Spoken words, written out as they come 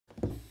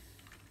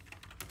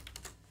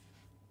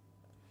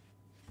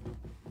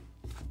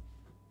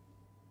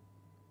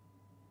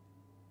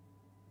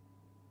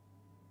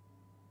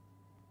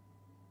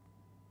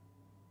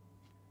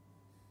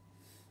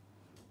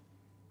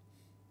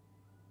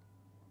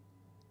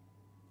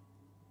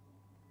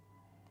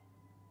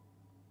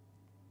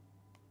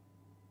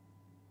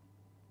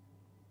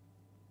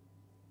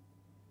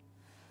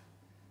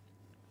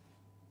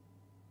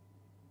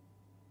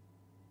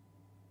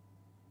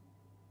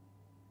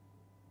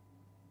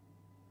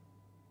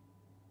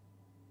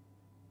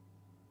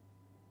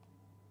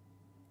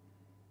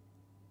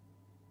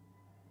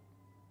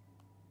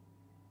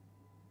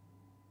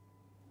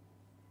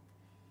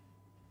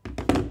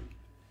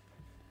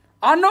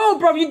I know,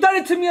 bro. You done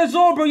it to me as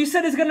well, bro. You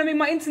said it's gonna make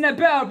my internet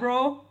better,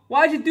 bro.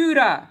 Why'd you do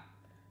that?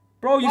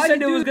 Bro, you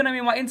said it was gonna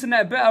make my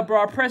internet better,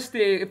 bro. I pressed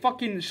it. It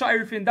fucking shut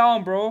everything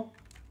down, bro.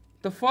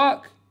 The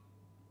fuck?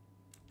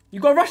 You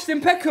got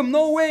Rushton Peckham?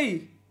 No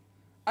way.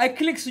 I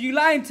clicked, so you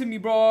lying to me,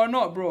 bro, or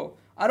not, bro?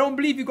 I don't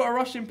believe you got a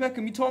Rushton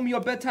Peckham. You told me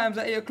your bedtime's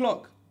at 8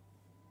 o'clock.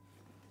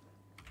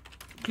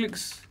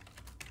 Clicks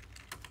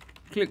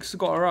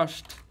got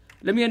rushed.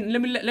 Let me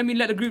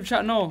let the group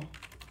chat know.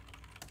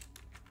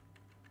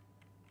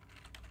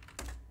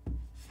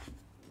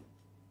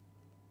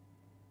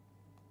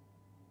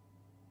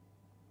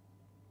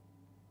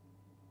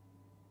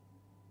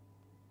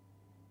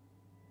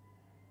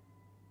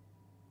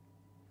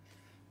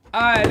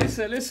 Alright,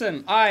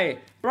 listen. Alright,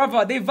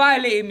 brother, they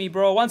violated me,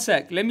 bro. One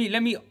sec. Let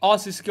me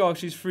ask this girl if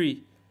she's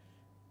free.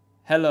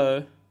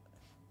 Hello.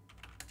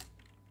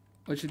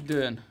 What you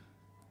doing?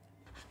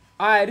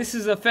 Alright, this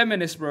is a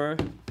feminist, bro.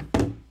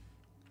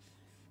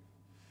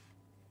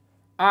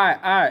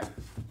 Alright.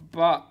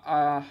 But,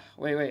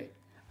 wait.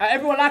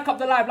 Everyone like up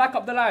the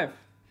live.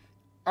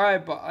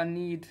 Alright, but I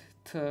need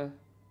to...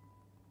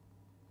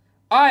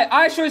 Alright,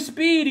 I show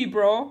Speedy,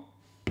 bro.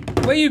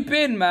 Where you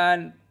been,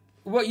 man?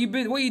 What you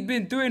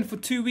been doing for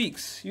 2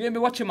 weeks? You ain't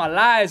been watching my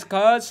lives,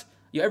 cuz.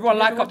 Yo, everyone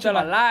like up the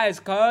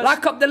lives, cuz.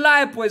 Like up the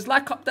live, boys.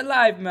 Like up the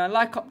live, man.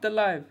 Like up the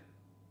live.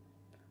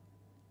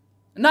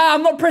 Nah,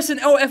 I'm not pressing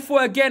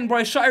LF4 again, bro.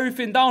 It shut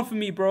everything down for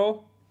me,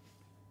 bro.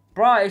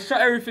 Bro, it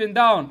shut everything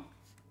down.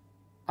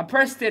 I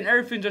pressed it and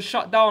everything just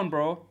shut down,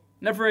 bro.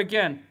 Never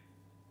again.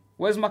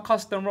 Where's my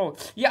custom role?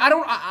 Yeah, I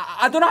don't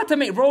know how to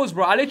make roles,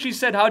 bro. I literally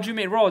said, how do you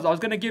make roles? I was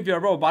gonna give you a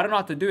role, but I don't know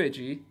how to do it,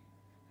 G.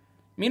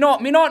 Me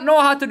not know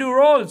how to do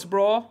roles,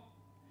 bro.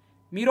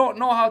 Me don't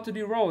know how to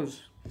do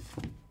roles.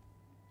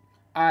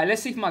 Alright,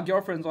 let's see if my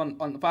girlfriend's on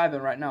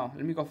Fiverr right now.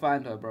 Let me go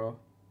find her, bro.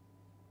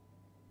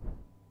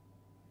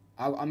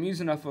 I'm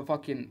using her for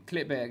fucking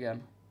clickbait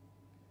again.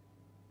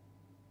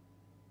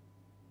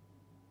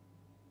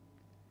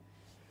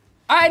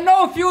 I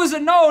know,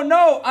 Fuser,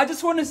 no. I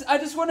just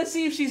wanna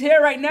see if she's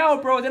here right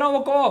now, bro. Then I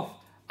will go off.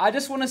 I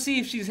just wanna see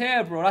if she's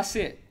here, bro. That's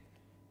it.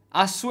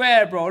 I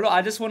swear, bro. Look,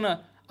 I just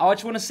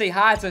wanna say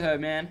hi to her,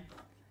 man.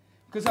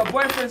 Cause her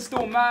boyfriend's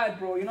still mad,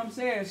 bro. You know what I'm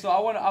saying? So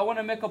I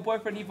wanna make her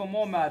boyfriend even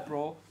more mad,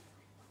 bro.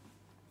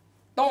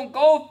 Don't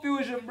go,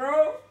 Fusion,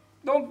 bro.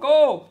 Don't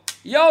go.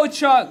 Yo,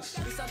 Chucks.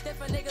 We some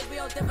different niggas, we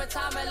on different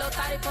time. And low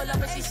tiny pull up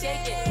and she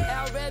shaking. And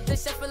I rip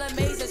this shit feel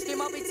amazing.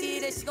 Scream up BT,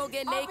 then she gon'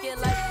 get naked.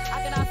 Like,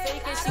 I cannot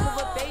fake it, she move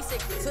a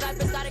basic. So that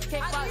bitch got a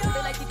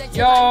kickbox.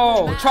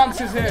 Yo, Chunks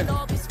is here.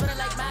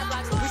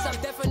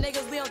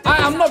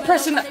 I'm not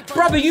pressing that.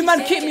 Brother, you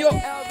man kicked me up.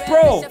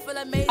 Bro,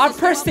 I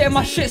pressed it and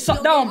my shit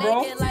shut down,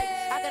 bro.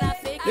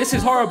 This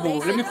is horrible.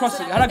 Let me cross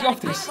it. How do I get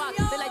off this?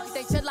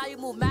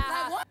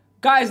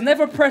 Guys,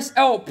 never press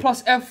L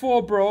plus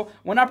F4, bro.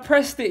 When I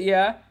pressed it,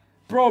 yeah.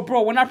 Bro,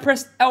 when I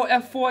pressed L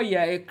F4,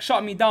 yeah, it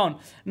shut me down.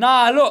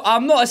 Nah, look,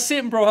 I'm not a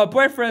simp, bro. Her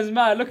boyfriend's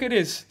mad. Look at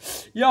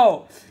this.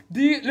 Yo,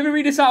 let me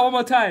read this out one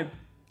more time.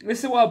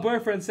 Listen to what her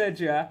boyfriend said,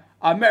 yeah.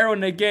 I met her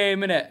on the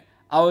game, innit?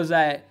 I was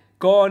like,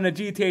 go on a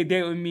GTA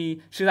date with me.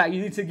 She's like, you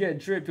need to get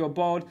drip, you're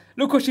bald.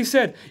 Look what she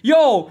said.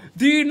 Yo,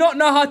 do you not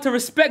know how to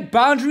respect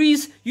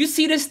boundaries? You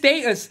see the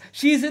status.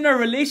 She's in a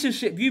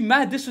relationship. You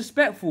mad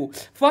disrespectful.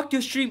 Fuck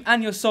your stream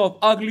and yourself.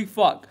 Ugly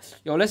fuck.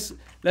 Yo, let's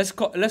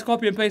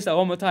copy and paste that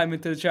one more time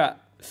into the chat.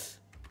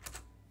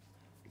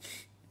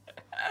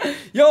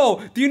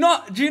 Yo, do you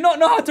not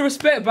know how to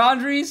respect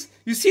boundaries?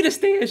 You see the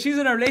status. She's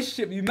in a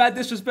relationship. You mad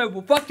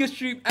disrespectful. Fuck your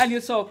stream and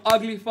yourself.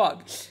 Ugly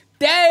fuck.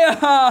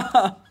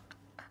 Damn.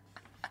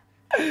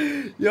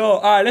 Yo,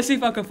 alright, let's see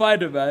if I can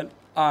find her, man.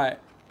 Alright,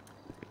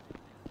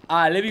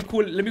 let me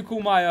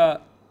call my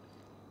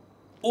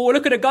oh,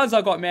 look at the guns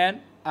I got,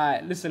 man.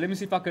 Alright, listen, let me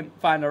see if I can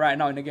find her right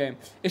now in the game.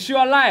 Is she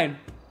online?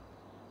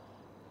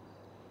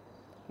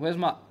 Where's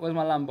my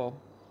Lambo?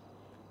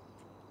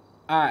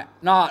 Alright,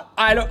 nah,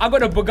 look, I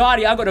got a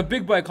Bugatti, I got a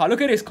big boy car.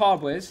 Look at this car,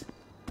 boys.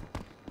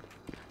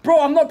 Bro,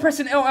 I'm not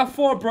pressing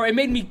LF4, bro. It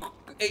made me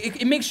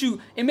it makes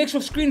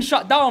your screen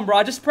shut down, bro.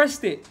 I just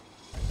pressed it.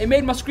 It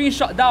made my screen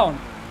shut down.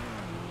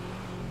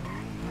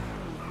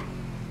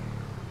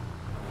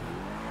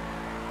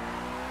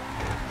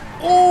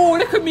 Oh,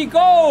 look at me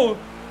go.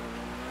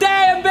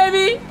 Damn,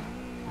 baby.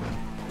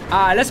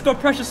 Alright, let's go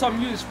pressure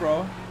some use,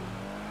 bro.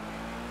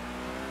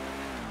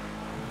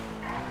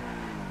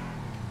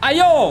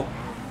 Yo.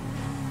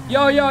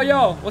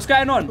 Yo. What's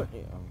going on?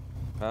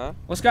 Huh?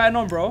 What's going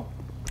on, bro?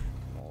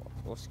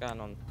 What's going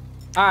on?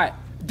 Alright.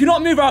 Do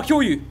not move or I'll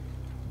kill you.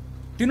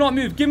 Do not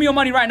move. Give me your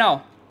money right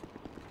now.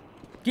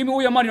 Give me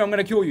all your money or I'm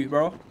gonna kill you,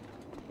 bro.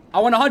 I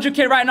want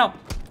 100k right now.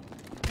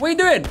 What are you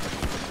doing?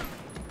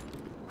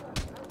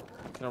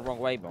 The wrong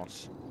way,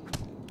 boss.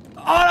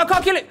 Oh, I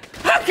can't kill it.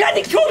 How can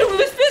he kill me with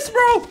his fist,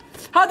 bro?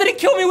 How did he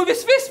kill me with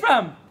his fist,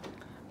 fam?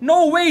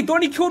 No way,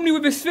 Donnie killed me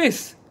with his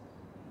fist.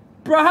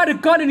 Bro, I had a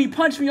gun and he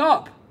punched me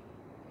up.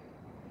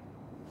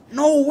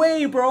 No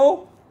way,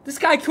 bro. This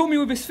guy killed me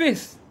with his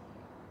fist.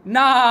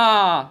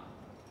 Nah.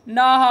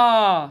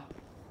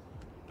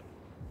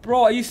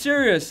 Bro, are you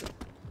serious?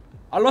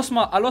 I lost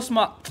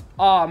my.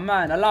 Oh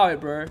man, allow it,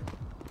 bro.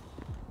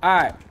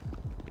 Alright.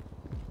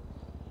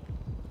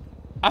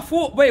 I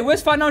thought, wait,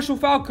 where's Financial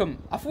Falcon?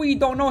 I thought you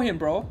don't know him,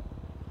 bro.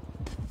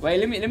 Wait,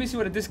 let me see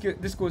what the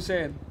Discord's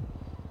saying.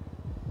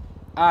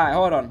 Alright,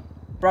 hold on.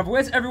 Bruv,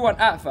 where's everyone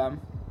at, fam?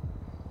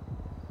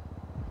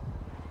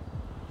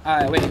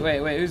 Alright,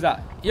 wait, who's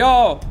that?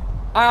 Yo!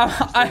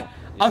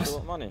 I'm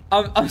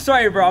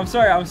sorry, bro. I'm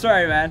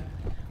sorry, man.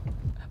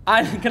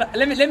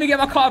 Let me get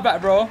my car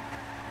back, bro.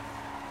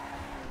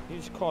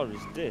 Whose car is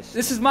this?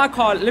 This is my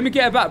car. Let me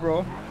get it back,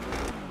 bro.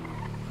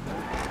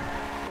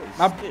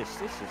 What is this?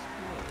 This is...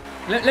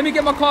 Let me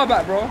get my car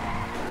back, bro. Is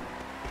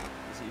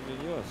it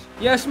even yours?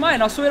 Yeah, it's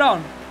mine. I'll slow it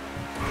down.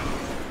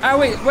 Alright,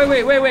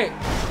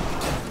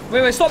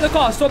 wait. Stop the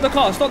car.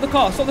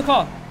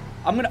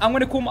 I'm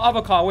gonna call my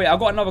other car. Wait, I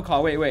got another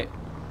car. Wait.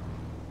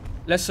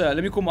 Let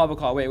me call my other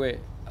car. Wait.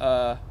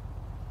 I'll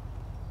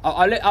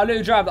let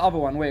you drive the other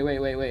one.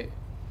 Wait.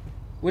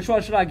 Which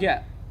one should I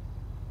get?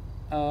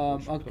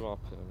 Okay.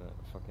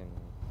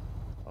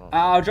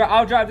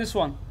 I'll drive this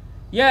one.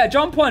 Yeah,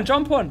 jump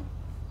on.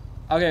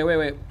 Okay,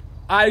 wait.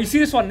 You see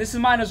this one? This is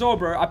mine as well,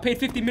 bro. I paid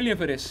 50 million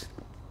for this.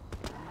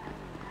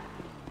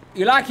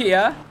 You like it,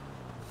 yeah?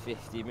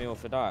 50 mil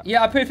for that?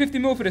 Yeah, I paid 50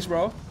 mil for this,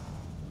 bro.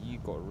 You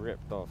got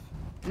ripped off.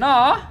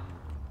 Nah.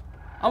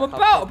 I'm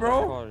about,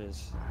 bro.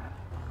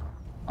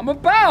 I'm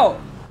about.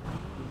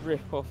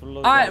 Rip off a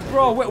lot. Alright,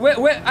 bro.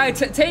 Wait.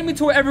 Take me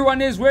to where everyone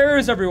is. Where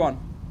is everyone?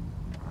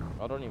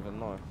 I don't even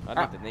know.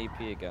 I need an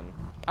AP again.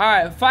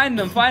 Alright, find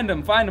them.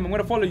 I'm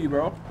gonna follow you,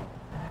 bro.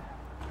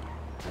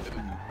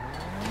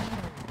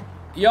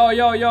 Yo.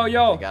 I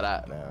got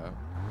out now.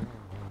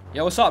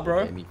 Yo, what's up,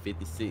 bro? Gave me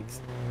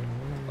 56.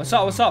 What's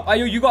up? Are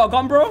you got a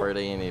gun, bro? Further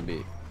in a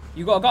bit.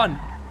 You got a gun?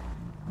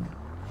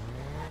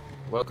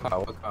 What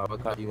car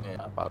you in?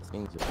 I bought a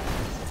Ninja.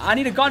 I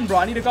need a gun, bro.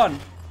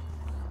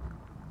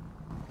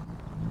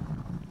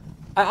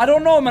 I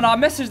don't know, man. I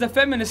messaged the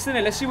Feminist in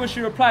it. Let's see what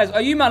she replies.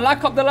 Are you, man?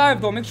 Like up the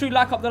live, though. Make sure you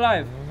like up the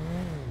live.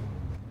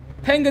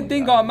 Penga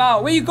Dingo, I'm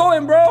out. Where you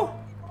going, bro?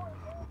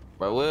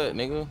 Bro, what,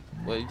 nigga?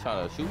 What, you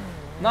trying to shoot?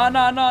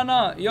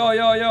 Nah. Yo.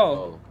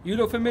 Oh. You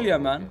look familiar,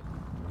 man.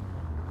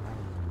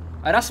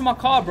 That's my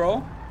car,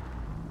 bro.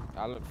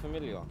 I look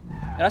familiar.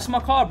 That's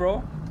my car,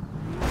 bro.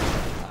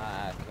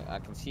 I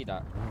can see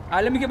that.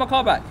 Alright, let me get my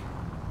car back.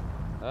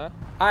 Huh?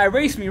 Alright,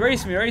 race me.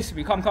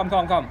 Come.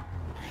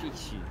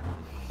 Preach you.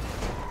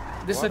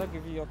 This Why'd I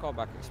give you your car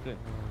back? Explain.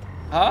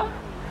 Huh?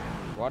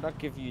 Why'd I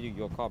give you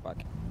your car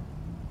back?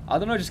 I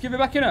don't know, just give it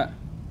back in it.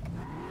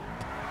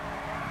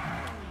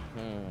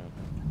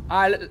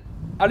 Alright,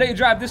 I'll let you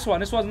drive this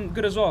one. This one's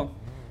good as well.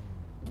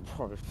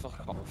 Bro,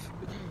 fuck off.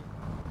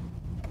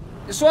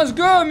 This one's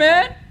good,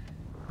 man.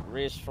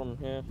 Race from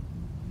here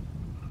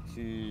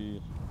to...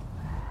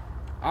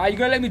 Alright, you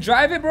gonna let me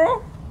drive it,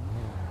 bro?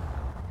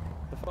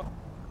 The fuck?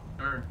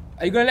 Sir.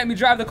 Are you gonna let me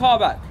drive the car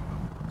back?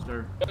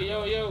 Sir.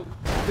 Yo.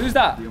 Who's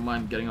that? Do you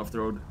mind getting off the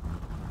road?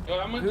 Yo,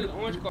 how much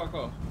your car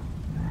cost?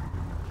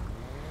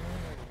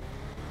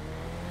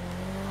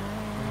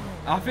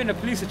 I think the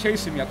police are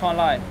chasing me, I can't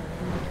lie.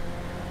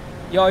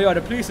 Yo,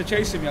 the police are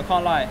chasing me, I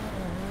can't lie.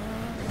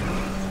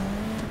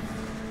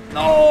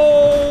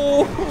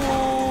 No!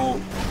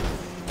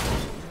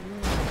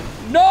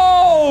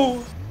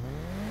 No!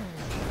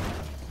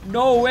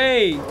 No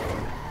way!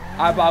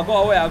 I got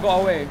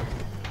away.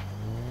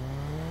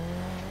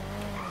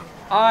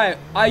 Alright,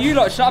 you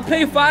lot, should I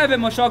play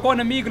 5M or should I go on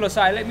Omegle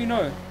side? Let me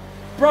know.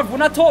 Bro,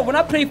 when I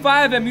play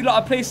 5M, you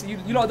lot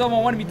you lot don't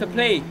want me to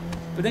play.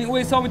 But then you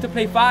always tell me to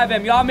play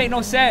 5M. Y'all make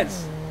no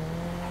sense.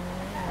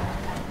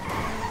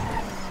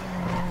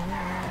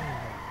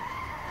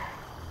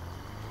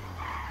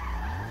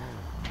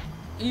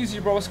 Easy,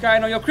 bro. What's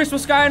going on? Yo, Chris,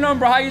 what's going on,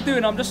 bro? How you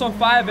doing? I'm just on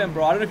 5M,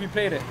 bro. I don't know if you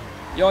played it.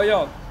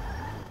 Yo.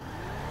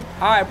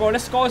 Alright, bro.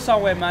 Let's go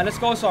somewhere, man. Let's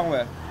go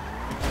somewhere.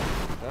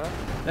 Huh?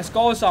 Let's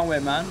go somewhere,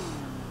 man.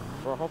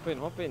 Bro, hop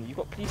in. You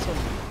got police on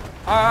you.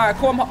 Alright,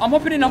 cool. I'm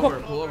hopping in.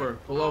 Pull over.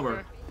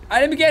 Alright,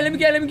 let me get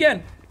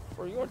in.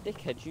 Bro, you're a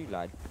dickhead, you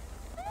lad.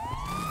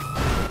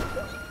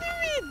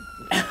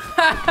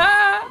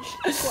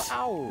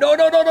 Ow. No,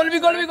 let me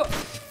go.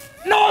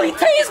 No, he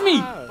tased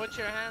me. Put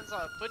your hands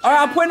up. Alright,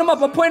 I'm pointing him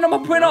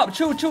up.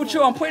 Chill.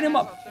 I'm pointing him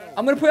up.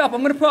 I'm gonna put up.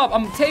 I'm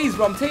tased,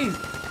 bro.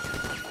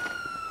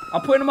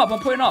 I'm pointing him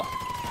up.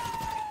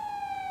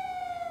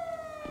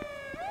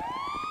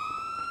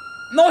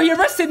 No, he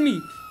arrested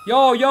me.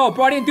 Yo,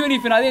 bro, I didn't do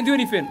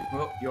anything.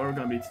 Well, you're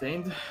gonna be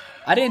detained.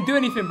 I didn't do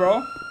anything,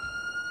 bro.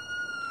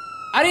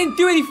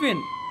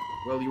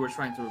 Well, you were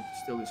trying to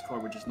steal this car,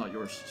 which is not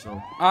yours,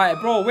 so... Alright,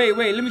 bro, wait,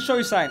 let me show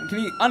you something. Can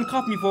you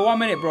uncuff me for 1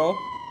 minute, bro?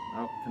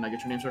 Oh, can I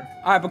get your name, sir?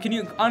 Alright, but can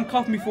you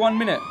uncuff me for 1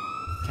 minute?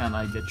 Can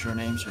I get your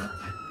name, sir?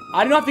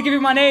 I don't have to give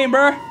you my name,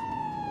 bro.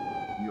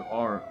 You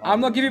are... I'm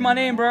not giving my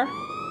name, bro.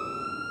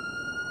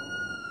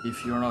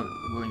 If you're not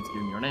willing to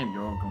give me your name,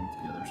 you're all going to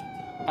be arrested.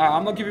 Alright,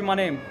 I'm not giving my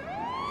name.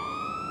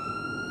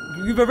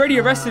 You've already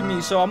arrested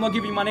me, so I'm not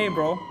giving you my name,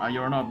 bro.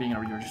 You're not being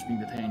arrested, you're just being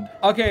detained.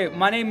 Okay,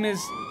 my name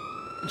is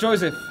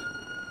Joseph.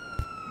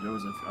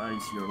 Joseph, I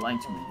see you're lying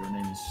to me. Your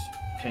name is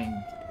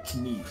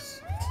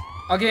Knees.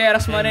 Okay, yeah,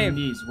 that's my name.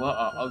 Knees. What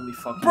a ugly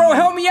fucking. Bro, name.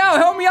 help me out,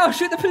 help me out.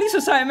 Shoot the police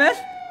or something, man.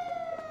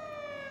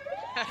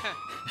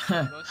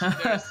 Don't you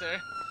dare,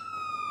 sir.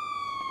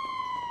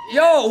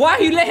 Yo, why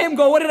you let him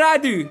go? What did I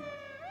do?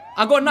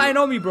 I got nothing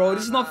on me, bro.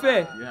 This is not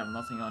fair. You have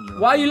nothing on you.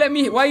 Why you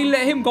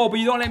let him go, but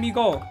you don't let me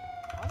go?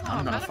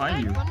 I'm gonna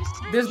find you.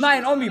 There's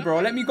nothing on me, bro.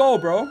 Let me go,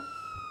 bro.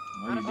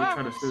 Well, you did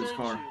try to steal his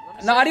car.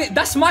 No, I didn't.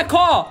 That's my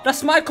car.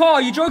 That's my car.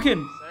 Are you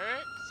joking?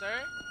 Sir?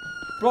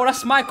 Bro,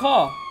 that's my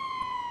car.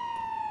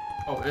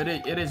 Oh,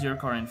 it is your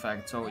car, in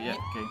fact. So yeah,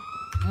 okay.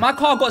 My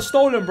car got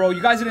stolen, bro.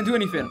 You guys didn't do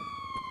anything.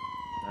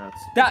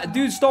 That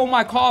dude stole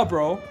my car,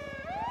 bro.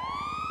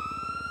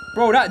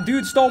 Bro, that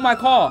dude stole my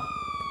car.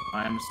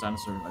 I understand,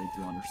 sir. I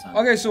do understand.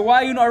 Okay, so why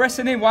are you not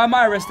arresting him? Why am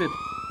I arrested?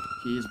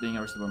 He is being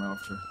arrested by my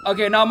officer.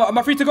 Okay, now am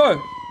I free to go?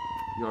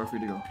 You are free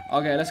to go.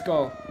 Okay, let's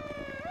go.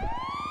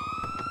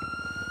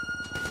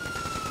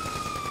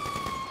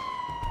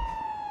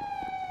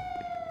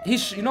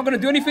 You're not gonna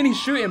do anything. He's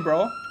shooting,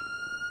 bro.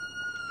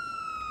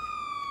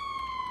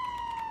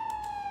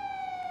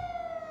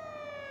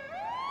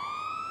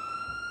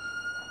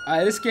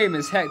 Alright, this game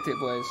is hectic,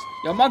 boys.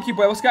 Yo, Monkey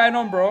Boy, what's going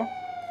on, bro?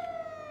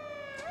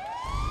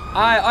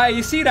 Alright,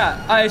 you see that?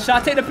 Alright, should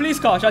I take the police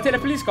car? Should I take the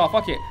police car?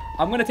 Fuck it.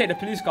 I'm gonna take the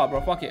police car,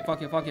 bro. Fuck it.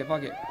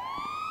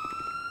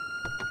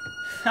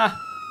 Ha.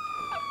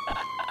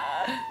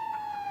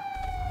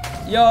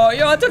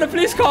 Yo, I took the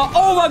police car.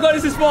 Oh my god,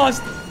 this is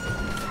fast.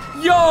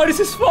 Yo, this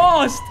is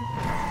fast.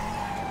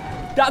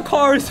 That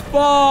car is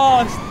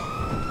fast.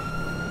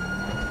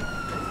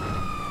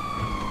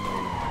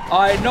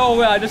 Alright, no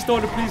way. I just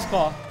stole the police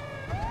car.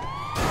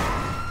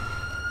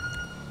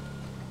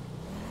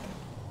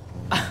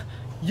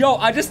 Yo,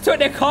 I just took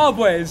their car,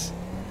 boys.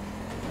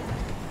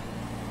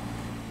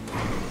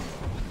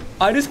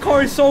 This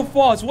car is so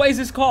fast. What is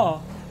this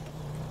car?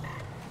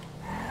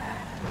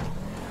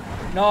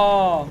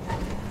 No.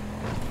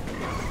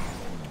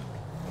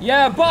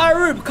 Yeah,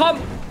 Butterroop,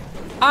 come.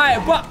 Alright,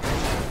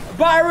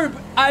 Butterroop,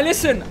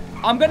 listen.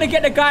 I'm gonna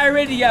get the guy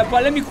ready, yeah,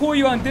 but let me call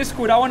you on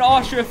Discord. I wanna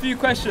ask you a few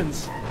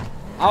questions.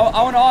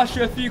 I wanna ask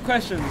you a few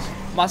questions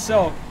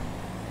myself.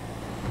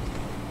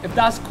 If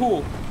that's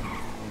cool.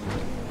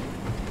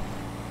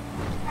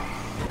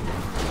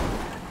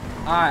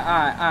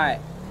 Alright.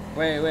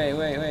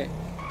 Wait.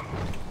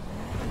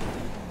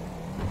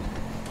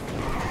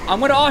 I'm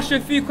gonna ask you a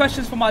few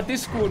questions for my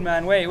Discord,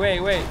 man. Wait.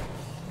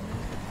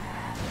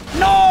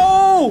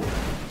 No!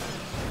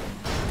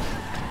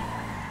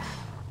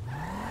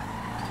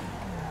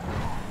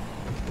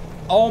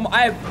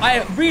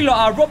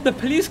 I robbed the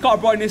police car,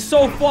 bro, and it's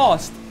so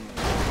fast.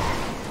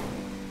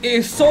 It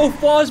is so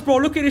fast, bro.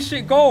 Look at this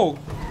shit go.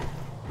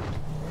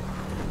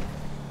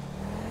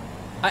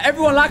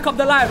 Everyone like up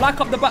the live. Like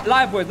up the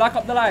live, boys. Like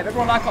up the live.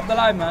 Everyone like up the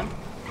live, man.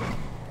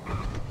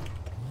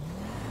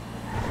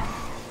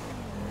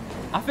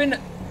 I think...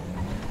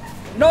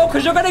 No,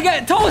 because you're going to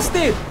get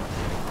toasted.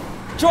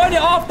 Join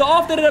it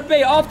after the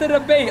debate.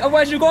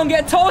 Otherwise, you're going to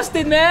get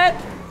toasted, man.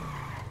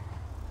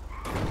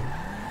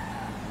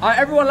 Alright,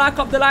 everyone like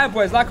up the live,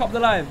 boys. Like up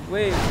the live.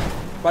 Wait.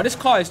 Bro, this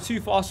car is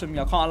too fast for me.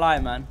 I can't lie,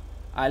 man.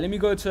 Alright, let me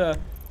go to...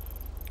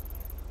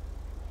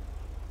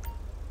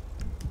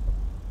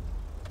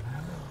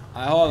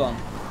 Alright, hold on.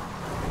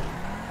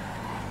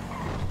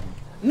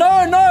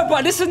 No,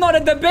 but this is not a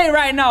debate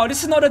right now.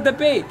 This is not a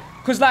debate.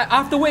 Because, like, I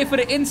have to wait for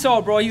the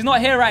incel, bro. He's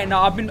not here right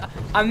now. I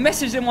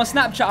messaged him on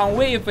Snapchat. I'm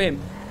waiting for him.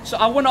 So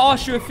I want to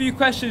ask you a few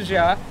questions,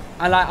 yeah?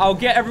 And, like, I'll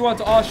get everyone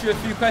to ask you a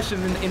few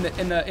questions in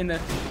the...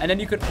 And then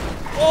you could...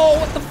 Oh,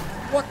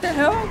 what the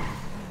hell?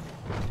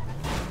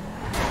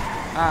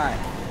 Alright.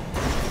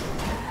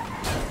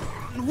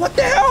 What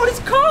the hell? This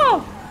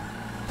car!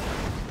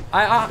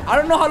 I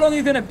don't know how long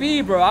he's gonna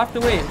be, bro. I have to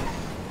wait.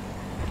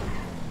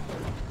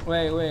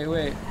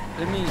 Wait.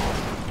 Let me...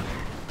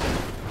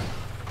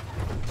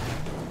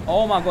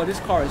 Oh my god, this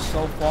car is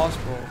so fast,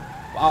 bro.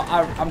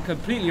 I'm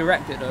completely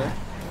wrecked it, though.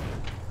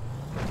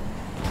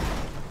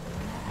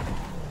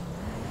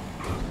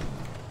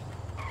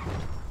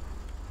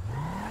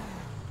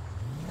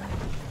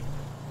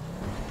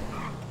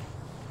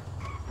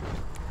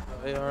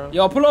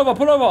 Yo, pull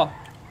over.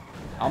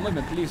 I'm not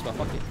even police, but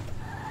fuck it.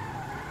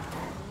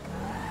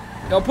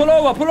 Yo, pull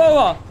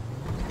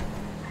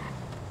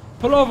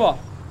over.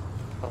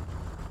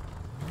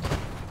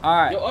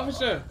 Alright. Yo,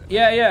 officer.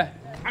 Yeah.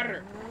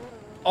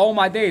 Oh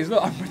my days,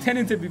 look, I'm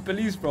pretending to be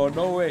police, bro.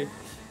 No way.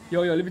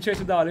 Yo, let me chase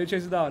it down. He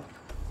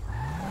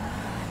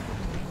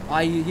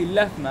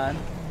left, man.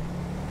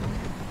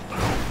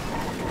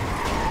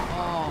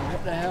 Oh,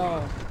 what the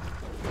hell?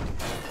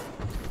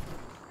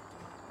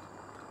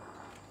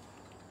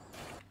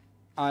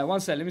 Alright, one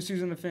sec. Let me see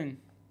who's in the thing.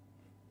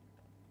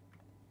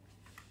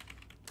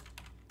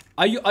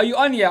 Are you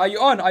on? Yeah, are you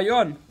on?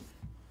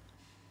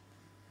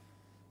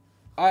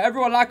 Alright,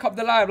 everyone, like up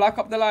the live.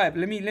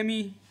 Let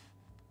me.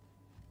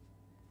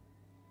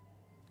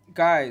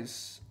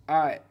 Guys,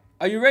 alright.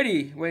 Are you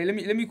ready? Wait,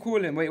 let me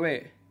call him.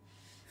 Wait.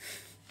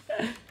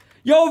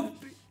 Yo.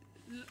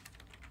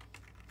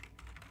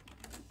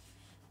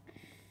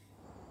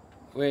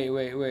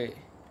 Wait.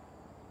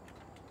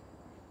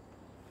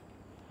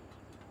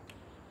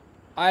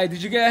 Alright,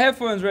 did you get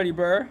headphones ready,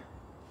 bro?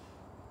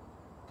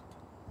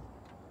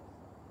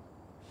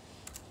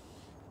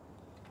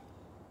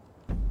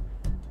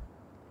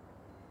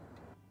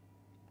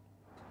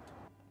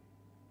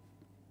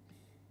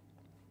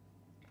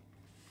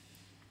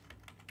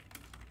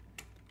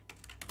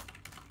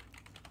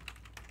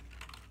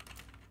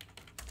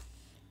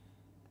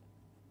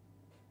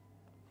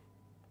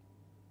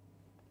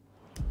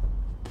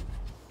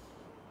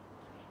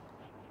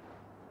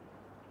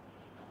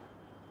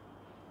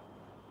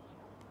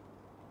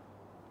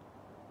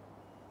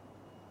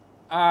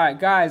 Alright,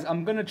 guys,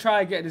 I'm gonna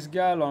try to get this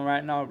girl on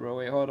right now, bro.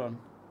 Wait, hold on.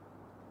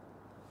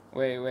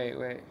 Wait.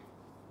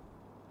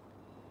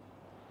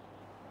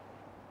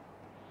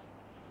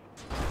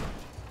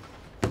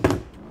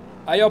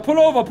 Yo, pull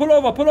over.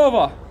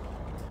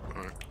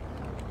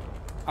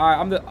 Alright,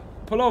 I'm the...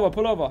 Pull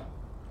over.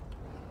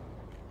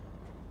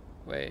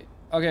 Wait,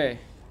 okay.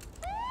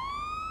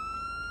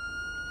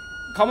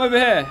 Come over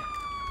here.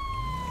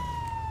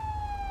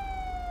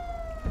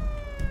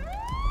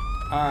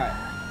 Alright,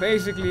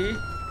 basically...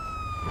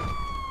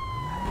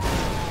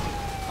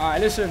 Alright,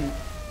 listen.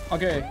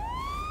 Okay.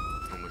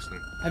 I'm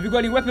listening. Have you got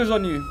any weapons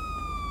on you?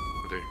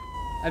 I do.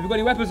 Have you got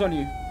any weapons on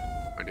you?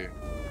 I do.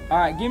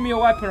 Alright, give me your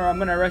weapon or I'm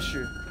gonna arrest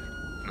you.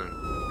 No.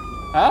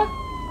 Huh?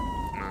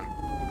 No.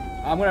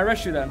 I'm gonna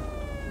arrest you then.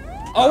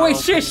 Oh wait,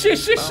 shit.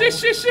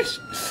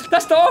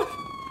 That's the off.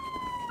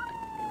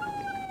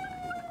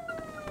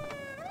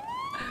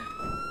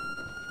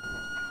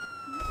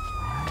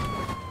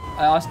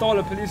 I stole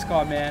a police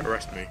car, man.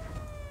 Arrest me.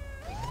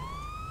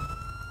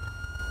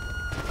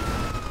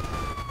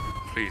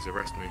 Please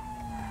arrest me.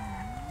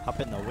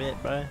 Hop in the whip,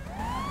 bro.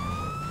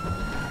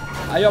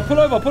 Yo, pull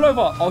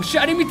over. Oh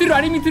shit, I didn't mean to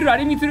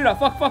do that.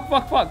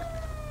 Fuck.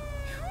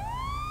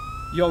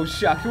 Yo,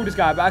 shit, I killed this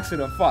guy by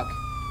accident. Fuck.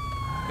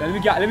 Yeah, let me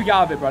get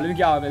out of it, bro. Let me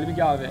get out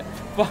of it.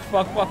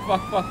 Fuck.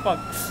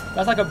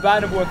 That's like a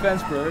bannable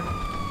offense, bro.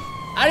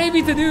 I didn't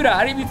mean to do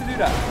that.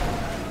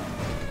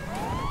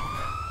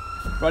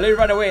 Bro, let me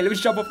run away. Let me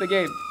just jump off the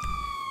game.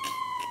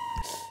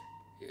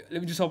 Let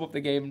me just hop off the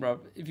game,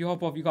 bro. If you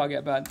hop off, you can't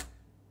get banned.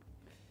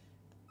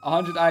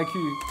 100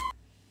 IQ.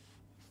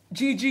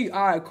 GG.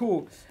 Alright,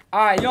 cool.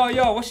 Alright,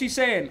 yo, what's she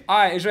saying?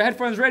 Alright, is your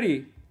headphones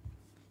ready?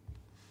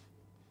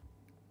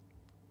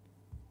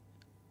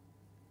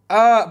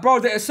 Bro,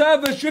 the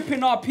server's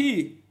dripping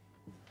RP.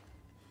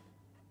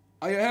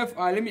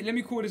 Alright, let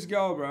me call this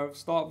girl, bro.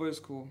 Start voice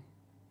call.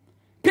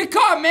 Pick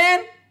up,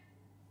 man!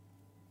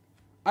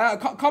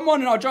 Come on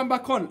and I'll jump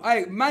back on.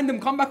 Alright,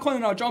 Mandem, come back on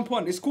and I'll jump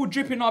on. It's called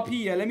dripping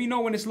RP, yeah? Let me know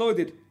when it's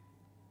loaded.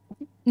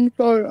 I'm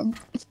sorry.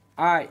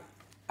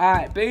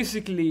 Alright,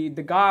 basically,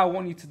 the guy I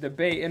want you to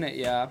debate, innit,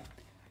 yeah?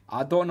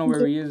 I don't know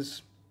where he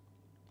is.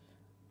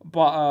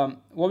 But,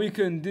 what we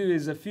can do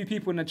is a few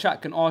people in the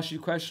chat can ask you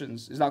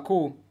questions. Is that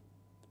cool?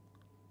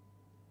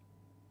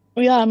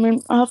 Yeah, I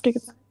mean, I have to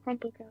get my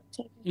Chromebook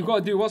out. You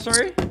gotta do what,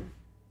 sorry?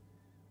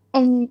 I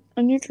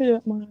need to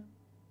get my...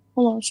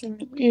 Hold on, sorry,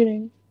 I'm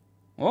eating.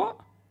 What?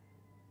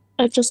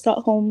 I just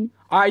got home.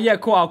 Alright, yeah,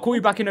 cool. I'll call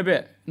you back in a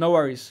bit. No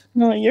worries.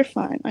 No, you're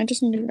fine. I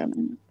just need to grab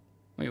my notes.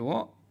 Wait,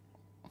 what?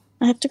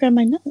 I have to grab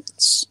my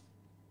notes.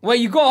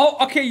 Wait, you got...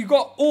 Okay, you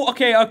got... Oh,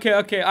 okay.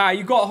 Alright,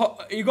 you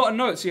got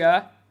notes,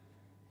 yeah?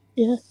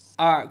 Yeah.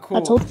 Alright, cool.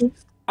 I told you.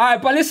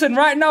 Alright, but listen,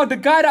 right now, the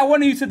guy that I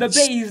wanted you to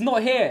debate, he's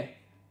not here.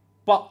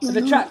 But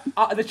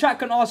the chat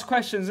can ask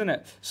questions,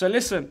 innit? So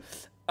listen.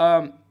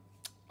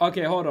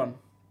 Okay, hold on.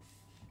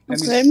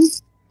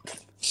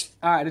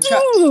 Alright, the chat...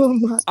 Oh,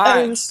 my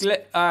eyes.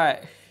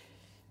 Alright.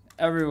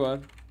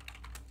 Everyone.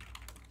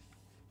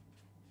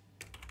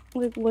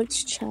 Like,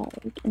 which chat?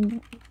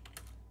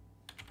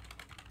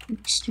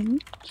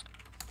 Exchange?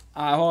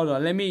 Alright, hold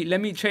on. Let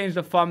me change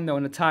the thumbnail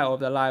and the title of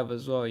the live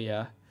as well,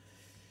 yeah?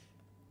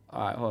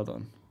 Alright, hold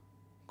on.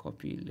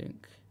 Copy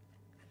link.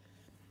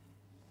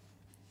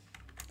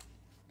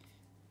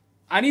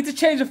 I need to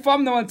change the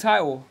thumbnail and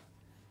title.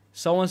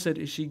 Someone said,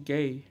 is she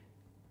gay?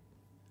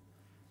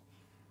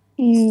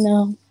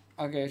 No.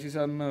 Okay, she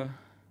said no.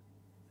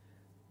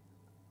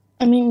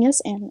 I mean,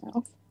 yes and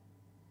no.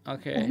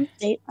 Okay.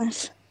 Date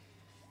life.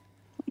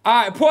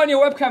 Alright, put on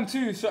your webcam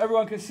too so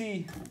everyone can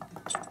see.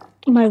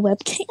 My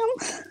webcam?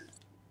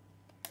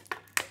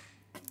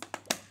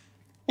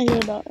 You're a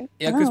dog.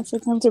 Yeah, I don't feel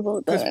comfortable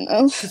with that right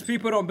now. Because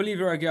people don't believe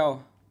you're a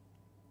girl.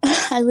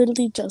 I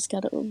literally just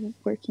got over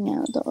working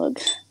out, dog.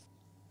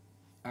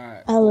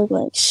 Alright. I look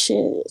like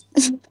shit.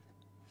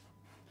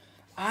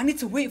 I need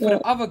to wait for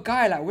the other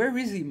guy. Like, where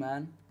is he,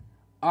 man?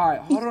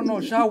 Alright, I don't know.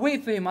 Should I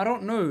wait for him? I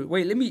don't know.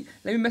 Wait, let me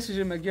message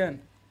him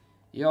again.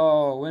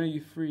 Yo, when are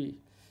you free?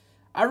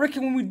 I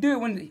reckon when we do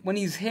it when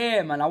he's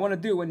here, man. I want to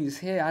do it when he's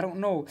here. I don't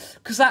know.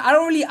 Cause I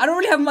don't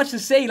really have much to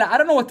say. Like, I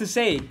don't know what to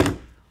say.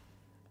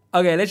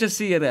 Okay, let's just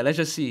see it there. Let's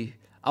just see.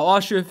 I'll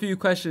ask you a few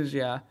questions,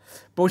 yeah.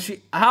 But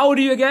how old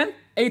are you again?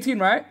 18,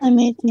 right? I'm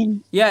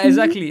 18. Yeah,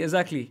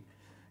 exactly.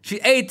 She's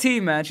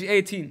 18, man. She's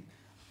 18.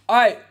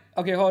 Alright.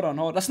 Okay, hold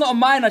on. That's not a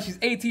minor. She's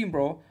 18,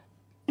 bro.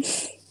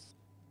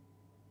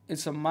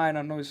 It's a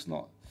minor. No, it's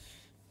not.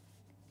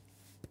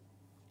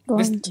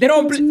 They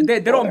don't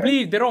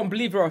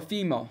believe you're a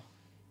female.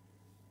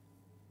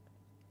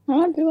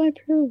 How do I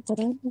prove that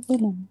I'm a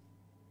woman?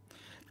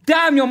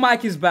 Damn, your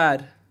mic is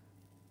bad.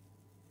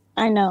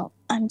 I know.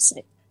 I'm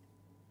sick.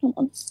 Hold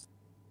on.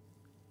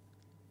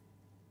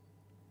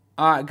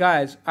 All right,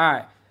 guys. All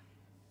right.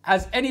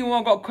 Has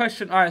anyone got a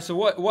question? All right. So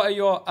what are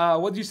your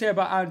what do you say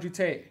about Andrew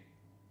Tate?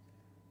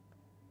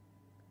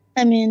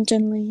 I mean,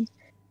 generally,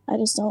 I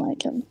just don't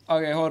like him.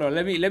 Okay, hold on.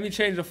 Let me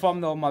change the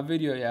thumbnail of my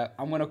video. Yeah,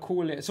 I'm gonna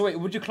call it. So wait,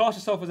 would you class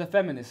yourself as a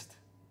feminist?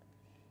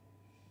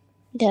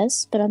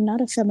 Yes, but I'm not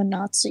a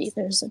feminazi.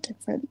 There's a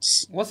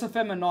difference. What's a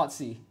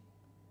feminazi?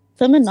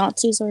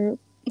 Feminazis are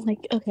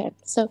like, okay,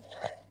 so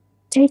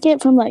take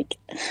it from like,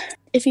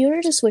 if you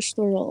were to switch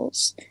the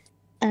roles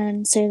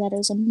and say that it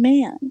was a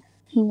man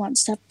who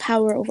wants to have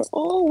power over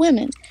all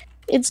women,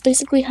 it's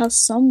basically how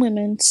some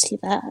women see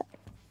that.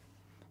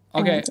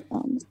 Okay.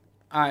 And,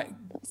 All right.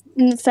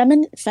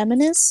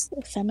 feminists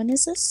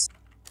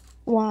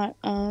want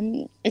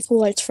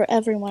equal rights for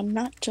everyone,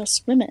 not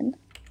just women.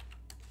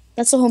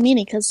 That's the whole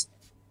meaning, because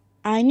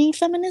I need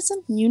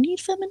feminism, you need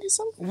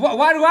feminism.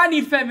 Why do I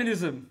need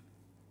feminism?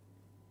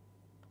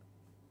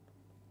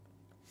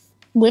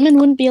 Women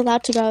wouldn't be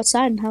allowed to go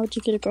outside, and how would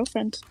you get a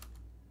girlfriend?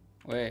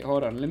 Wait,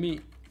 hold on. Let me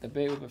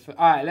debate with a...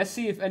 All right, let's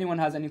see if anyone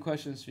has any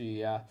questions for you,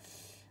 yeah?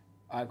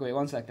 All right, wait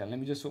 1 second. Let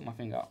me just sort my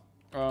thing out.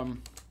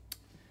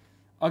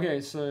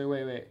 Okay, so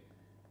wait.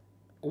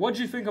 What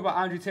do you think about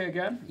Andrew Tate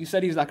again? You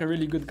said he's like a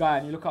really good guy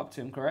and you look up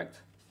to him,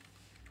 correct?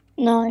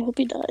 No, I hope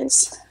he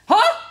dies.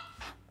 Huh?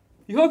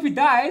 You hope he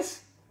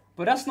dies?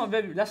 But that's not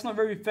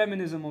very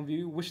feminism of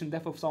you, wishing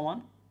death of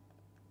someone.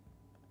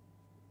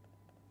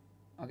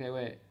 Okay,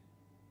 wait.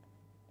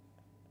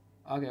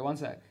 Okay, 1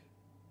 sec.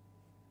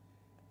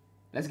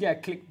 Let's get a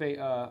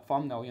clickbait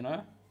thumbnail, you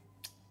know?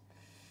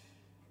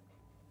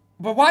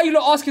 But why are you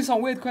not asking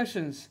some weird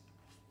questions?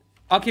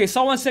 Okay,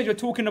 someone said you're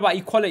talking about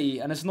equality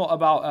and it's not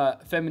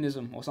about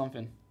feminism or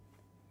something.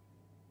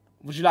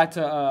 Would you like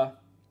to...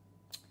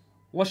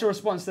 what's your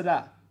response to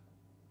that?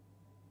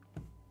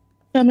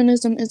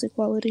 Feminism is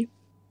equality.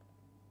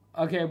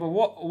 Okay, but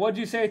what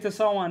do you say to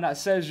someone that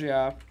says,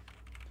 yeah,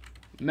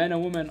 men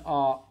and women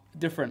are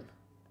different?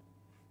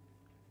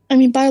 I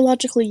mean,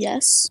 biologically,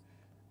 yes.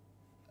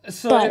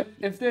 So but,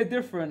 if they're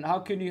different, how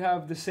can you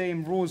have the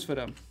same rules for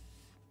them?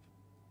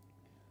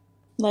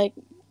 Like,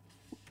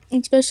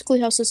 it's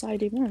basically how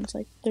society runs.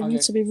 Like, there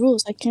needs to be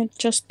rules. I can't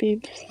just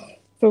be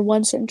for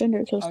one certain gender,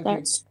 because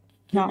that's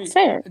not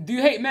fair. Do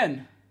you hate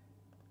men?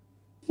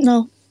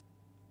 No.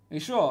 Are you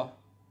sure?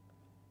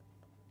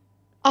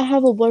 I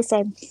have a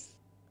boyfriend.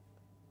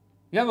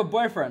 You have a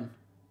boyfriend?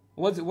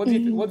 What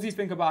does he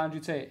think about Andrew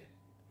Tate?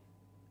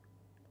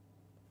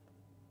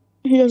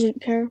 He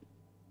doesn't care.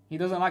 He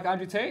doesn't like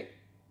Andrew Tate?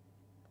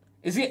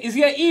 Is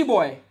he an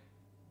e-boy?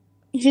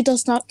 He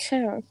does not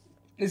care.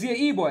 Is he an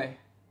e-boy?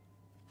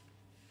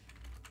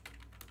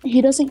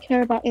 He doesn't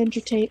care about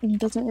Andrew Tate, and he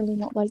doesn't really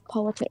not like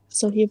politics,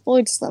 so he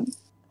avoids them.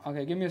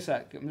 Okay, give me a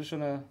sec. I'm just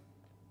gonna...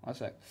 1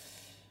 sec.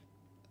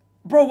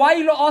 Bro, why are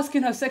you not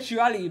asking her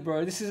sexuality,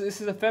 bro? This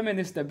is a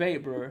feminist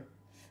debate, bro.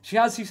 She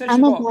said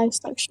I'm a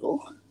bisexual.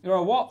 You're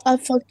a what?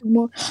 I've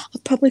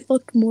probably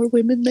fucked more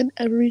women than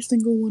every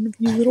single one of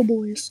you little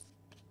boys.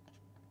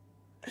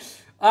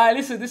 Alright,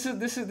 listen,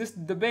 this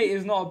debate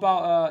is not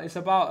about it's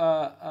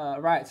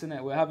about rights, isn't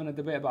it? We're having a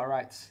debate about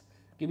rights.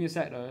 Give me a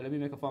sec though, let me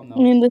make a thumbnail.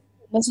 I mean, this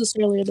isn't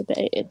necessarily a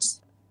debate, it's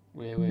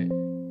Wait.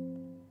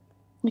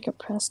 like a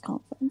press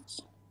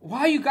conference.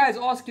 Why are you guys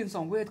asking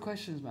some weird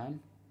questions, man?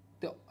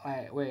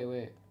 Alright,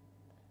 wait.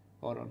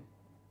 Hold on.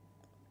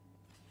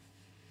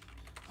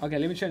 Okay,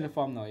 let me change the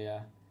thumbnail,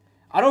 yeah.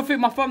 I don't think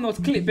my thumbnail's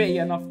clickbaity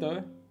enough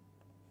though.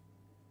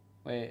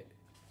 Wait.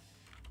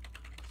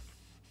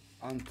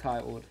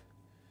 Untitled.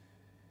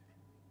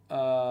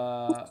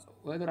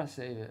 Where did I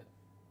save it?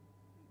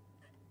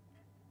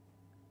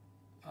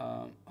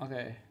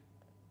 Okay.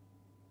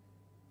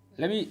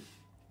 Let me...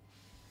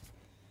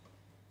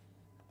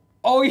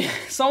 Oh yeah,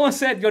 someone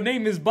said your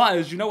name is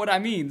Butters. You know what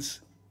that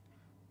means?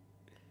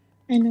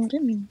 I know what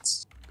it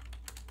means.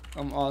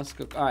 Come ask...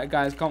 Alright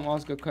guys, come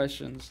ask her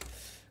questions.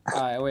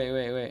 Alright,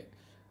 wait.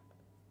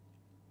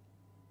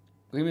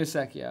 Give me a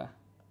sec, yeah.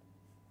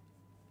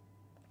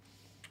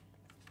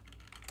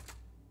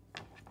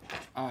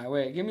 Alright,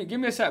 wait. Give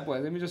me a sec,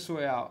 boys. Let me just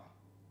sort it out.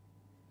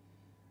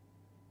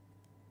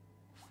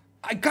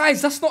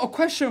 Guys, that's not a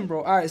question, bro.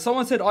 Alright,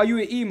 someone said, are you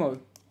an emo?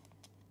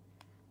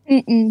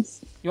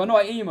 You're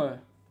not an emo.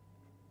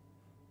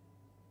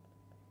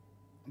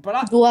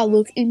 But do I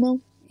look emo?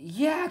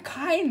 Yeah,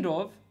 kind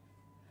of.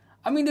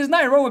 I mean, there's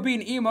nothing wrong with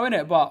being emo,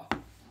 innit? But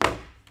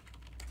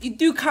you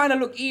do kind of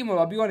look emo,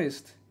 I'll be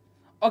honest.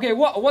 Okay,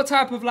 what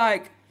type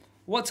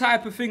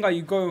of thing are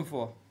you going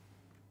for?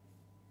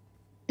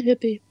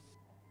 Hippie.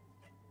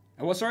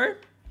 What, sorry?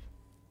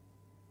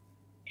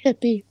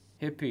 Hippie.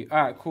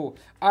 Alright, cool.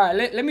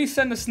 Alright, let me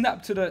send a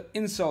snap to the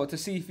incel to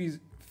see if he's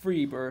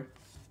free, bro.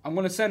 I'm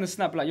gonna send a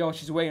snap like, yo,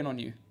 she's waiting on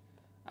you.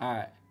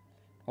 Alright.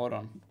 Hold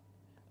on.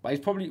 But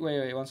he's probably...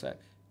 Wait, 1 sec.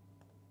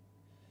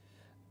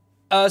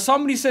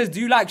 Somebody says, do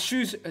you like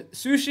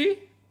sushi?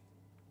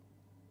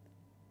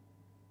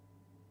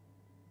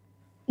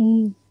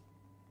 Mm-hmm.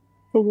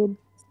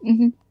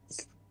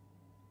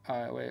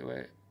 Alright,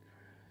 wait.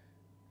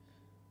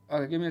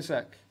 Okay, give me a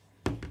sec.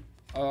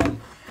 Okay,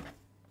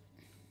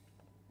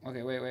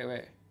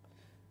 wait.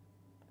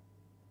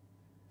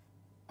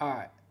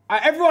 Alright,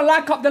 everyone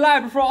like up the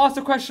live before I ask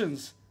the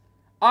questions.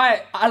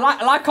 Alright,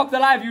 like up the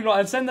live, you lot,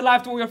 and send the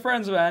live to all your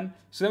friends, man.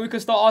 So then we can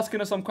start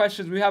asking us some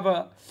questions. We have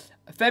a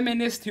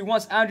feminist who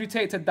wants Andrew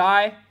Tate to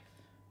die.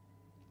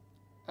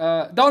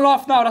 Don't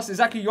laugh now, that's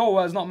exactly your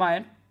words, not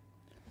mine.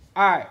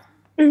 Alright.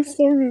 I'm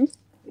sorry.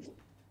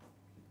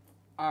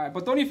 Alright,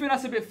 but don't you think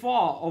that's a bit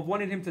far of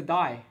wanting him to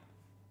die?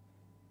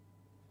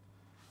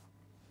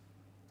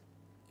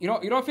 You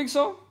don't think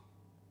so?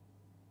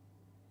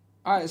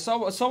 Alright,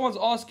 so someone's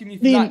asking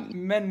if you like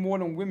men more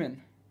than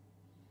women.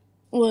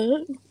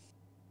 What?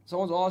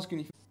 Someone's asking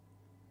if...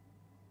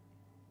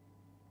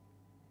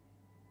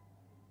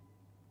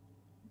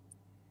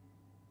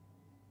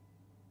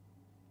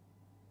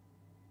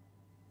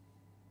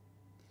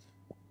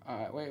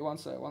 Alright, wait, one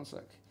sec.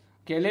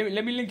 Okay,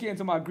 let me link it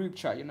into my group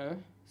chat, you know?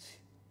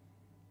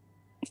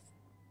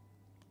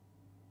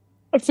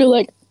 I feel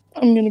like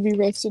I'm gonna be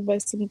roasted by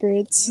some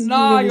Brits.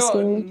 Nah, really you're...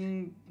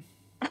 soon.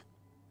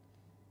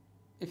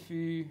 If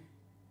you...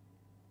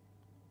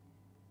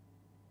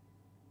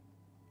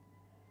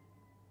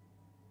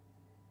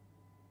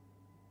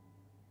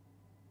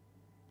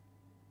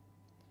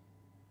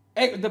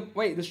 Hey,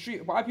 the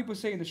stream... Why are people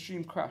saying the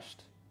stream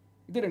crashed?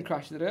 It didn't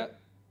crash, did it?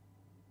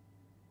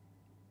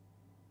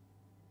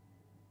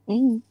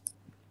 Mm.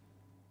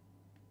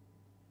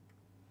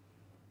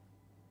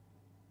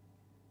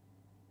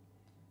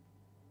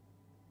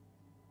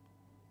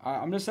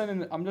 I'm just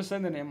sending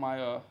it in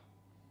my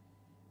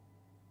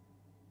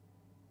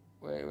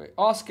Wait.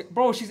 Ask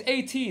bro, she's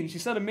 18. She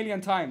said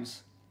 1,000,000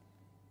 times.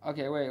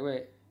 Okay,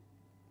 wait.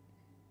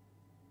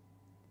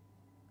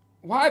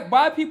 Why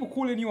are people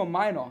calling you a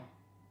minor?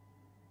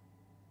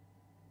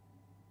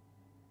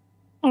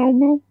 I don't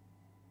know.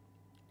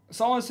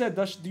 Someone said,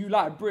 do you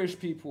like British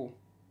people?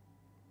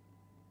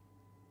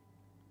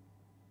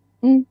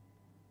 Mm.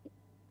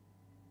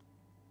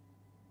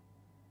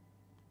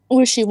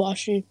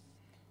 Wishy-washy.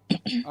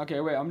 Okay,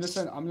 wait. I'm just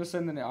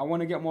sending it. I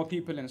want to get more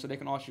people in so they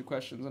can ask you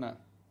questions, innit?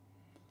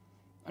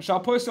 Shall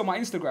I post it on my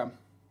Instagram?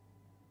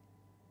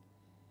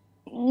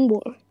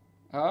 What?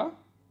 Huh?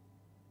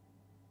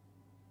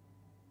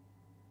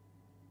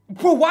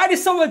 Bro, why did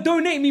someone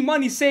donate me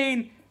money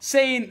saying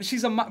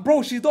she's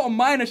bro? She's not a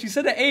minor. She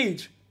said her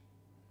age.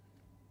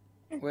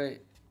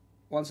 Wait,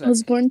 one sec. I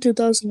was born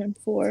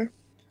 2004.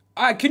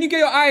 Alright, can you get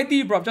your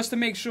ID, bro, just to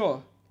make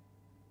sure?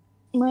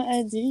 My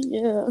ID,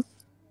 yeah.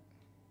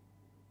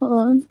 Hold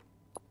on.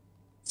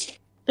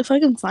 If I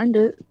can find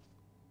it.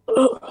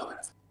 Ugh.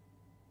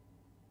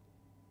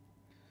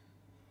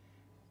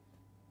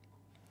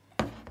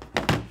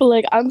 But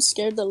like, I'm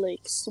scared that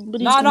like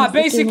somebody's Nah.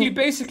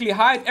 Basically,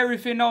 hide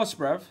everything else,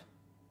 bruv.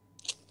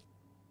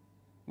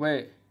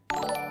 Wait.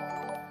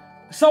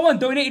 Someone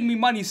donated me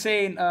money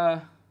saying,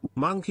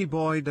 Monkey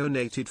Boy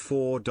donated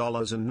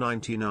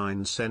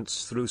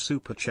 $4.99 through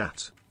Super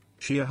Chat.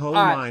 She a whole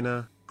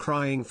minor,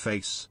 crying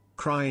face.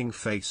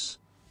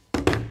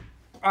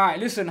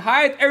 Alright, listen,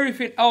 hide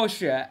everything else,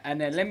 yeah,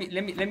 and then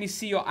let me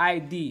see your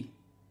ID.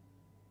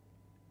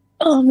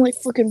 Oh, I'm like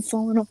fucking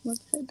falling off my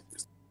bed.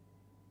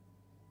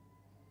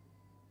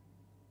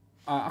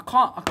 I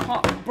can't,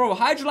 bro.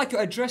 Hide your like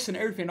your address and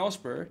everything else,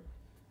 bro.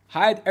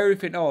 Hide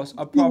everything else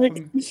apart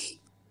from.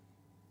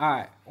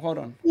 Alright, hold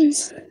on. I'm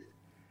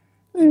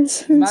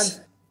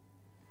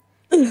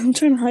trying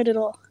to hide it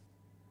all.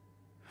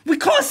 We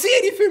can't see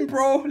anything,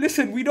 bro.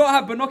 Listen, we don't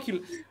have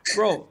binoculars,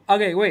 bro.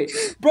 Okay, wait,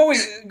 bro.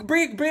 Wait,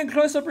 bring it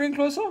closer. Bring it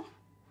closer. I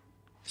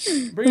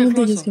don't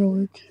think it's gonna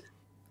work.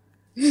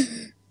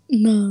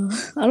 No,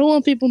 I don't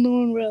want people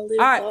knowing where I live.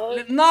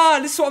 Alright, nah.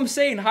 This is what I'm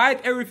saying.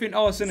 Hide everything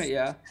else in it,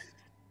 yeah.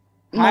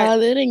 Nah,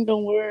 that ain't gonna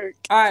work.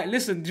 Alright,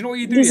 listen. Do you know what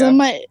you do? Because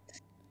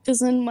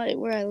then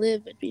where I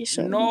live, it'd be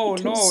shown. No.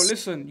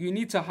 Listen, you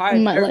need to hide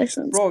my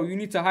license, bro. You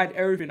need to hide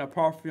everything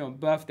apart from your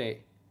birthday.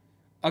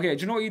 Okay,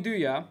 do you know what you do?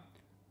 Yeah,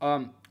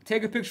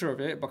 take a picture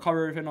of it, but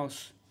cover everything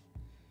else.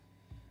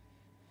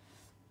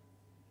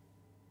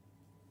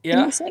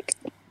 Yeah.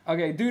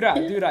 Okay, do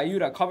that. You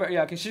cover.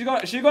 Yeah, okay. She's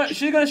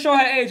gonna show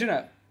her age,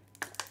 innit?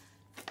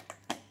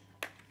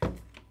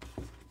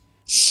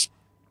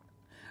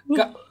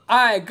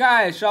 Alright,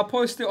 guys. Shall I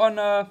post it on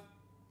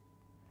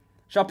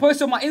Shall I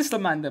post it on my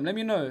Instagram? Them. Let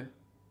me know.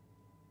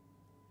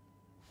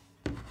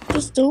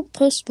 Just don't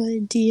post my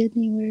ID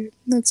anywhere.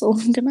 That's all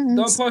I'm gonna ask.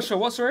 Don't post your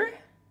what, sorry?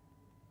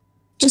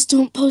 Just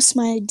don't post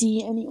my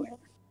ID anywhere.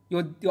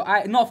 Your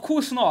no, of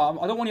course not.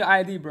 I don't want your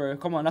ID, bro.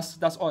 Come on,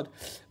 that's odd.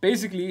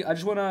 Basically, I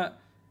just wanna.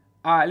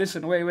 Alright,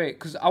 listen, wait,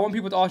 because I want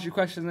people to ask you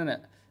questions,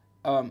 innit?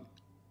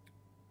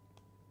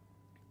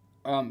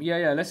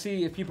 Yeah. Let's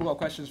see if people got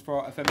questions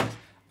for a feminist.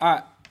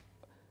 Alright.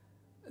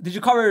 Did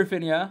you cover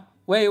everything? Yeah.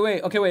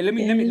 Wait. Okay, wait. Let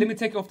me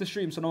take it off the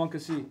stream so no one can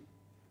see.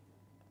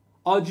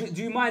 Oh,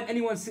 do you mind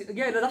anyone see?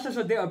 Yeah, that's just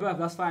her date of birth.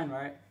 That's fine,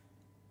 right?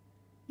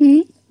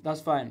 Hmm?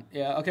 That's fine.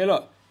 Yeah. Okay.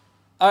 Look.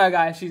 All right,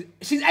 guys.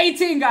 She's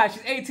 18, guys.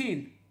 She's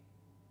 18.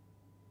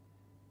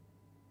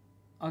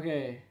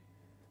 Okay.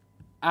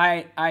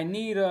 I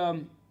need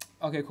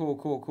Okay.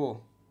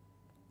 Cool.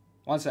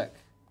 One sec.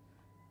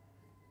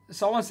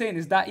 Someone's saying,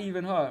 is that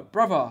even her,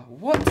 brother?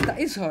 What? That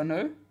is her,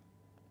 no?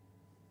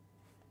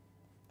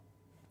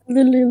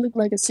 Literally look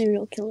like a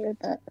serial killer at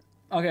that.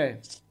 Okay.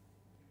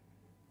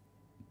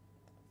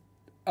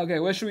 Okay,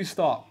 where should we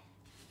start?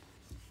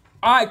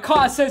 Alright,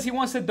 Carter says he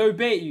wants to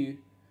debate you.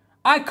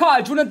 Alright,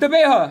 Carter, do you want to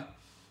debate her?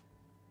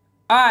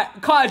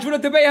 Alright, Carter, do you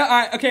want to debate her?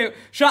 Alright, okay.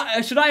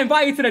 Should I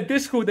invite you to the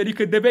Discord that you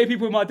could debate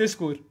people in my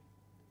Discord?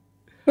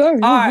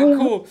 Alright,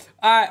 cool.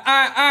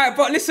 Alright.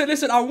 But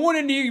listen, I'm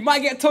warning you, you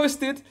might get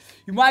toasted.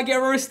 You might get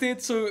roasted.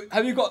 So,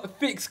 have you got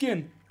thick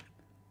skin?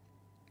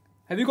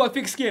 Have you got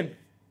thick skin?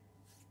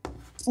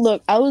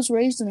 Look, I was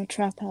raised in a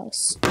trap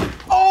house.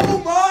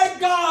 Oh my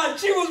God!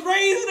 She was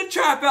raised in a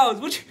trap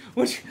house.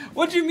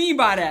 What do you mean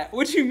by that?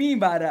 What do you mean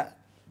by that?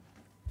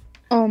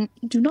 Do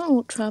you know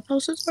what trap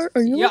houses are?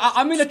 Are you? Yeah,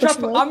 I'm in a trap.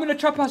 special ed? I'm in a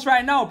trap house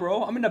right now,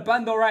 bro. I'm in a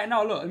bando right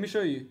now. Look, let me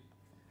show you.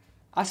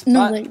 That's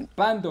No, like-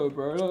 bando,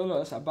 bro. Look,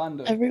 that's a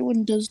bando.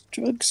 Everyone does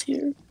drugs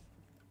here.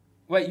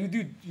 Wait,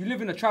 you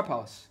live in a trap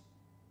house?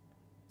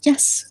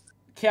 Yes,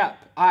 Cap.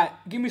 Alright,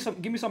 give me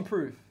some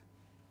proof.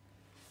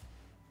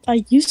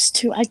 I used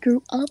to. I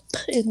grew up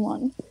in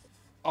one.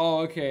 Oh,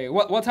 okay.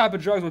 What type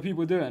of drugs were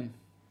people doing?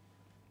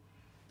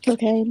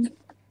 Cocaine,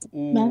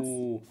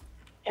 Ooh.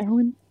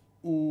 heroin.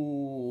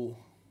 Ooh.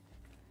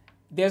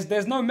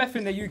 There's no meth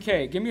in the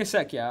UK. Give me a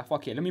sec, yeah.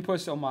 Fuck it. Let me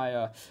post it on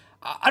my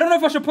I don't know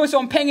if I should post it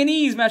on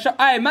Penganese, man.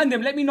 Alright, man,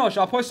 let me know.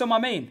 Should I post it on my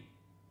main?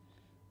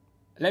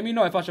 Let me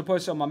know if I should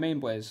post it on my main,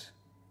 boys.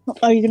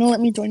 Are you gonna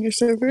let me join your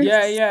server?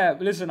 Yeah.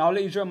 Listen, I'll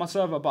let you join my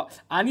server, but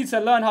I need to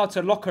learn how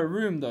to lock a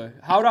room, though.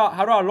 How do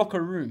I lock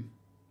a room?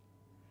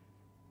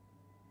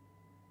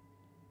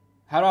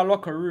 How do I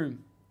lock a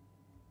room?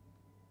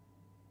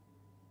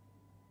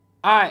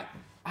 Alright.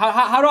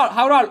 How do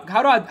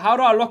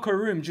I lock a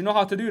room? Do you know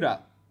how to do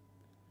that?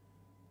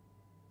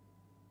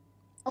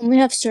 Only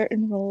have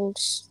certain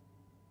roles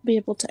be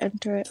able to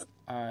enter it.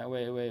 Alright,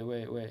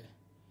 wait.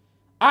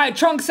 Alright,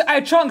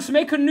 Trunks,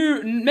 make a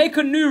new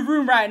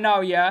room right now,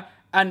 yeah?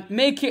 And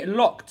make it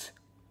locked.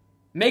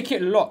 Make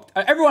it locked.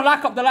 Everyone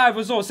like up the live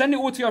as well. Send it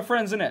all to your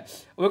friends, innit?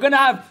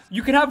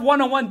 You can have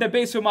one-on-one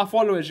debates with my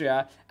followers,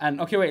 yeah? And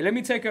okay, wait, let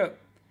me take a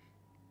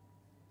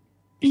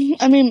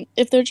I mean,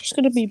 if they're just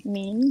gonna be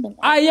mean, then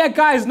yeah,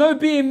 guys, no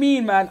being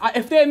mean, man.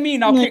 If they're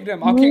mean, I'll kick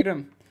them.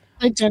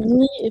 like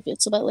generally, if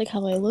it's about like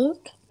how I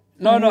look.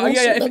 No,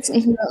 yeah.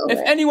 If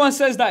anyone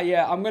says that,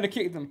 yeah, I'm gonna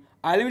kick them.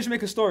 Alright, let me just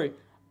make a story.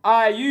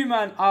 You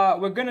man,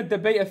 we're gonna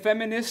debate a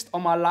feminist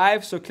on my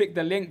live, so click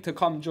the link to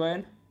come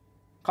join.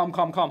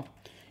 Come.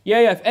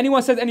 Yeah, if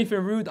anyone says anything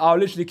rude, I'll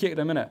literally kick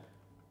them, innit?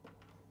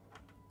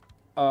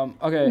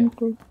 Okay.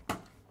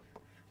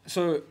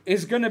 So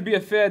it's gonna be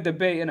a fair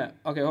debate, innit?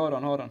 Okay, hold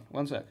on.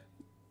 1 sec.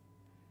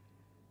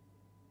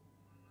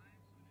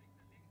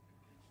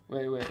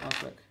 Wait, 1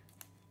 sec.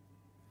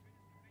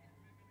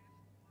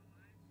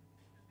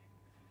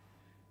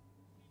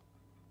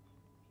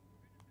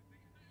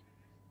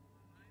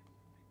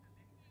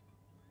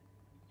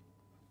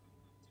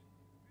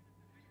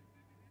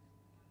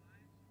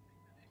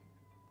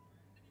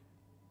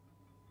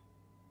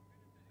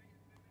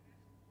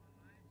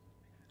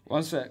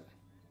 One sec.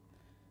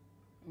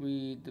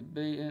 We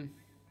debating.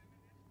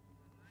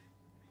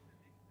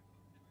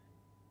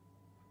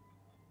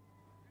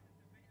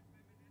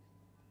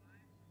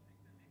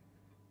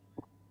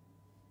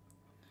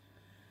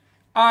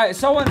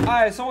 Someone's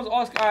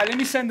asking. Alright, let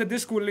me send the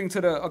Discord link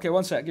to the. Okay,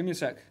 1 sec. Give me a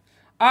sec.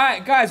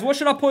 Alright, guys, what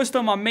should I post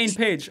on my main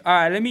page?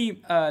 Alright, let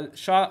me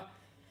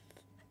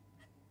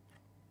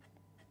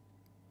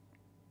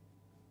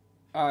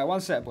Alright,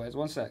 1 sec, boys.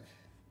 1 sec.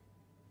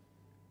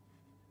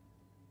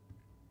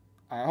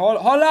 Alright, hold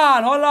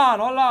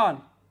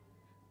on.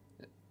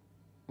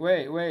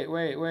 Wait.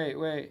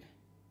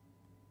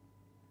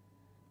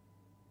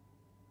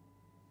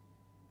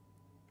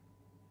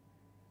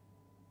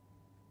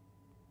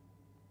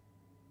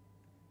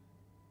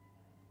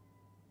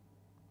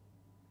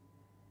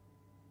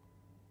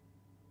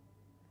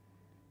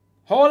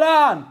 Hold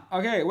on.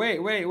 Okay, wait.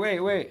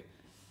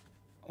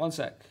 1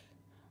 sec.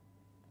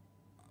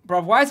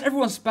 Bruv, why is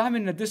everyone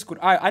spamming the Discord?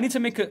 I need to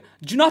make a... Do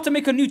you know how to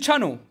make a new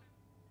channel?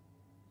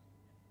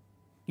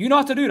 You know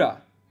how to do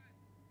that?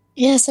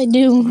 Yes, I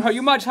do. Bro,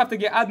 you might just have to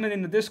get admin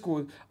in the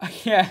Discord.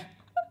 Yeah.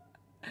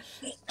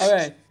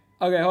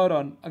 Okay, hold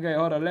on.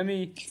 Let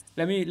me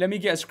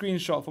get a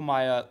screenshot for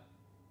my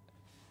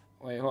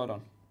Wait, hold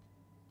on.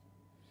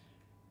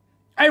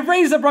 Hey,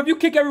 Razor, bro, you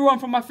kick everyone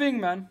from my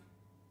thing, man.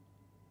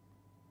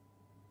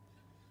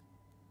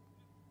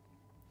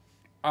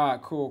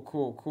 Alright,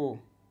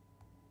 cool.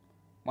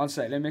 1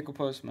 sec, let me make a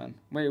post, man.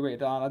 Wait,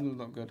 that doesn't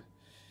look good.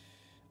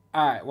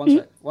 Alright,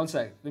 1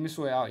 sec. Let me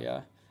sort it out,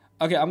 yeah?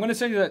 Okay, I'm gonna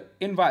send you the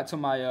invite to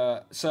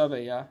my server,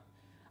 yeah?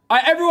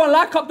 Alright, everyone,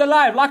 like up the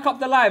live. Like up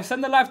the live.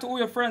 Send the live to all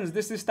your friends.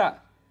 This,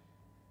 that.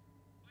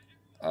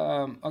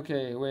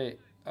 Okay, wait.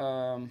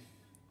 Alright,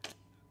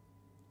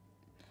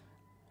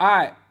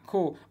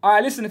 cool.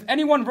 Alright, listen, if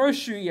anyone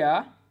roasts you,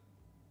 yeah,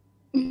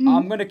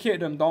 I'm gonna kick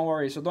them, don't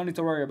worry. So don't need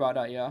to worry about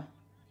that, yeah?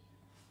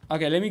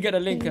 Okay, let me get a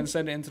link and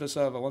send it into the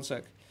server. One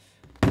sec.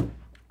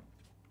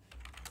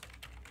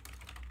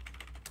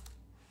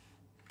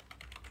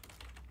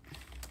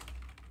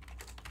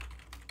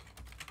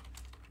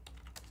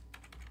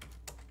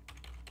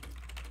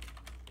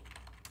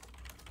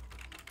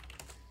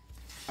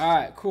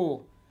 Alright,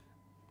 cool.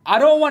 I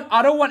don't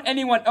want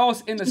anyone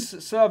else in the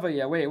server,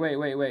 yeah.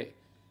 Wait.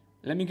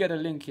 Let me get a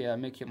link here.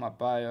 Make it my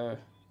bio.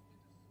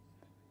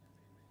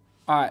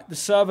 Alright, the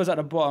server's at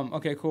the bottom.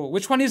 Okay, cool.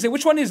 Which one is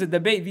it?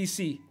 Debate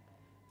VC.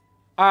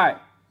 Alright,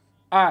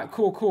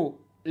 cool.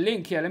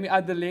 Link here. Let me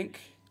add the link.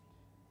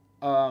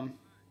 Fuck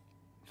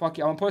it.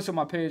 I'm gonna post it on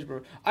my page,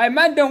 bro. Alright,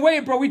 man, don't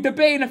wait, bro. We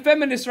debating a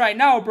feminist right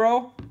now,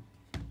 bro.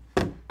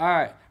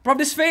 Alright. Bro,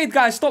 this fade,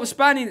 guys. Stop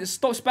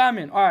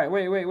spamming. Alright,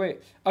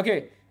 wait.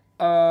 Okay.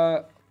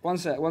 One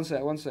sec.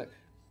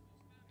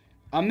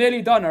 I'm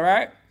nearly done,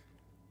 alright?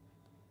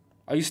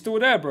 Are you still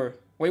there, bro?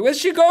 Wait, where'd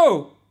she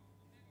go?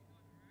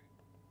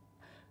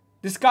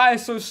 This guy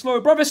is so slow.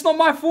 Bro, it's not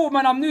my fault,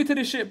 man. I'm new to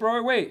this shit,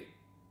 bro. Wait.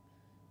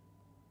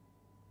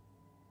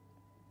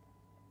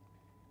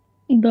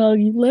 Dog,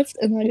 you left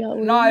and I got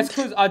one. Nah, it's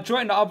because I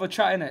joined the other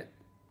chat, innit?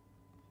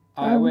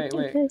 Alright,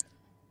 wait. Okay.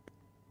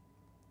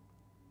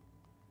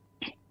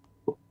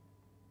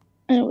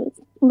 Anyways,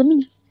 let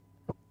me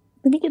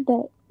get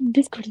that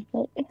Discord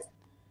invite.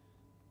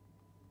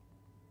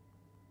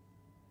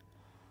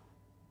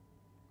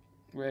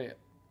 Wait.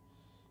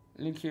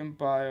 Link in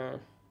bio.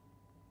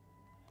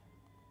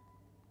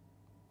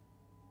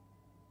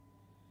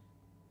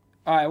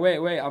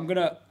 Alright, wait. I'm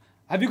gonna...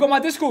 Have you got my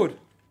Discord?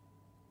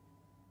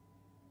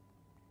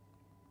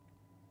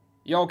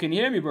 Yo, can you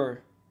hear me, bro?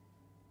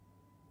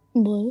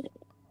 What?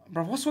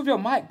 Bro, what's with your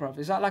mic, bro?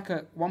 Is that like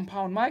a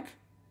 £1 mic?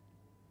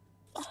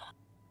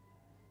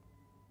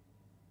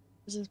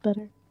 This is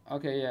better.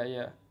 Okay,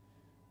 yeah.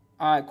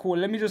 Alright, cool.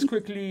 Let me just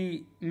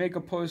quickly make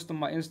a post on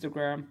my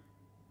Instagram.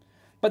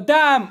 But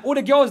damn, all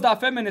the girls that are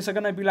feminists are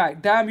gonna be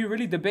like, damn, you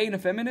really debating a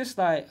feminist?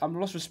 Like, I'm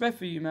lost respect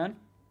for you, man.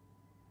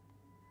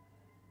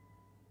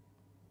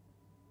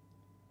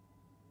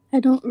 I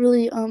don't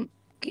really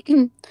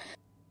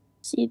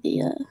see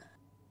the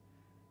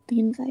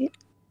invite.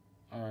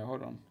 Alright,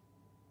 hold on.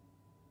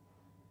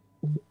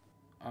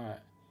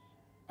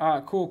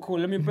 Alright, cool.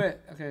 Let me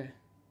bet. Okay.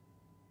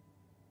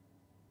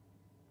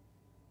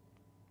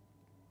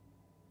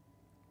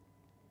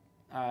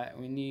 Alright,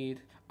 we need...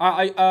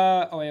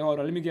 oh wait, hold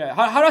on. Let me get it.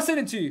 How do I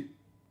send it to you?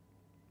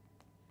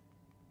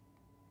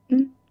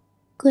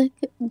 Click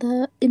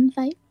the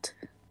invite.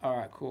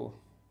 Alright, cool.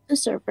 The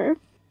server.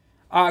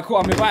 Alright, cool.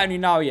 I'm inviting you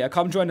now, yeah.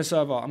 Come join the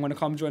server. I'm gonna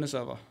come join the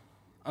server.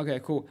 Okay,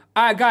 cool.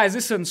 Alright, guys,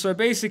 listen. So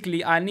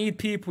basically, I need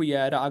people,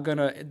 yeah, that are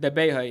gonna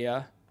debate her,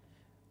 yeah?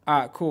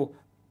 Alright, cool.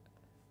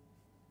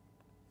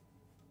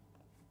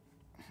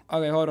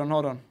 Okay, hold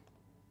on.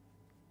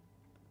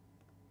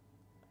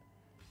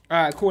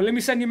 Alright, cool. Let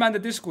me send you, man, the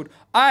Discord.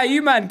 Alright,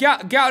 you, man,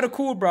 get out of the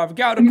call, bruv.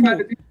 Get out of the call.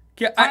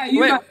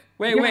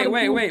 Wait.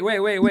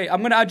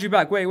 I'm gonna add you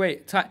back.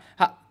 Wait.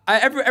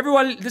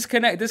 Everyone,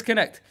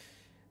 disconnect.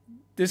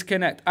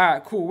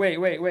 Alright, cool. Wait.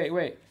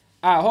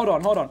 Alright, hold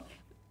on.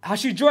 Has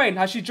she joined?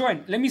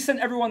 Let me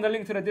send everyone the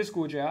link to the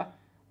Discord, yeah?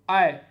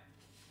 Alright.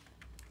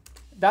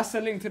 That's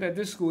the link to the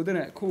Discord,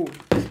 isn't it? Cool.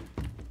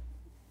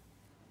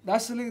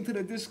 That's the link to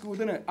the Discord,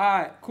 isn't it?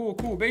 Alright,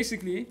 cool.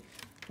 Basically,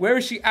 where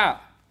is she at?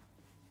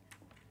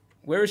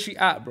 Bro?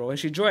 Has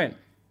she joined?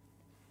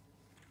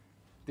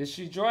 Did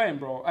she join,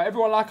 bro?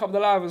 Everyone like up the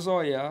live as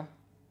well, yeah?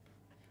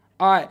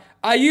 Alright.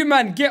 You,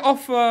 man, get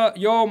off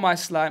yo, my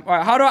slime.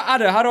 Alright, how do I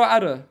add her?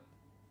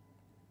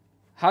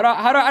 How do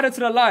I add her to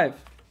the live?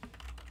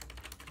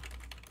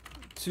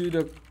 To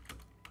the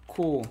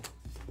call.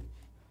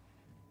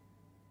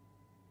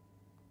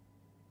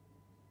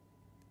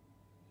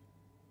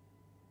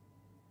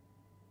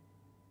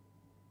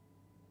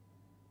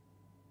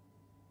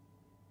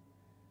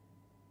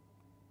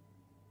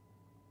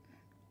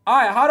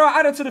 Alright, how do I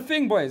add it to the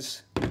thing,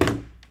 boys?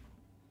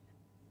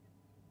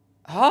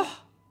 Huh?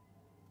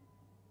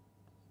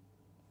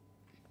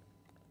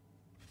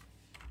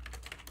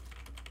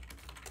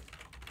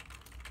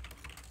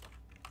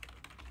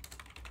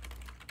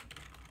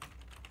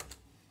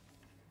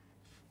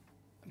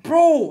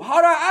 Bro, how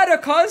do I add her,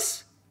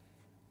 cuz?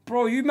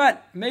 Bro, you might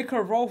make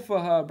a role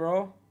for her,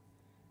 bro.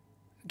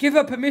 Give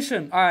her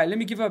permission. Alright, let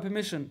me give her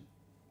permission.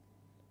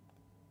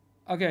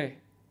 Okay.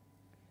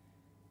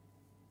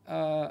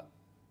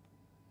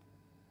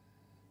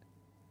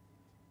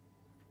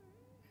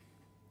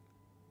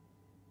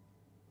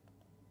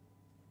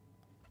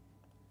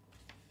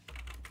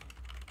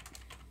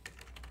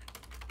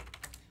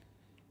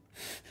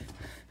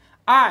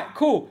 Alright,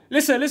 cool.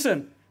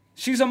 Listen.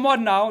 She's a mod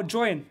now.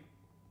 Join.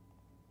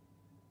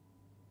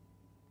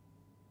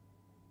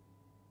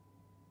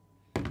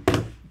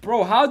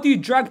 Bro, how do you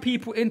drag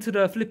people into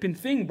the flipping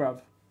thing,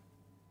 bruv?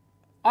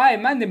 I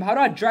man them. How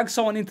do I drag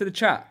someone into the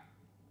chat?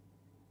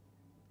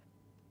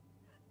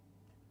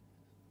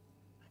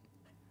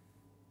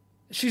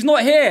 She's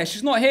not here.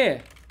 She's not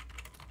here.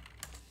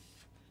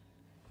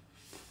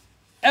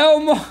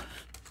 Elmod.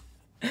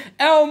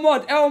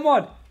 Elmod.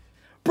 Elmod.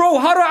 Bro,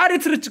 how do I add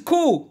it to the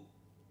call?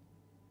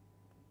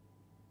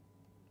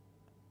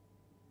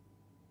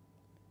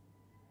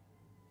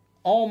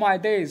 Oh my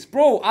days.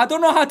 Bro, I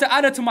don't know how to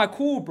add it to my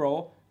call,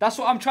 bro. That's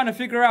what I'm trying to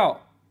figure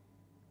out.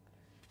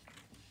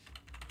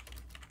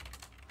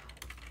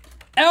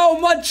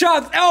 Elmod,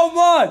 Chubbs.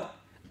 Elmod.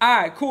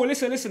 Alright, cool.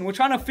 Listen. We're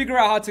trying to figure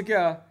out how to get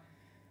her.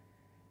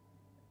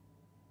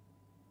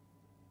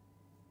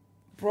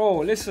 Bro,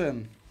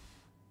 listen.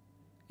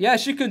 Yeah,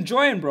 she can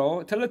join,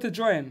 bro. Tell her to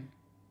join.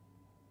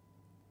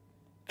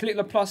 Click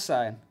the plus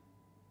sign.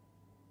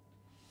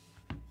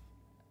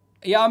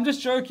 Yeah, I'm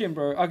just joking,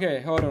 bro.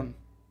 Okay, hold on.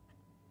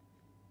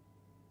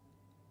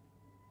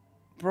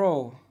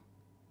 Bro.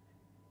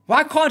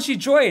 Why can't she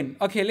join?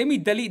 Okay, let me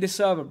delete the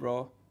server,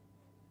 bro.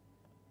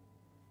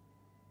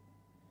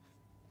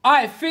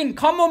 Alright, Finn,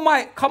 come on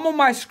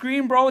my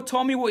screen, bro.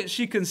 Tell me what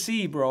she can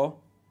see, bro.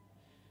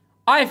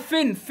 Alright,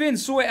 Finn,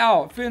 sort it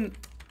out. Finn.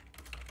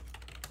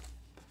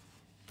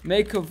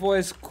 Make a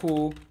voice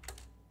call.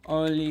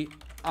 Only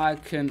I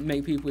can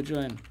make people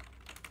join.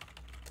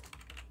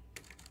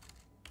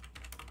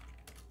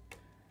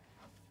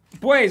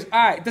 Boys,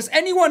 alright. Does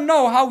anyone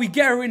know how we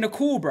get her in the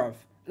call, bruv?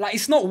 Like,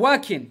 it's not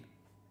working.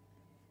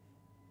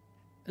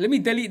 Let me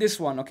delete this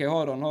one. Okay,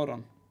 hold on.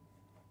 Alright,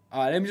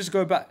 let me just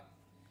go back.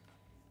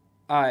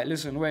 Alright,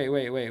 listen. Wait.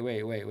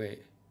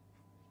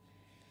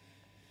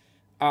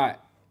 Alright.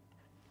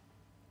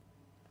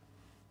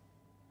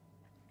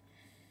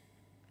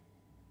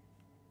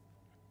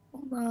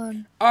 Hold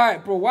on.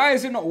 Alright, bro. Why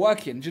is it not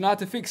working? Do you know how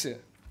to fix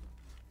it?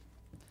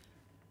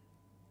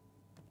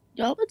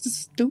 Y'all are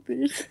just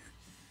stupid.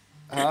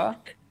 Huh?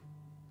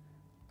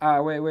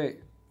 Alright, wait.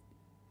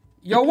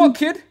 Yo, what,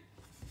 kid?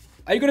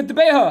 Are you gonna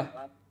debate her?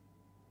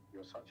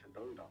 You're such a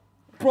donut.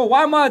 Bro,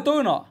 why am I a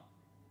donut?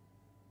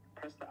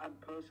 Press the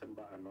add person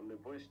button on the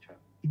voice chat.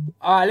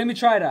 Alright, let me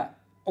try that.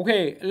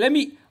 Okay, let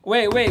me...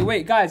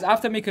 Wait, guys. I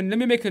have to make a... Let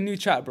me make a new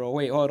chat, bro.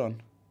 Wait, hold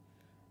on.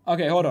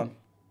 Okay, hold on.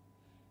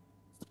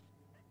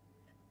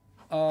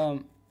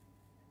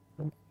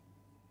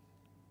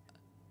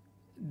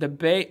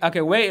 Debate...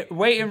 Okay,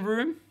 waiting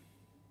room.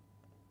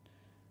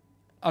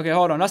 Okay,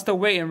 hold on. That's the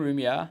waiting room,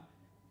 yeah?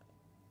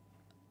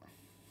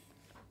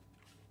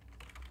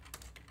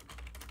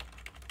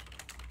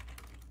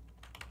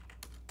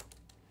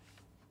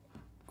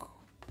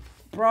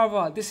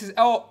 Brother, this is...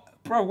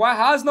 Bro, why?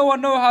 How does no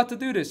one know how to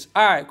do this?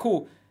 Alright,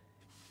 cool.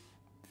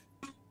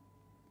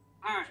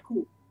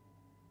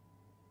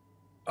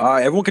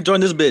 Alright, everyone can join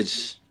this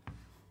bitch.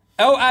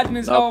 L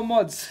admins, L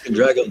mods. You can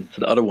drag them to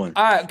the other one.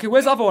 Alright, okay,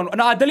 where's the other one?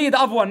 No, I deleted the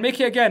other one. Make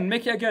it again.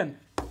 Okay.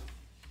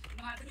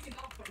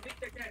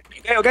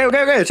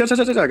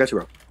 Chill. I got you,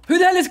 bro. Who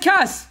the hell is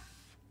Cass?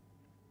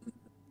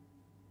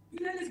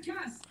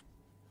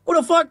 What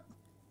the fuck?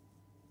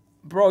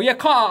 Bro, yeah,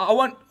 I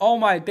want... Oh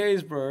my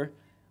days, bro.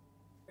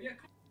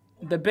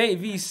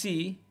 Debate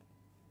VC.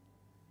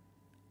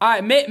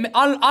 Alright,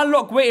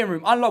 unlock waiting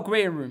room. Unlock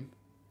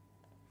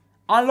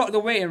the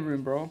waiting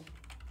room, bro.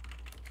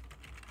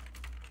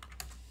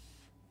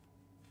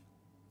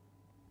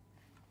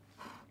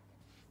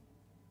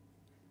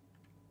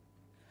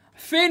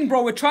 Finn,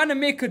 bro, we're trying to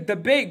make a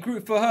debate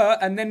group for her,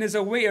 and then there's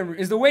a waiting room.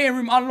 Is the waiting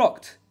room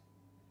unlocked?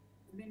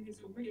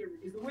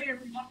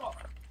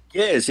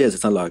 Yes,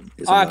 it's unlocked.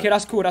 Okay,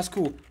 that's cool.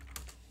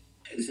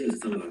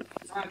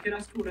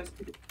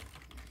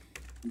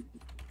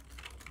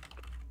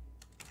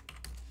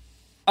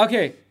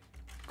 Okay,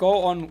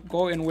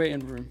 go in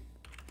waiting room.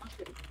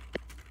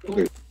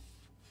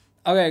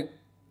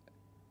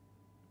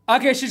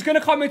 Okay, she's gonna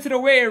come into the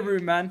waiting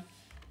room, man.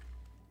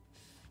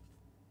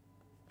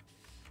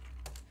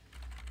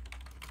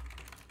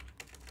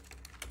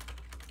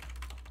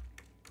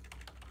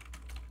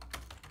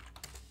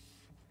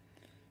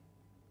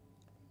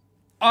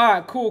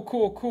 Alright,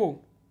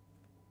 cool.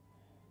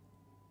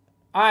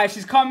 Alright,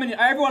 she's coming in.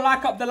 Everyone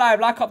like up the live,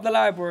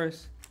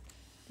 boys.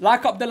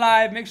 Like up the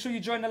live, make sure you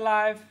join the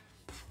live.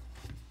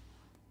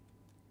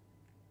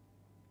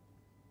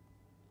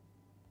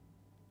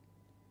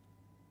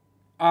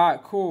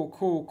 Alright, cool.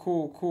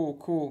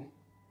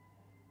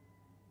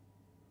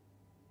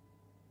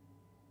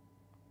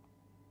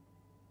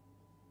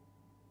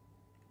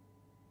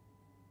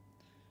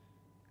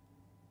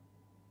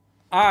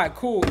 Alright,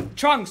 cool.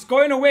 Trunks,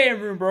 go in the waiting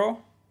room, bro.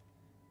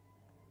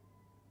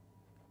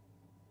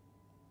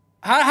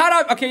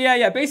 Okay,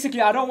 yeah.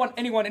 Basically, I don't want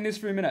anyone in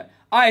this room, innit?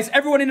 Alright, is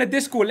everyone in the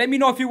Discord? Let me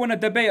know if you want to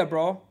debate her,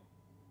 bro.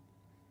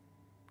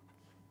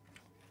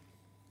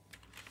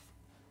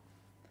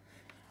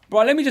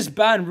 Bro, let me just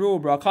ban Rule,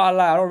 bro. I can't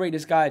lie. I don't rate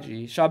this guy,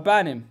 G. Should I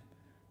ban him?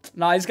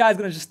 Nah, this guy's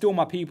gonna just steal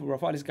my people, bro.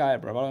 Fuck this guy,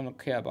 bro. I don't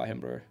care about him,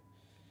 bro.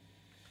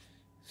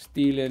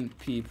 Stealing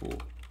people.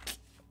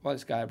 Fuck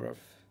this guy, bro.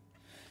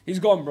 He's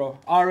gone, bro.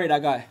 I rate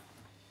that guy.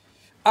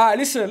 Alright,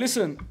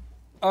 listen.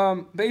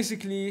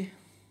 Basically.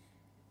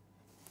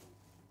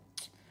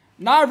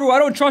 Nah, bro, I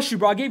don't trust you,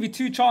 bro. I gave you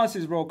 2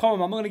 chances, bro. Come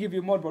on, I'm gonna give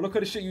you a mod, bro. Look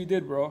at the shit you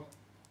did, bro.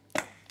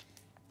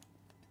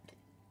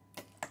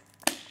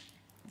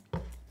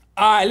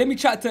 Alright, let me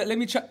chat.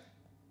 Alright,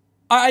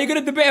 are you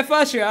gonna debate it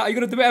first, yeah? Are you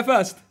gonna debate it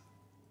first?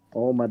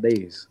 All my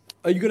days.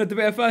 Are you gonna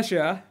debate it first,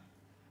 yeah?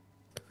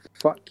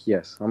 Fuck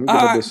yes. I'm gonna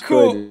Alright,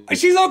 destroy cool. this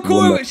She's on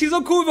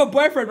woman. cool with her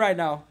boyfriend right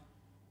now.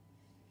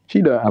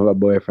 She don't have a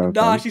boyfriend.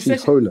 Nah, fam. she She's said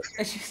homeless.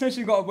 she said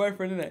she got a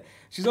boyfriend, innit?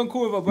 She's on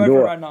cool with her You know boyfriend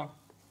what? right now.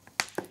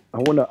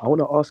 I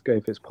wanna ask her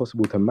if it's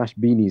possible to mash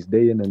beanies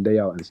day in and day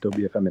out and still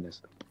be a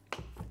feminist.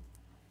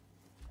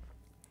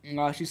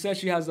 Nah, she said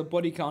she has a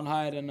body count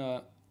higher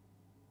than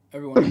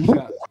everyone in the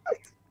chat.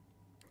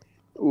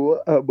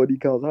 What? Her body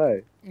count's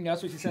high. Yeah,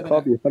 that's what she She said.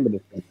 can't be innit? a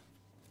feminist. Man.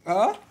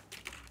 Huh?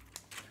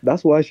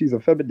 That's why she's a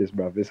feminist,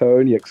 bruv. It's her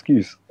only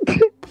excuse.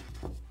 Alright,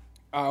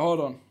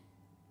 hold on.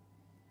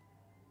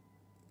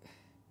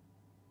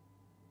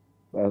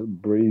 That's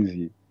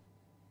brazy.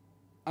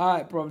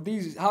 Alright, bro.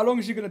 How long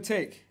is she gonna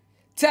take?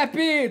 Tap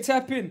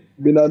in.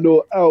 Me I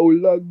know how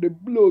long the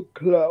blood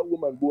clot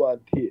woman go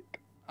and take.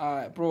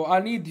 Alright, bro.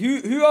 I need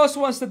who else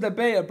wants to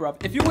debate it, bro?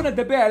 If you want to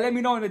debate it, let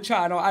me know in the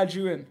chat and I'll add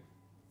you in.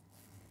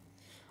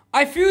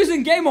 I Fuse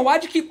and Gamer,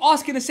 why'd you keep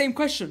asking the same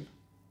question?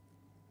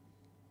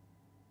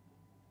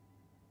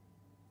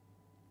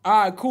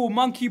 Alright, cool.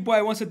 Monkey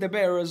Boy wants to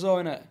debate her as well,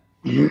 innit?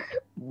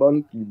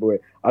 Monkey boy.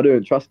 I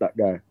don't trust that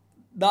guy.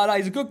 Nah,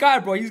 he's a good guy,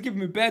 bro. He's giving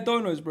me bare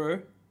donos, bro.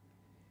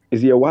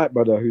 Is he a white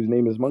brother whose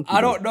name is Monkey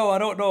I Boy?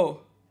 don't know.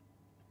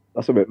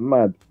 That's a bit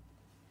mad.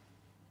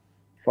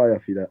 Fire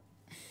for that.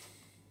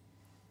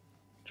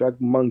 Drag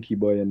Monkey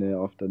Boy in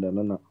there after that,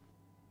 innit?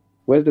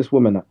 Where's this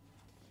woman at?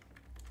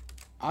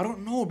 I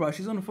don't know, bro.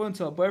 She's on the phone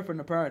to her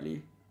boyfriend,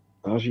 apparently.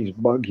 Oh, she's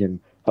bugging.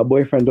 Her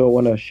boyfriend don't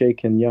want to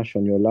shake and yash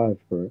on your live,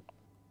 bro.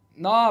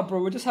 Nah,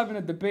 bro. We're just having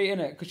a debate,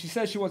 innit? Because she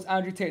says she wants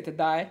Andrew Tate to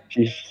die.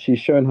 She's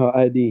showing her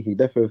ID. He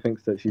definitely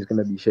thinks that she's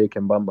gonna be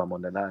shaking bum bum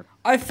on the live.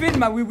 I think,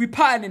 man, we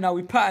patterned it now.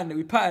 We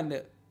patterned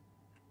it.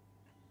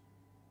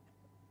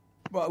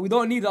 Bro, we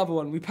don't need the other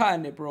one. We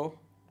patterned it, bro.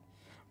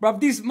 Bro,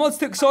 these mods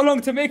took so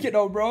long to make it,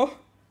 though, bro.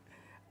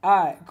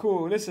 Alright,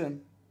 cool.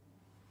 Listen.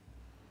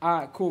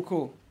 Alright,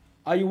 cool.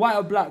 Are you white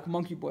or black,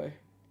 Monkey Boy?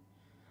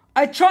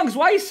 Hey, Trunks,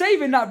 why are you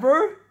saving that,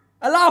 bro?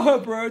 Allow her,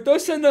 bro.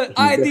 Don't send the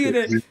ID in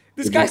it.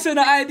 This guy sent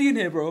the ID in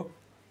here, bro.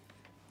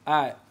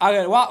 Alright,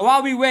 okay.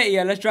 While we wait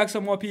here, let's drag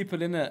some more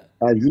people in it.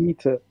 You need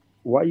to.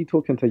 Why are you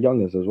talking to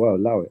youngers as well?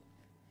 Allow it.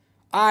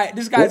 Alright,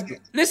 this guy's...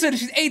 Listen,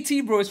 she's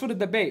 18, bro. It's for the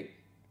debate.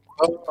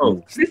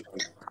 Oh.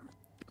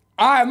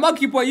 Alright,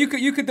 Monkey Boy, you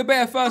could debate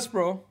her first,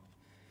 bro.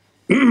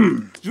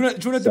 Do you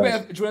want to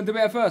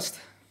debate her first?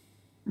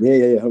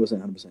 Yeah,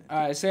 100%.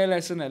 Alright, say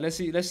less,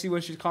 innit? Let's see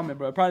when she's coming,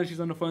 bro. Apparently she's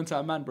on the phone to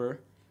her man, bro.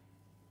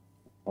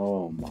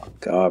 Oh my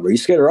god, bro. You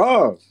scared her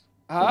off.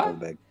 Huh?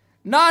 Back.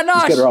 Nah,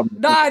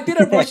 I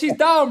didn't, bro. She's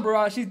down,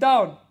 bro. She's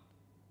down.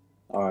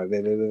 Alright,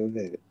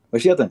 wait.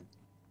 Where's she at then?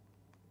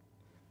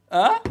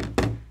 Huh?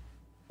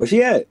 Where's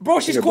she at?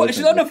 Bro, she's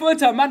on the phone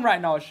to her man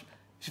right now.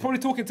 She's probably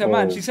talking to her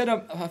man. She said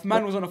her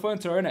man was on the phone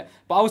to her, innit?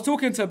 But I was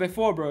talking to her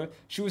before, bro.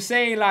 She was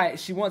saying, like,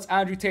 she wants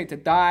Andrew Tate to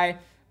die.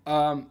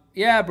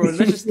 Yeah, bro.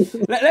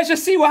 Let's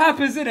just see what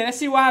happens, innit? Let's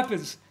see what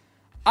happens.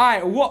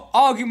 Alright, what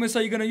arguments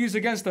are you gonna use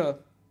against her?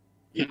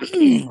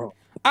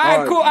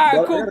 Alright, cool. Alright,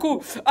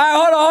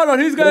 hold on.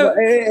 Who's going?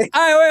 Alright,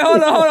 wait,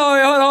 hold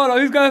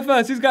on. Who's going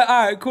first?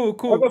 Alright, cool.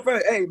 I'll go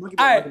first. Hey, monkey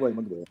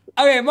boy.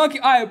 Okay, Monkey.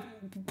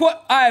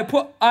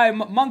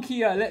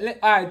 Monkey.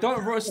 Alright,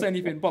 don't roast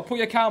anything, but put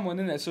your camera on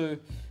in there so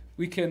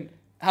we can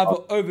have an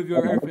overview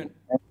of everything.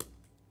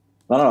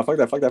 No, fuck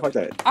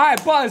that.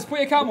 Alright, Buzz, put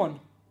your camera on.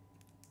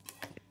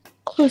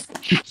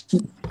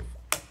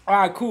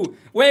 Alright, cool.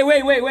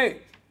 Wait.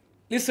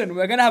 Listen,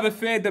 we're gonna have a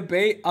fair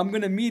debate. I'm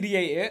gonna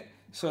mediate it.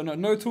 So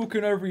no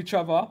talking over each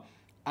other.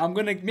 I'm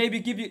gonna maybe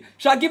give you...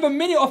 Should I give a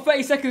minute or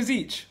 30 seconds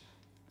each?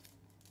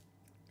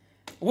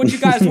 What do you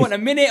guys want? A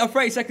minute or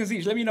 30 seconds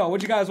each? Let me know.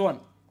 What do you guys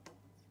want?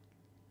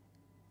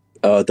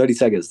 30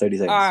 seconds.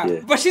 Alright,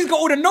 Yeah. but she's got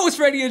all the notes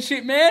ready and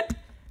shit, man.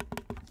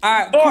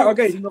 Alright, cool. Oh,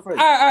 okay, you go first.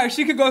 Alright,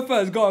 she can go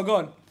first. Go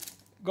on.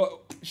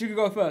 She can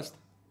go first.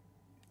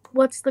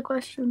 What's the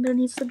question? There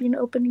needs to be an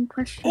opening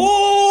question.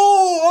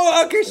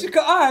 Oh, okay. She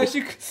can. Alright.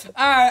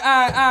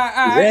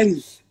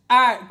 Ready.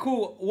 Alright,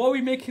 cool. What are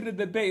we making the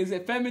debate? Is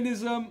it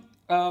feminism?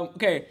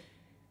 Okay.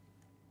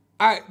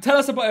 Alright, tell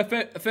us about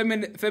your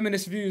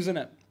feminist views,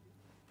 innit?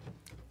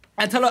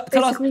 And tell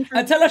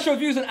us your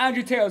views on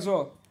Andrew Tate as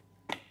well.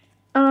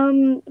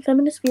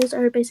 Feminist views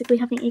are basically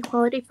having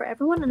equality for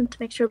everyone and to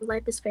make sure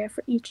life is fair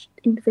for each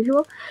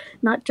individual,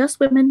 not just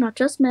women, not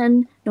just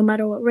men, no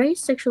matter what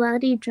race,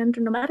 sexuality, gender,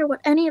 no matter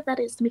what any of that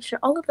is, to make sure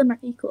all of them are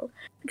equal.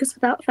 Because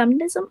without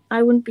feminism,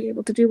 I wouldn't be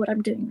able to do what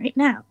I'm doing right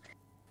now.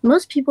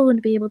 Most people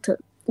wouldn't be able to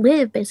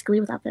live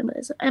basically without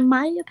feminism. And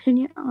my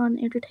opinion on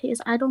Andrew Tate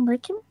is I don't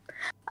like him.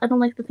 I don't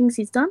like the things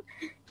he's done.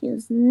 He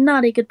is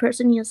not a good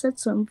person. He has said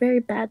some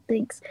very bad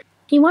things.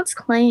 He once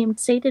claimed,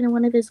 stated in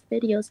one of his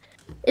videos,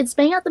 "It's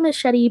bang out the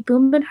machete,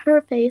 boom in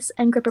her face,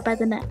 and grip her by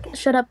the neck.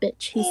 Shut up,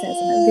 bitch," he says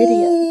in a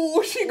video.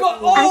 Oh, she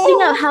got Acting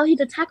out how he'd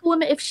attack a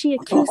woman if she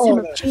accused him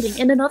of cheating.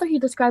 In another, he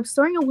describes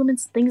throwing a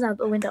woman's things out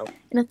the window.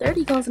 In a third,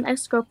 he calls an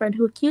ex-girlfriend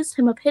who accused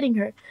him of hitting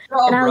her.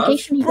 An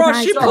allegation he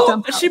denies.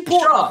 She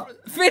pulled.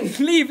 Finn,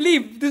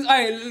 leave. This,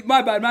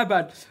 my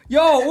bad.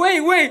 Yo,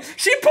 wait.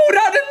 She pulled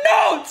out the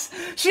notes.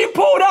 She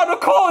pulled out the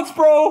cards,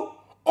 bro.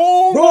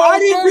 Oh, bro, I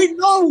didn't read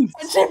notes.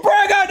 She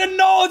brought out the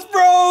notes,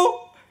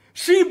 bro.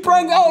 She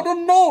brought out the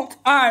notes.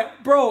 All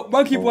right, bro,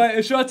 Monkey Boy,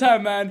 it's your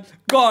time, man.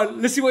 Go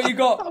on, let's see what you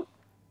got.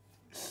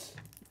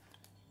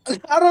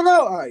 I don't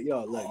know. All right,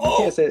 yo, look, you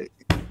can't say.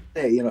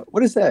 Hey, you know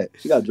what is that?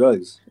 She got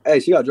drugs.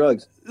 Hey, she got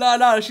drugs.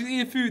 Nah, she's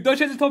eating food. Don't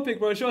change the topic,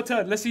 bro. It's your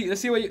turn. Let's see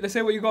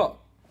what you got.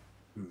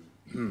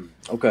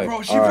 Okay.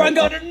 Bro, she brought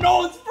out the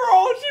notes,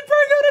 bro. She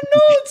brought out the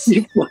notes.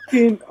 You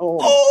fucking.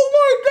 Oh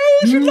my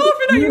god, she's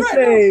laughing at you right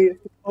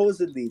now.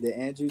 Supposedly that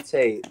Andrew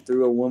Tate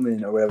threw a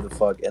woman or whatever the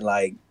fuck and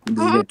like he's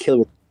gonna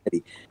kill her.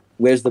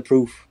 Where's the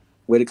proof?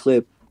 Where the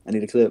clip? I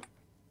need a clip.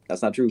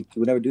 That's not true. He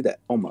would never do that.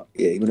 Oh my,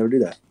 yeah, he would never do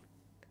that.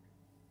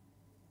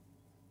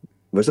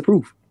 Where's the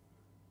proof?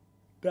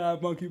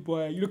 Damn, Monkey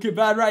Boy, you looking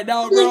bad right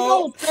now,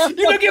 bro.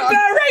 You looking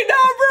bad right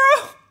now,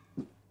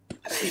 bro.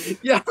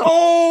 Yeah.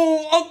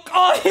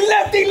 Oh, he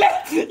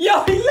left.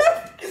 Yo, he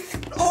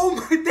left. Oh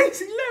my days,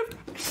 he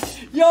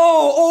left. Yo,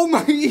 oh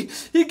my, he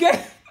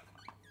get.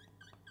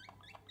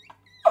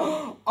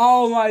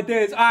 Oh my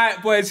days. All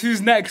right, boys,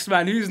 who's next,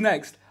 man? Who's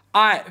next?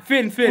 All right,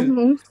 Finn,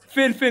 Finn,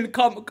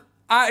 come.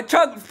 All right,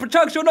 Chuck,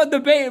 you're not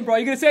debating, bro.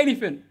 You gonna say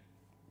anything?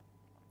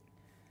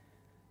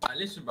 Alright,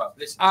 listen, bro.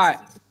 Listen. All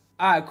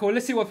right, cool.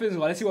 Let's see what Finn's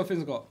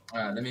got.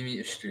 Alright, let me meet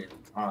your stream.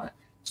 Alright.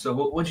 So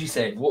what did you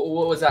say?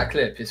 What was that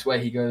clip? It's where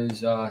he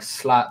goes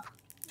slap.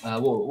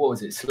 What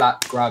was it?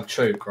 Slap, grab,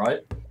 choke,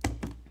 right?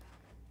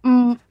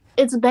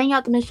 It's bang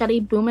out the machete,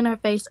 boom in her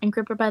face, and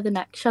grip her by the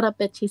neck. Shut up,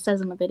 bitch, he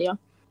says in the video.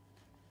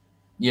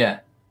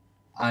 Yeah.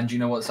 And do you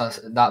know what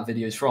that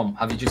video is from?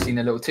 Have you just seen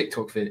a little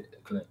TikTok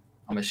clip?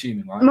 I'm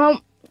assuming, right? No,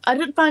 I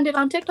didn't find it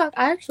on TikTok.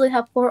 I actually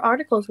have 4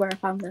 articles where I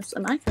found this,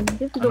 and I can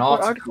give you the 4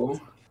 articles.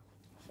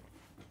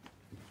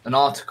 An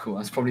article.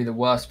 That's probably the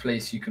worst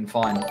place you can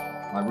find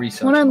my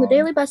research. One on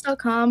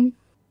thedailybest.com.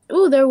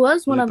 Ooh, there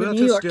was one on the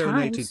New York Times.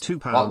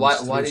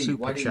 Why do you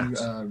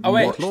oh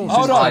wait,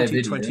 hold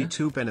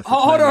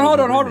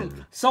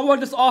on. Someone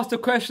just asked a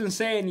question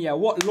saying, yeah,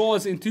 what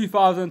laws in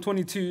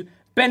 2022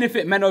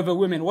 benefit men over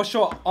women? What's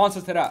your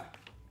answer to that?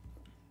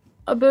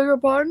 A bigger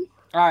pardon?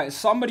 Alright,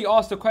 somebody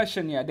asked a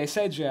question, yeah. They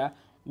said, yeah,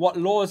 what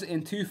laws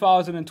in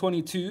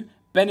 2022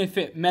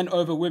 benefit men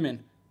over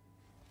women?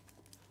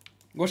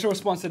 What's your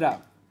response to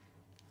that?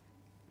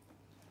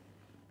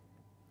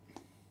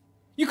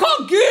 You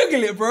can't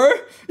Google it, bro.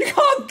 You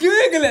can't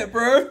Google it,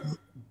 bro.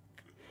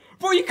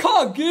 Bro, you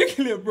can't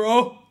Google it,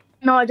 bro.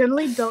 No, I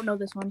generally don't know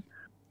this one.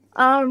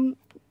 The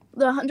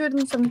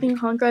 117th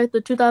Congress,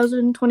 the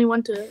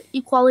 2021 to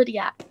Equality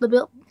Act. The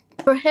bill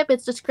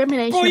prohibits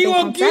discrimination bro, you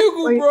on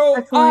Google, bro.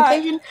 Sexual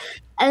orientation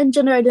and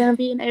gender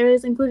identity in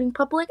areas including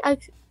public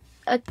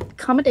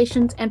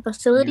accommodations and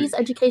facilities,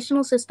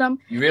 educational system.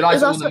 You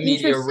realize all the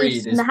media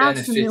read is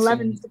benefiting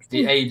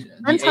the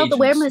Men's Health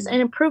Awareness and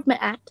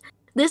Improvement Act.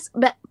 This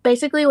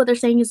basically what they're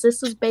saying is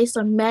this is based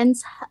on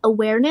men's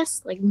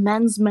awareness, like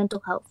men's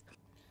mental health.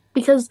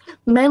 Because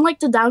men like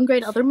to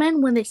downgrade other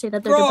men when they say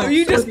that they're bro,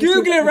 you just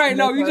Google it right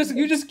now. You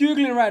just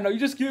Google it right now. You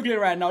just Google it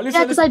right now.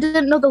 Listen, yeah, because I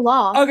didn't know the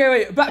law. Okay,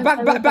 wait. Back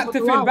to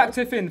Finn. Back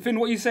to Finn. Finn,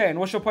 what are you saying?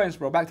 What's your points,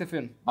 bro? Back to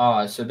Finn.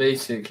 Alright, so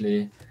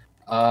basically,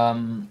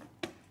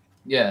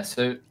 yeah.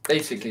 So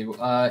basically,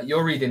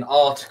 you're reading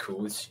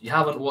articles. You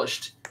haven't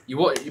watched. You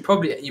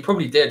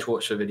probably did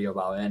watch a video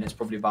about it, and it's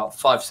probably about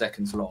 5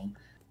 seconds long.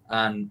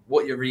 And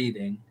what you're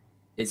reading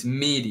is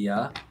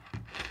media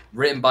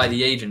written by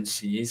the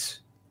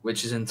agencies,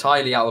 which is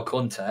entirely out of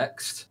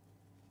context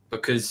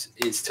because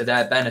it's to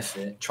their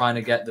benefit, trying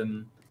to get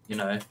them, you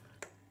know,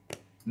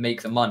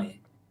 make the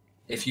money.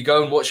 If you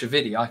go and watch a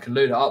video, I can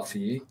load it up for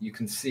you. You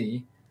can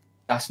see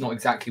that's not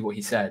exactly what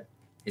he said.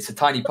 It's a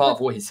tiny part of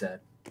what he said.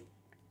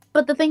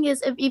 But the thing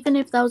is, even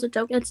if that was a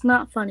joke, it's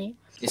not funny.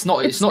 It's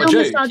not a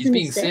joke. He's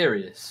being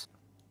serious.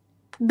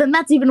 Then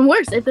that's even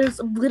worse. If there's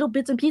little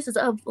bits and pieces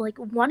of like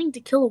wanting to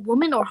kill a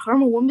woman or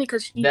harm a woman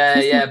because she.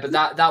 Yeah, but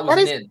that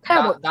wasn't it.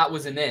 That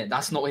wasn't it.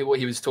 That's not what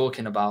he was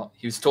talking about.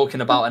 He was talking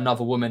about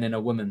another woman in a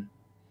woman.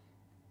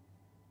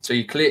 So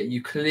you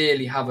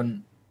clearly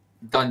haven't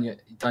done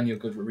your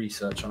good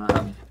research on it,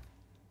 have you?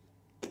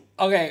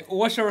 Okay,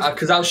 what's your?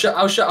 Because I'll show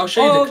you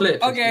the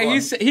clip. Okay,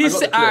 he's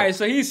all right.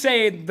 So he's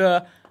saying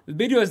the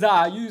videos that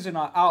are using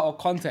are out of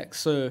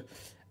context. So,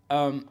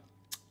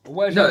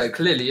 no, it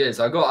clearly is.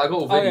 I got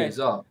all videos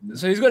up.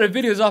 So he's got the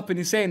videos up and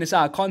he's saying it's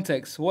out of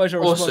context. What is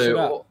your response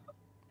to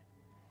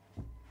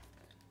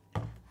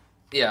that?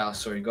 Yeah,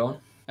 sorry, go on.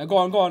 And go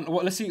on.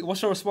 Let's see.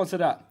 What's your response to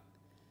that?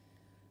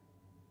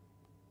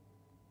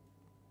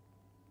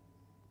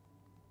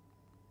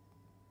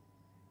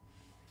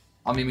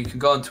 I mean, we can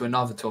go on to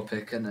another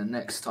topic, and then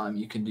next time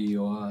you can do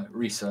your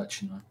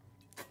research, you know.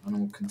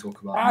 and we can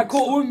talk about. Alright,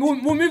 cool.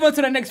 We'll move on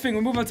to the next thing.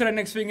 We'll move on to the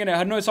next thing, innit?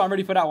 I know, so I'm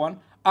ready for that one.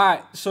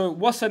 Alright, so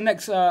what's the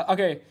next?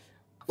 Okay.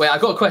 Wait, I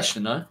got a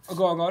question, no? Oh,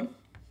 go on.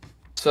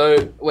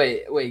 So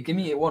wait, give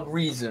me one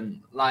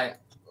reason, like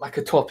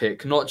a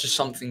topic, not just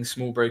something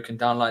small broken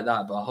down like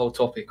that, but a whole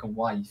topic on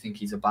why you think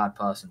he's a bad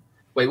person.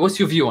 Wait, what's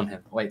your view on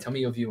him? Wait, tell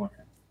me your view on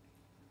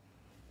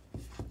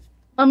him.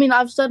 I mean,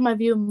 I've said my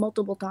view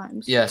multiple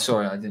times. Yeah,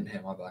 sorry, I didn't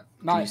hear, my bad.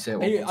 Nah, You say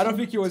it I don't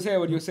think you was here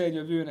when you were saying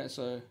you're viewing it,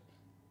 so...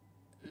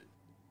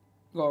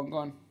 Go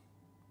on.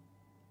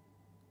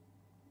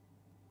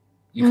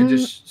 You can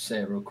just say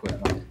it real quick,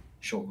 like,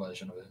 short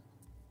version of it.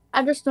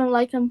 I just don't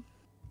like him.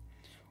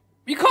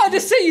 You can't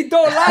just say you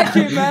don't like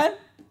him, man!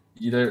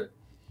 You don't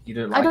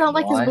like I don't him,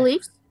 like why? his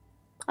beliefs.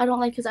 I don't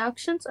like his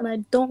actions, and I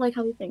don't like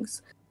how he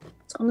thinks.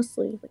 It's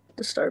honestly like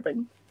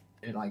disturbing.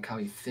 You don't like how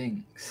he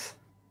thinks.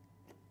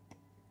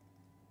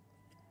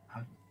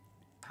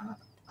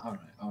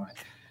 Alright.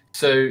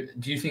 So,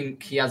 do you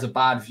think he has a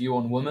bad view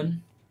on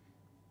women?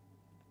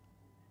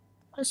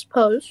 I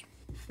suppose.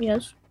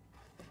 Yes.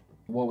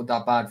 What would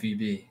that bad view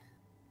be?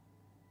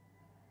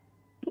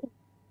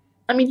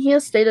 I mean, he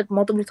has stated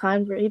multiple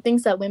times where he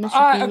thinks that women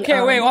should be...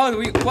 Okay, wait, hold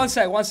on. One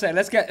sec.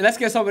 Let's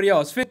get somebody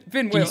else.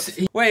 Finn,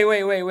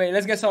 wait.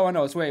 Let's get someone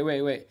else.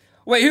 Wait,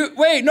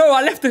 no,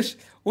 I left this.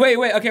 Wait,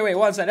 okay, wait,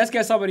 one sec. Let's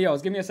get somebody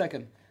else. Give me a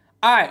second.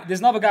 Alright,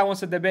 there's another guy who wants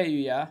to debate you,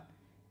 yeah?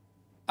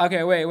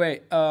 Okay,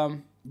 wait.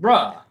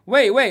 Bruh.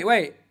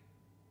 Wait.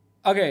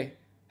 Okay.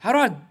 How do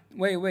I...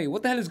 Wait.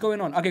 What the hell is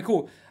going on? Okay,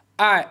 cool.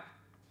 Alright.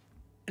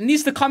 It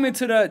needs to come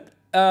into the...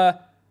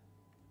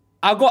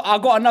 I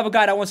got another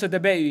guy that wants to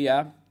debate you,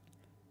 yeah?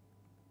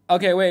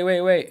 Okay,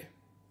 wait.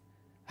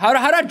 How do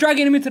I drag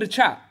him into the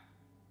chat?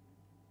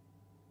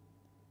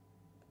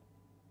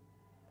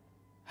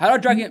 How do I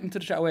drag him into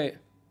the chat? Wait.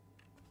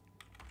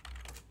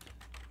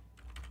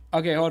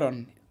 Okay, hold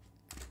on.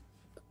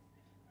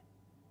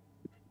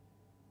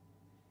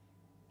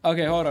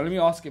 Okay, hold on. Let me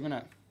ask him,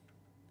 innit?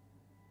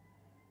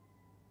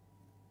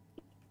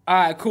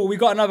 Alright, cool. We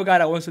got another guy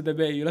that wants to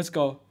debate you. Let's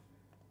go.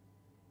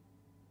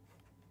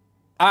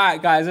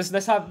 Alright, guys.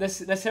 Let's hear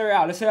it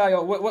out. Let's hear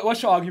out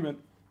what's your argument?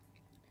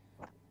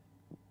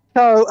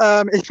 So,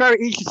 it's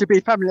very easy to be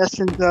feminist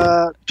in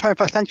the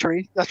 21st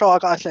century. That's all I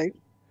gotta say.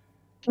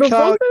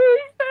 So,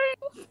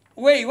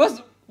 wait,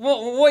 what's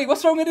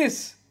wrong with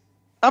this?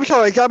 I'm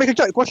sorry, gotta make a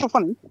joke. What's so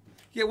funny?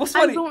 Yeah, what's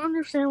funny? I don't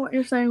understand what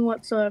you're saying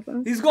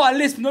whatsoever. He's got a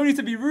lisp. No need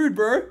to be rude,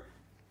 bro.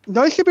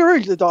 No need to be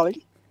rude,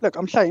 darling. Look,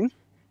 I'm saying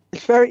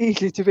it's very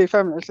easy to be a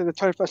feminist in the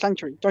 21st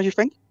century. Don't you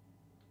think?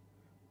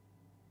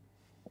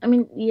 I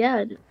mean,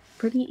 yeah, it's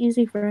pretty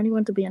easy for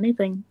anyone to be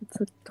anything.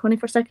 It's a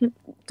 21st second.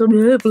 Well,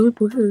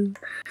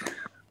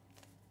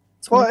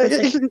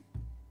 isn't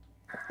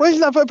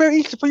that very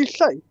easy for you to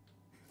say?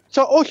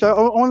 So also,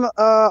 on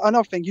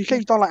another thing, you say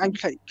you don't like Andrew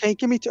Tate. Can you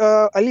give me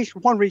at least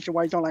one reason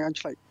why you don't like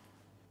Andrew Tate?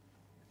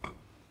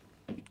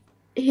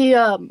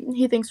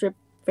 He thinks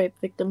rape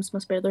victims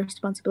must bear the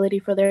responsibility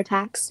for their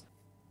attacks.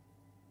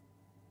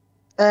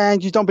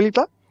 And you don't believe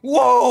that?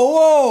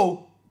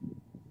 Whoa!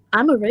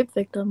 I'm a rape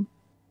victim.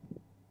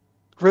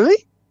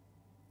 Really?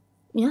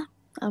 Yeah,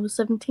 I was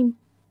 17.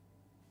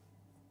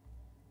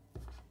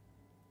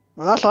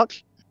 Well, that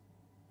sucks.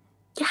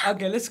 Yeah.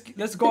 Okay,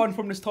 let's go on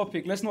from this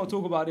topic. Let's not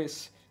talk about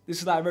this. This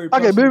is like very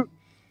okay. personal.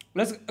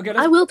 Let's.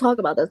 I will talk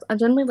about this. I'm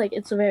generally like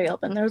it's very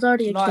open. There's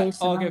already a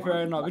case. Okay,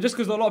 fair enough. Just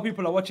because a lot of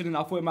people are watching it,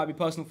 I thought it might be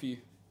personal for you.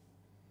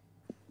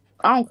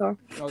 I don't care.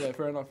 Okay,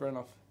 fair enough.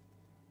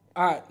 All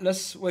right,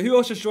 who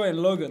else just joined?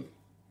 Logan.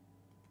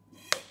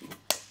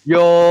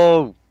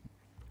 Yo.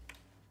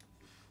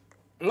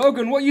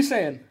 Logan, what are you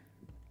saying?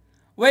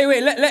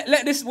 Wait,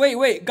 let this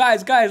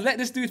guys, let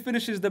this dude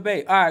finish his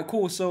debate. All right,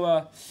 cool.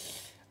 So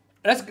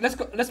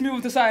let's move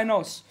on to something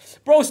else.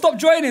 Bro, stop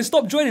joining.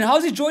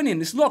 How's he joining?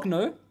 It's locked,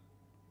 no?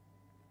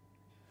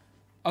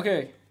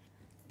 Okay.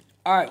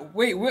 All right.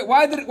 Wait.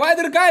 Why did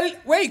the guy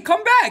wait?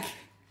 Come back.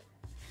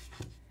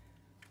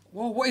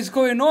 Whoa, what is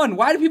going on?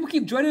 Why do people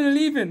keep joining and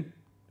leaving?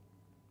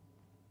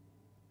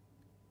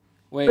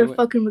 They're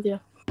fucking with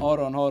you. Hold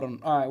on. All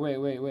right,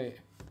 wait.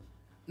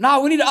 Nah,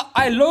 we need.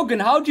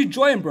 Logan, how'd you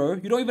join, bro?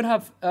 You don't even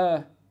have.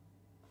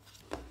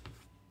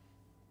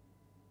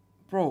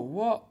 Bro,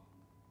 what?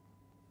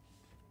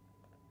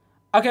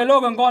 Okay,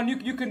 Logan, go on.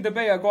 You can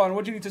debate her. Go on.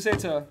 What do you need to say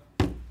to her?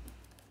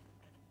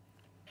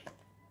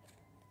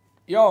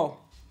 Yo,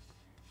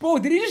 bro,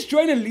 did he just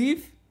join and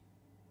leave?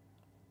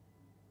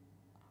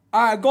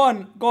 Alright, go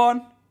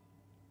on.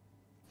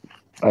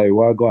 Hey,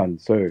 well, go on.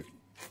 So,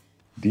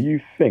 do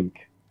you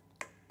think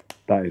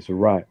that it's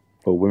right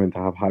for women to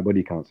have high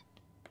body counts?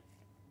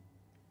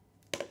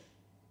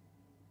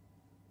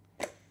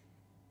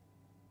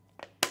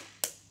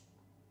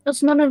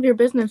 It's none of your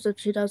business if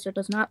she does or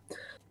does not.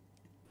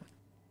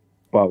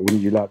 But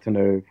wouldn't you like to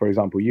know, for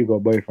example, you got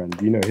a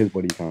boyfriend, you know his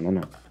body count,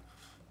 innit?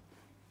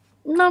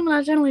 No,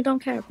 I generally don't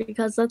care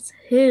because that's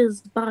his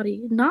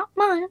body, not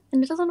mine,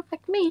 and it doesn't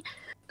affect me.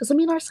 Doesn't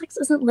mean our sex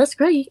isn't less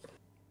great.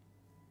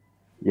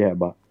 Yeah,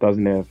 but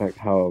doesn't it affect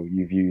how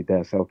you view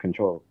their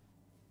self-control?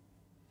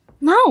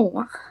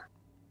 No.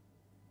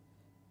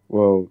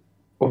 Well,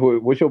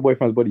 what's your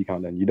boyfriend's body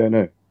count then? You don't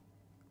know.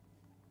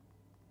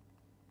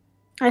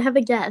 I have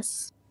a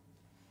guess.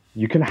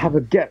 You can have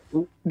a get. Are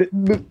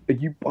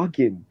you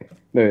bugging?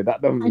 No,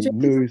 that doesn't I make just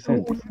no don't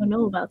sense. want to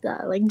know about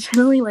that. Like,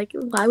 generally, like,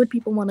 why would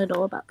people want to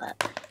know about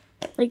that?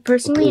 Like,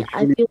 personally,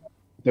 I feel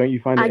Don't you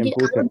find it I would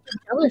important? be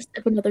jealous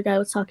if another guy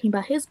was talking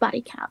about his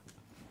body count.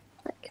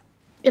 Like,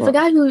 if a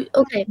guy who,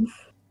 okay,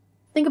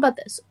 think about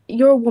this.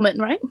 You're a woman,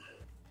 right?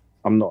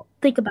 I'm not.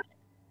 Think about it.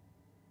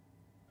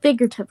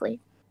 Figuratively.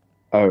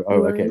 Oh,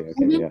 You're okay, a okay,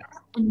 woman yeah.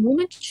 in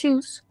women's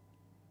shoes,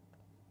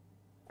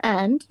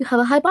 and you have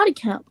a high body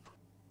count.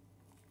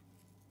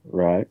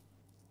 Right.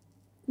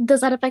 Does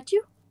that affect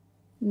you?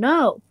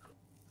 No.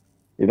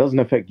 It doesn't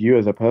affect you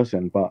as a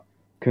person, but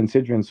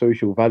considering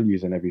social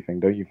values and everything,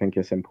 don't you think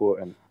it's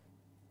important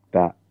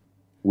that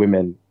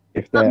women,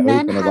 if they're But men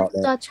open have about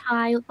their... such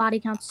high body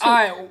counts too.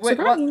 Alright, wait,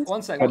 so that means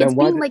one second. But then it's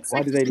why, being, like,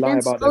 why do they sexist lie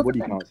against about their both body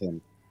of them. counts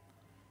then?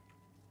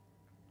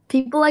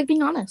 People like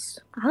being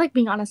honest. I like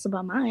being honest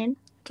about mine.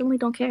 Generally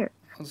don't care.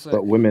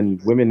 But women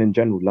in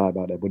general lie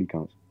about their body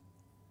counts.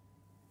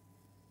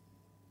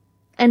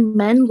 And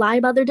men lie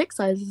about their dick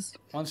sizes.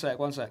 One sec.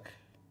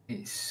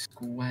 It's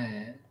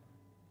square.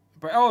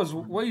 Bro, Els,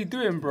 what are you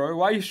doing, bro?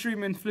 Why are you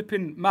streaming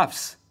flipping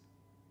maths?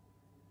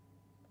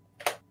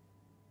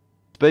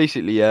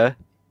 Basically, yeah,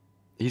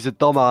 he's a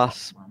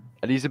dumbass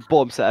and he's a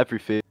bottom set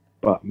everything.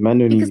 But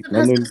men only,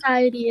 Because of how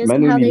society is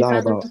and how they'd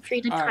rather be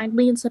treated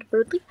kindly instead of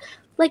rudely.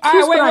 Like,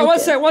 here's Alright, what I one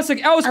did.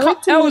 sec. Els, I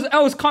like to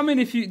Els, come in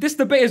if you... This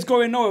debate is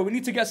going nowhere. We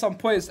need to get some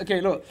points. Okay,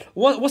 look.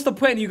 What's the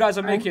point you guys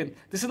are making?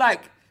 This is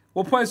like...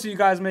 What points are you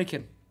guys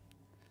making?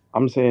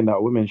 I'm saying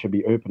that women should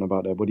be open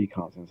about their body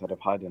counts instead of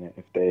hiding it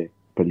if they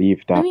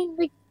believe that... I mean,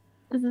 like,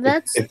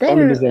 that's if their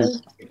feminism,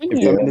 opinion.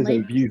 if feminism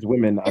Like, views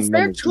women it's and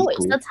their men as choice.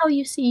 equal, That's how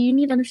you see. You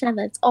need to understand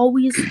that it's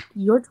always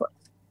your choice.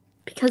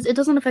 Because it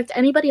doesn't affect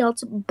anybody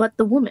else but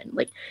the woman.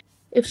 Like,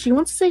 if she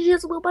wants to say she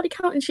has a low body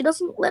count and she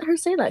doesn't, let her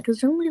say that. Because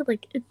generally,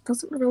 like, it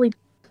doesn't really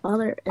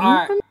bother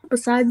anyone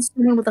besides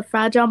someone with a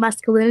fragile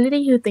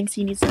masculinity who thinks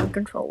he needs to have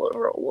control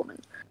over a woman.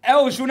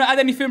 Els, you want to add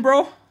anything,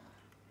 bro?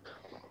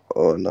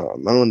 Oh no,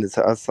 man wanted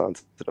to add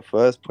something to the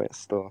first point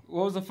still.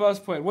 What was the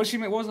first point? What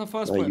was the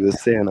first Like point? you were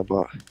saying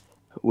about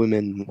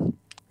women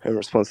and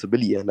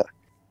responsibility and that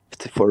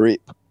for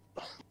rape.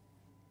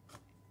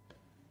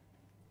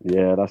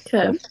 Yeah, that's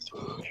true.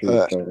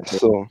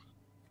 So,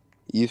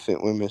 you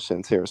think women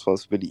shouldn't take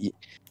responsibility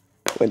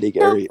when they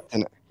get raped,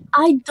 innit?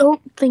 I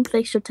don't think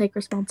they should take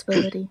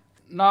responsibility.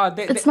 Nah,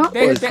 It's not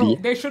their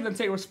fault. they shouldn't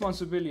take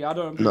responsibility. I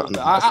don't agree No, with no,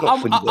 that. that's not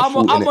fully their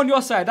fault, I'm innit? on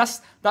your side.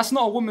 That's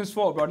not a woman's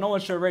fault, bro. No one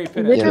should rape,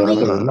 innit? Yeah,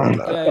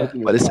 no. Yeah.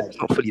 But listen, it's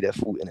not fully their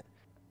fault, innit?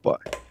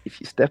 But if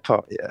you step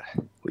out,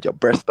 with your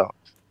breast out,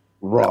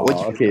 Raw. what do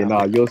you Okay, think?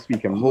 now you're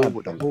speaking whole,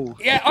 mad. the whole.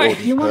 Yeah, all oi.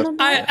 these person-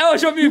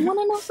 Els, You want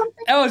to know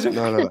something? Els,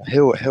 No.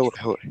 Hear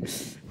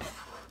it.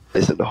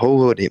 Listen, the whole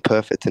world ain't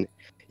perfect, innit?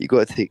 You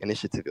gotta take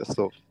initiative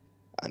yourself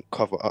and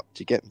cover up.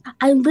 Do you get me?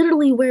 I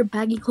literally wear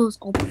baggy clothes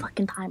all the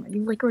fucking time. Are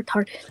you like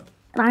retarded?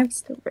 And I'm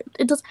still raped.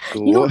 It does.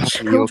 So You know, what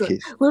happened in your children,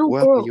 case? little What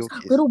happened in girls, your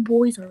case? little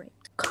boys are raped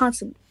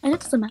constantly, and it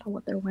doesn't matter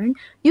what they're wearing.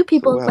 You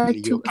people what happened like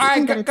in your to case?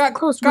 assume that it's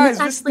close when it's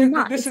actually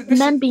not. this It's is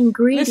men being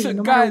greedy. Listen,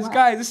 no matter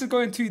guys, what. this is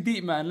going too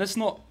deep, man. We're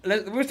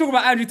talking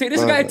about Andrew Tate. This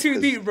is No, going no, too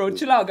 'cause- deep, bro.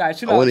 Chill out, guys.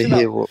 Chill I out. want to Chill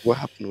hear out. what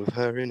happened with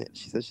her, innit?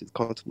 She said she's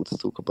comfortable to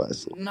talk about it.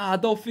 So. Nah, I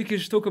don't think you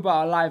should talk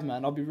about her live,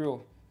 man. I'll be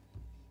real.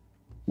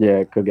 Yeah,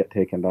 it could get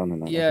taken down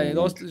and that. Yeah,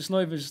 it's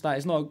not even just that.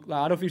 It's not like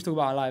I don't think you should talk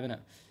about her live, innit?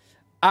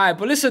 Alright,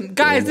 but listen,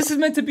 guys, this is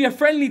meant to be a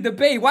friendly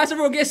debate. Why is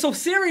everyone getting so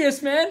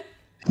serious, man?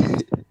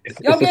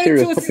 Y'all getting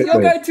too serious.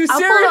 I'll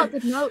pull out the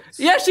notes.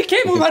 Yeah, she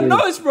came with her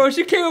notes, bro.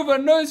 She came with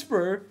her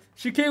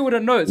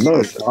notes.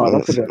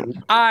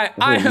 Alright,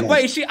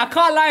 wait, I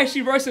can't lie,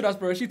 she roasted us,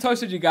 bro. She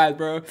toasted you guys,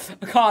 bro.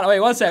 I can't, wait,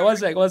 one sec.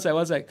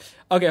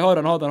 Okay, hold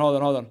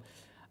on.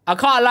 I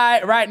can't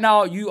lie, right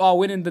now, you are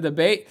winning the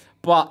debate,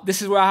 but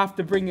this is where I have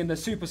to bring in the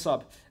super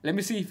sub. Let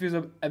me see if he's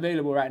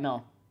available right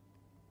now.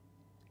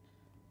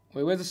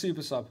 Wait, where's the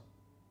super sub?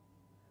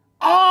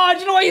 Oh, do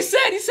you know what he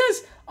said? He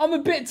says, I'm a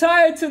bit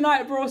tired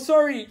tonight, bro.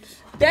 Sorry.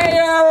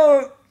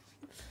 Damn.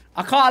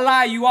 I can't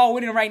lie. You are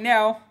winning right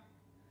now.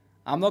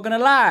 I'm not going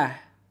to lie.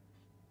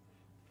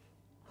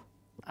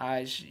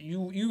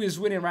 You is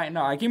winning right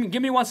now.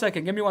 Give me 1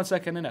 second. Give me 1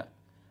 second, innit?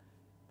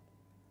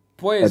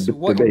 Boys,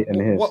 what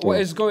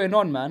is going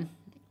on, man?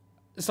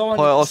 Pi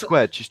r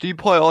squared. Just do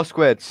pi r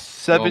squared.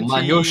 70.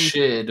 Man, your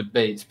shit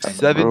debates.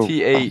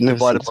 78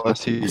 divided by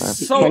 2.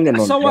 Someone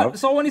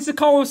needs to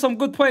come up with some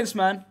good points,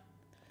 man.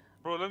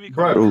 Bro,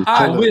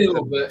 I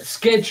will, but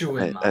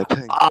scheduling, man.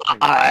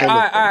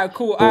 Alright,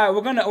 cool. Alright,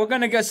 we're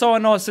gonna get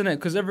someone else in it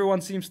because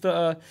everyone seems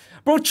to.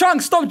 Bro,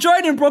 Chunk, stop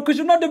joining, bro, because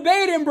you're not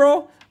debating,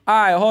 bro.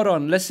 Alright, hold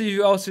on. Let's see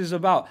who else is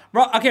about.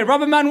 Okay,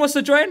 Rubberman wants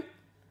to join.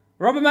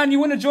 Rubberman, you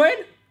wanna join?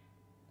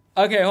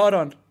 Okay, hold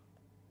on.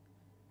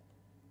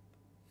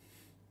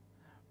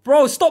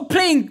 Bro, stop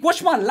playing.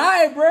 Watch my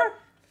live, bro.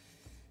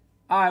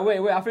 Alright,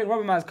 wait. I think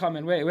Rubberman's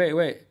coming.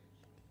 Wait.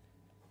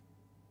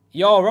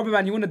 Yo,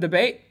 Rubberman, you want to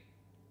debate?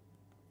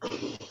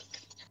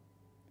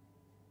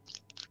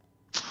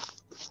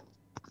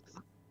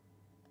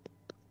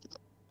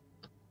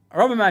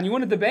 Rubber man, you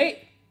want to debate?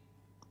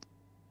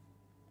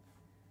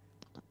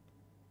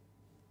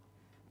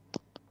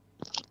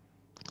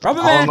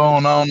 Rubber man. Hold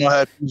on, I don't know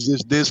how to use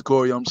this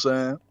Discord, you know what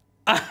I'm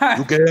saying?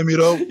 You can hear me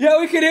though? Yeah,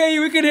 we can hear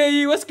you. We can hear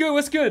you. What's good?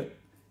 What's good?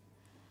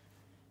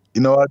 You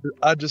know,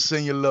 I just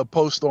seen your little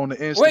post on the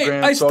Instagram.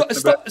 Wait, hey, talking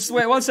stop.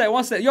 Wait, one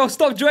sec. Yo,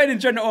 stop joining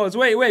generals.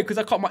 Wait, because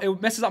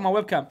it messes up my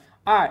webcam.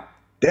 All right.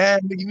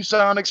 Damn, nigga, you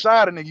sound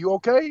excited, nigga. You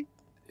okay?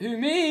 Who,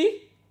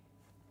 me?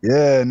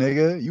 Yeah,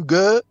 nigga. You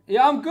good?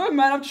 Yeah, I'm good,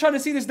 man. I'm just trying to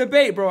see this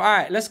debate, bro. All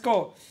right, let's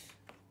go.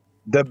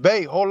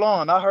 Debate. Hold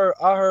on. I heard,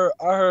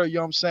 you know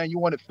what I'm saying, you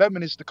wanted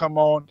feminists to come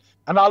on,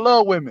 and I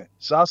love women.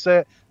 So I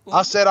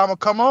said I'm gonna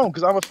come on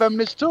because I'm a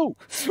feminist too.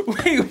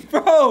 Wait,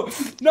 bro.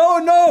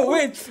 No.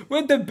 Wait,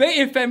 we're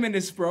debating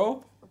feminists,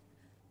 bro.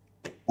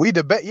 We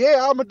debate.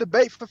 Yeah, I'm a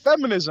debate for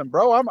feminism,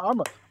 bro.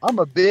 I'm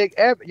a big,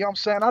 you know what I'm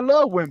saying? I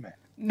love women.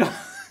 No.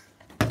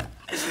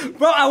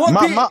 Bro, I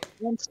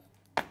want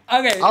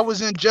okay. I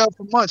was in jail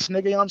for months,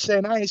 nigga. You know what I'm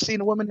saying? I ain't seen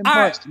a woman in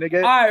months,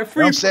 nigga. All right, you know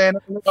what I'm saying?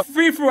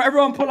 Free throw.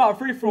 Everyone pull out.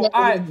 Free throw.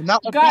 All right,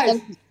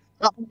 guys.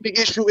 The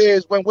issue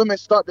is when women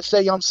start to say,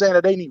 you know what I'm saying,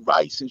 that they need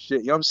rights and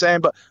shit. You know what I'm saying?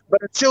 But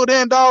until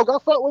then, dog, I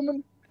fuck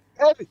women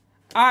heavy.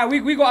 All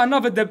right, we got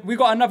another debate. We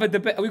got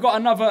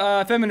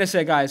another feminist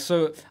here, guys.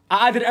 So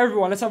I added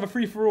everyone. Let's have a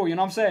free for all. You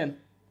know what I'm saying?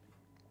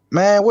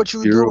 Man, what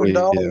you doing, right,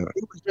 dog? yeah.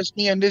 It was just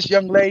me and this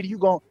young lady. You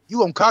gon'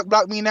 cock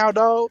block me now,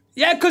 dog?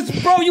 Yeah, cause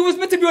bro, you was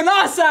meant to be on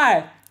our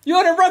side. You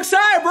on the wrong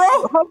side,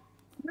 bro.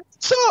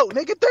 So,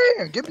 nigga,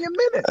 damn, give me a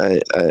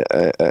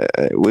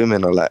minute.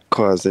 Women are like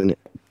cars, innit?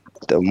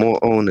 The more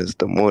owners,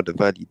 the more the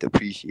value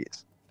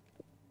depreciates.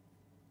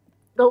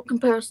 Don't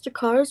compare us to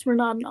cars. We're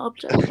not an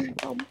object.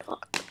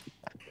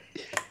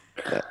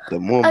 The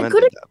more I money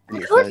could.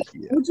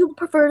 that Would you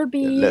prefer to the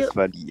be less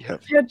value you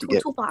have compared to to a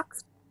get.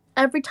 toolbox?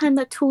 Every time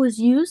that tool is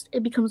used,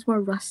 it becomes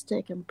more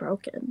rustic and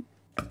broken.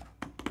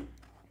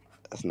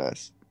 That's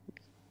nice.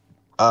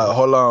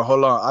 Hold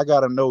on. I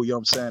gotta know, you know what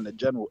I'm saying, the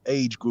general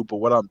age group of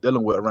what I'm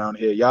dealing with around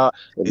here. Y'all,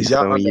 is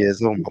y'all 27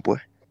 years old, my boy.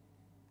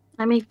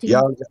 I'm 18.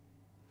 Y'all,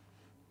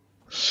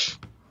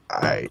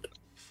 alright.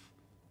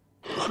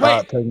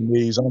 Stop taking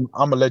these. I'm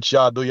gonna let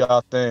y'all do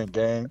y'all thing,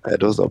 gang.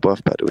 Those are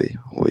buff, by the way,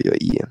 what you're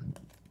eating.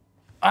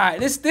 All right,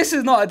 this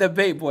is not a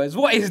debate, boys.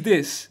 What is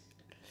this?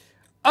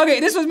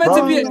 Okay, this was meant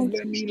to be.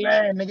 Let me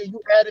land, nigga.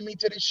 You added me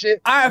to this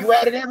shit. Right. You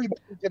added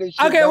everybody to this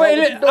shit. Okay, dog. wait.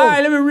 What you All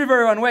right, let me read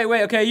everyone.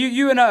 Wait. Okay,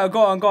 you and her,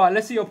 go on.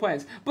 Let's see your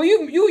points. But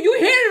you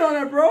hated on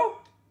her, bro.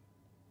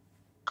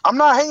 I'm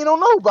not hating on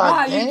nobody.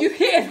 Nah, gang. you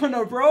hated on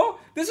her, bro.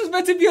 This was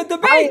meant to be a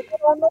debate.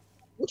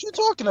 What you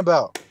talking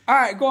about? All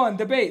right, go on.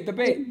 Debate.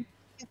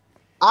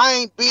 I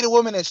ain't beat a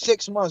woman in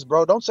 6 months,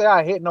 bro. Don't say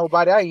I hit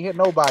nobody. I ain't hit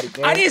nobody,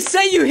 gang. I didn't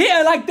say you hit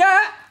her like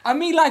that. I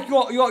mean, like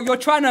you're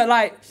trying to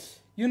like,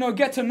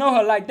 get to know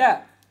her like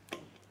that.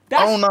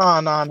 Oh,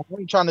 nah. I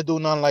ain't trying to do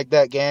nothing like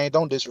that, gang.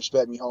 Don't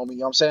disrespect me, homie. You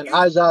know what I'm saying?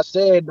 As I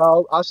said,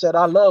 dog, I said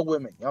I love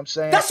women. You know what I'm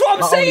saying? That's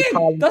what I'm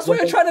saying. That's what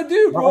you're trying to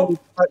do, bro.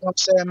 I'm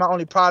saying my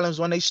only problem is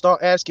when they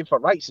start asking for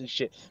rights and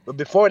shit. But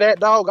before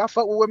that, dog, I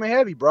fuck with women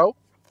heavy, bro.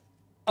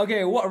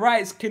 Okay, what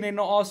rights can they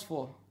not ask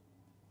for?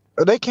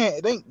 They can't,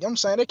 you know what I'm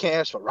saying? They can't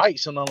ask for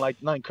rights or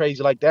nothing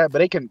crazy like that. But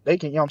they can, you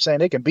know what I'm saying?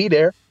 They can be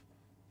there.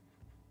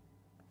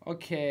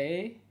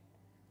 Okay.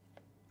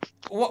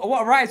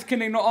 What rights can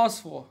they not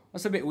ask for?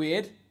 That's a bit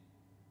weird.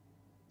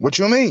 What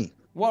you mean?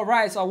 What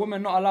rights are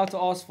women not allowed to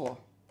ask for?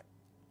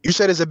 You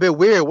said it's a bit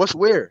weird. What's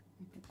weird?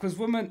 Because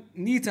women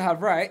need to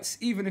have rights,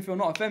 even if you're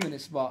not a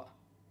feminist, but...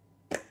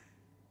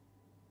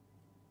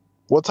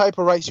 What type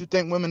of rights you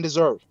think women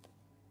deserve?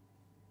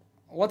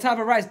 What type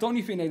of rights don't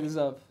you think they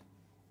deserve?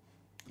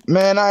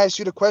 Man, I asked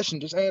you the question.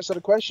 Just answer the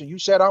question. You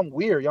said I'm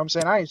weird. You know what I'm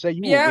saying? I ain't say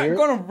you were weird. Yeah,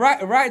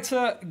 got a right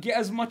to get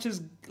as much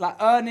as like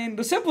earning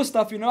the simple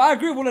stuff, I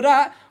agree with all of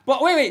that.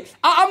 But wait,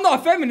 I'm not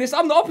a feminist.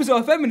 I'm the opposite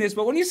of a feminist.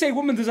 But when you say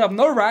women deserve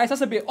no rights,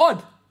 that's a bit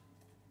odd.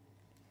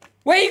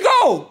 Where he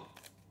go?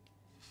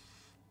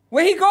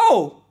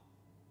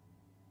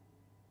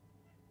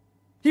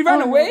 He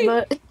ran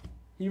away?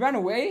 He ran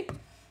away?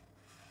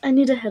 I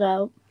need to head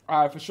out.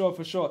 All right, for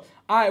sure.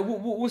 All right,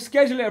 we'll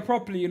schedule it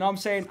properly, you know what I'm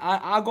saying?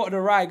 I got the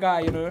right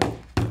guy,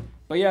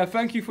 But yeah,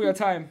 thank you for your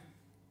time.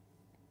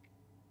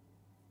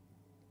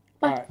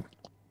 Bye.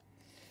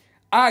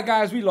 All right,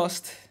 guys, we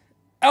lost.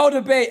 L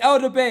debate. L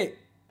debate,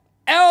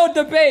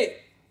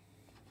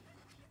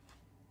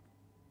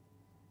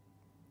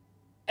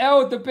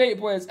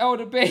 boys. L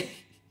debate.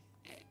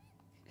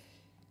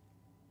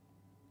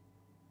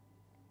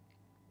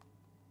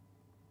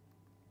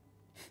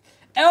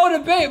 L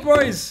debate,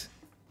 boys.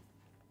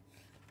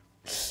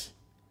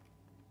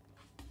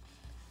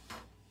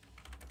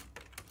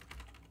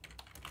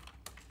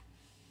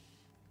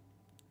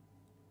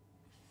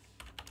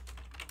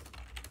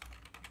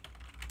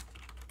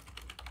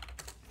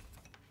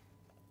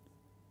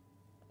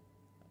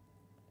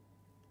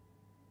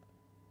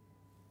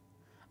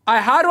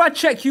 Alright, how do I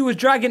check you was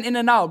dragging in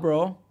and out,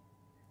 bro?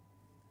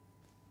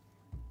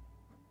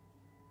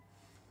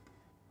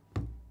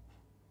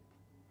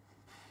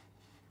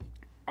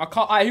 I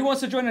can't. Alright, he wants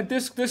to join the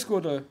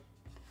Discord though.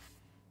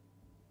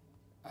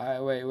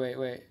 Alright, wait.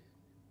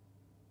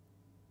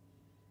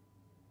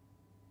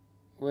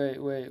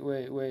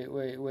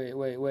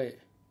 Wait.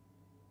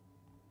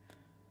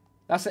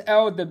 That's an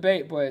L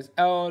debate, boys.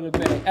 L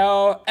debate.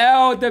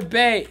 L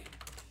debate.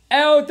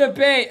 L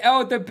debate.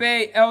 L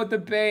debate. L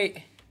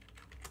debate.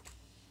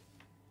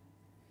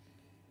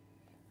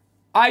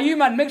 Alright, you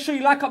man, make sure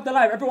you like up the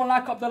live. Everyone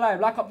like up the live.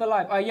 Like up the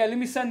live. Alright, yeah, let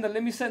me send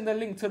the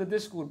link to the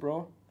Discord,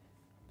 bro.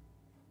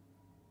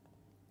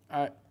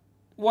 Alright.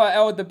 What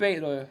L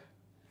debate though?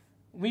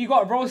 We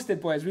got roasted,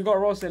 boys. We got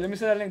roasted. Let me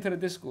send a link to the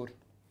Discord.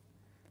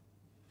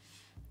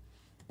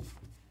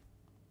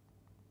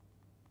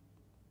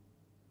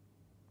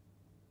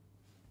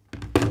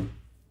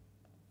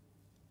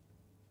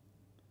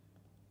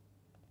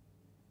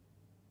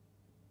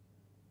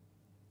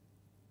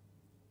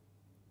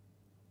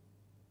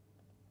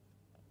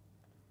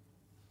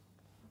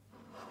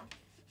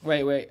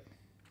 Wait.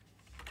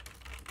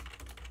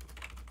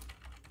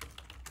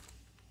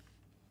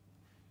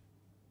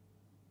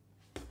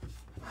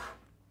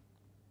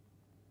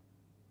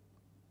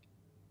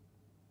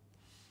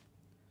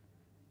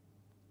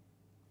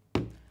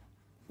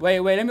 Wait,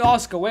 let me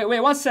ask her. Wait,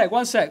 one sec.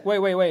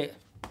 Wait.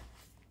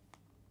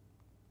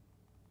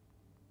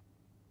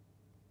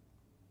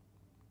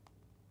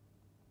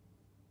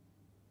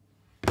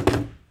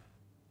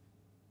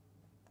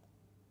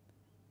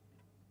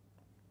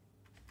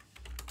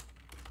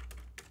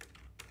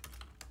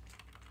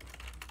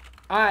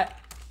 Alright,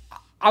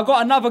 I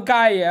got another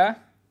guy, yeah?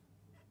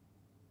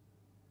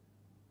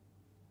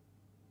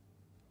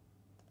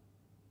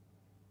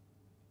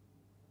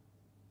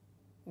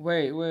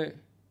 Wait.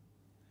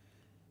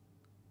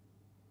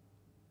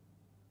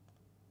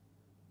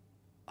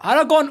 How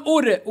do I go on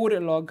audit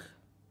log?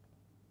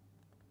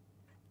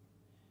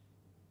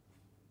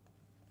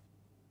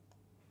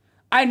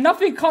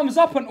 Nothing comes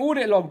up on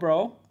audit log,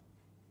 bro.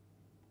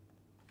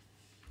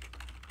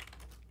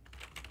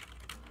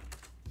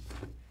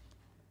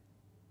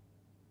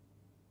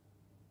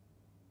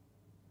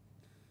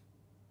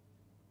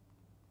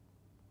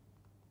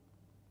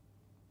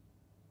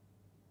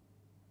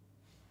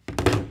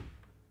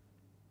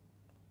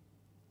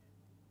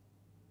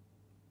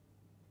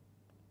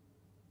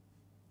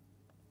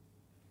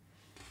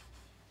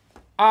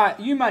 Alright,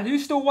 you man,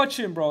 who's still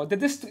watching, bro?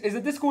 Is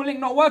the Discord link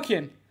not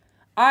working?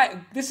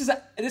 Alright, this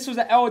was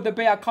an L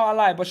debate, I can't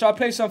lie, but shall I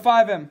play some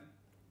 5M?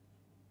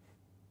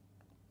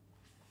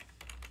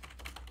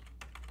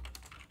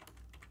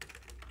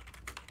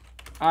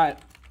 Alright.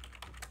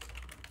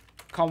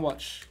 Come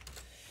watch.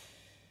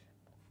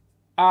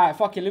 Alright,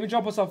 fuck it, let me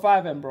jump on some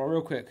 5M, bro,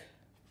 real quick.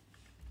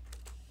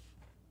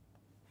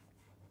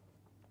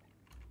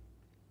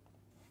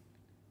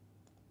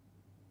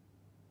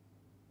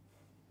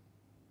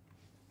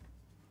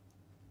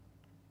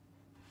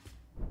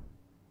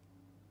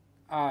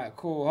 Alright,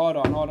 cool. Hold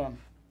on.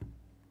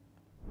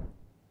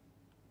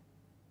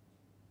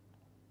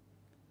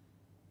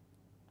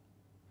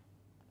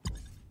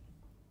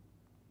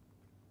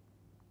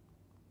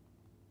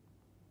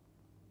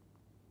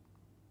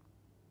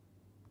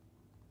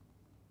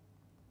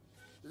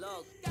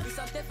 Look, we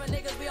some different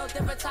niggas, we on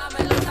different time,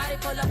 and look how they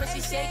pull up and she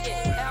shaking.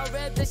 L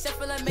rib, this shit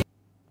feeling me.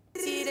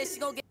 See this, she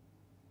gon' get.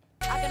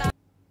 I cannot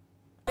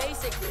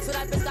basic, so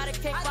that bitch gotta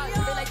kick back.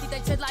 They like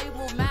that shit like you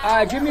move mad.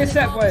 Alright, give me a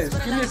sec, boys.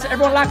 Give me a sec.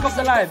 Everyone like up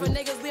the live.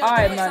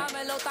 Alright, man.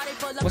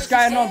 What's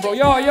going on, bro?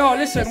 Yo,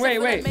 listen, wait.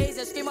 Wait,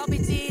 boys.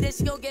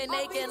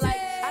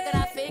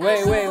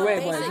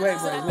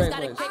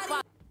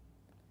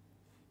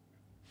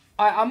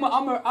 I'm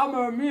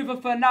a remove her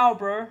for now,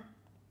 bro.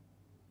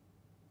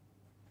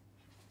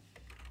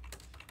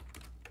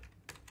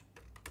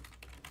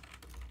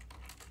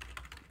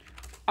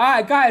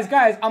 Alright, guys,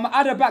 I'm gonna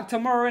add her back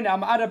tomorrow, innit?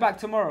 I'm gonna add her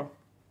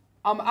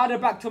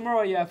back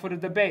tomorrow, yeah, for the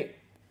debate.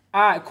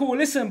 Alright, cool.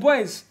 Listen,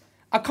 boys.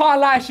 I can't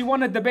lie, she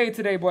won a debate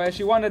today, boys.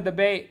 She won a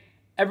debate.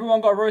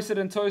 Everyone got roasted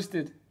and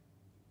toasted.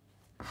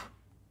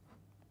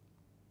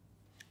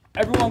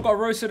 Innit? Everyone got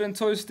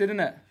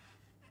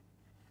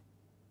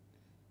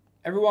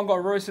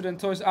roasted and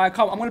toasted. Alright,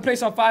 come. I'm gonna play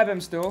some 5M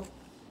still.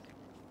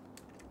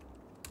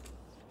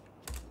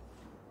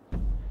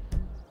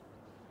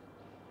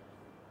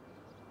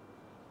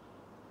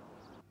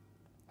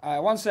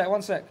 Alright, one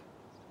sec.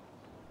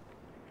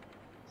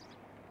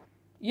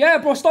 Yeah,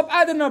 bro, stop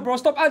adding her, bro.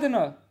 Stop adding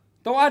her.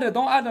 Don't add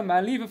her,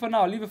 man. Leave it for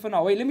now.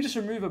 Wait, let me just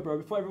remove her, bro,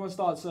 before everyone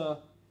starts.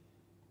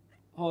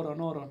 Hold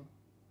on.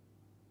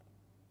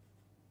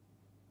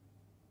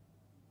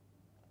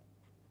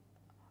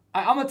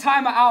 I'm gonna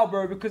time her out,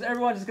 bro, because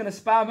everyone's just gonna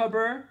spam her,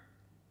 bro.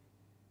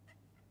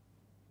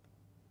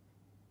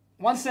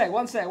 One sec.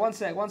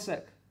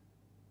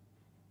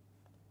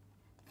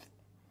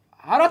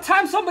 How do I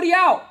time somebody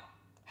out?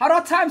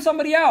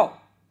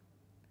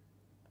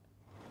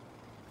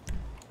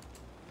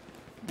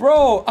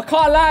 Bro, I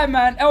can't lie,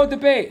 man. L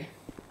debate.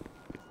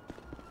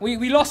 We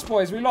lost,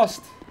 boys. We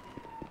lost.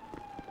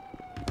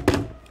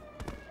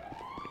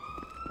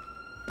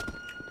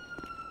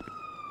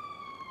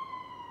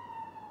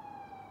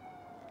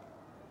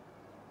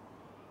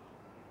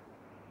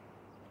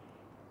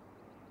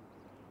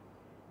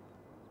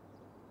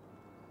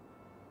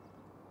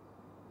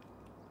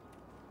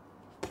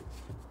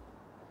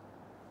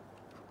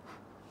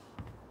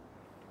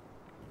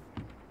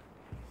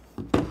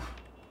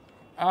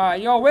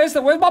 Yo, where's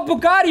my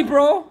Bugatti,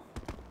 bro?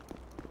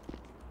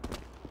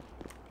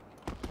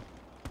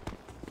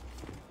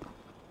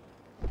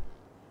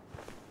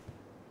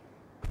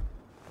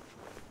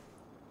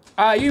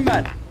 You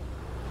man.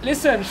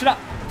 Listen,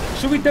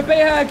 should we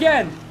debate her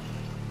again?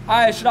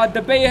 Should I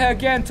debate her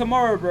again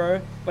tomorrow,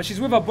 bro? But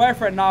she's with her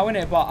boyfriend now,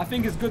 innit? But I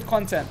think it's good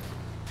content.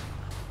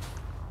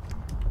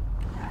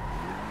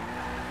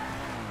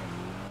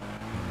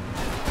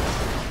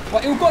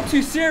 But it got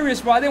too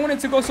serious, bro. I didn't want it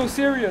to go so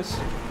serious.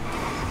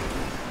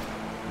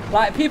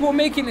 Like, people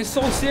making it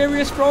so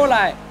serious, bro.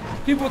 Like,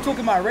 people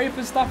talking about rape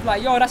and stuff.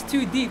 Like, yo, that's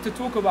too deep to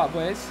talk about,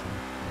 boys.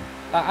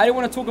 Like, I didn't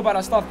want to talk about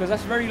that stuff because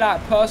that's very,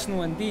 like,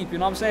 personal and deep, you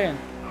know what I'm saying?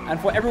 And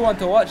for everyone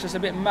to watch, it's a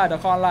bit mad, I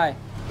can't lie.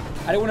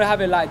 I didn't want to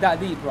have it, like, that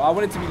deep, bro. I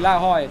want it to be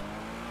light-hearted.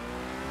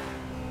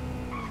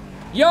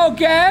 Yo,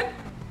 gang!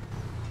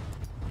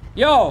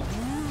 Yo!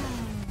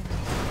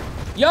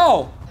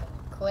 Yo!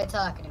 Quit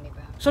talking to me,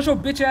 bro. Shut your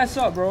bitch ass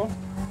up, bro.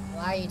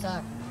 Why are you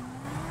talking?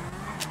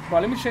 Bro,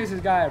 let me chase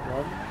this guy,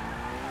 bro.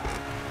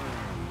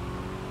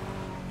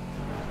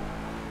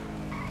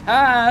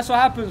 That's what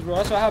happens, bro.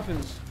 That's what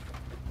happens.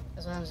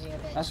 That's what happens to you,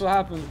 bitch. That's what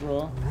happens,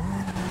 bro.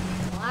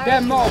 Why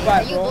Damn motorbike,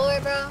 Are you bro.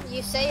 bored, bro?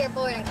 You say you're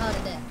bored and call it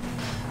a day.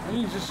 Let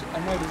me just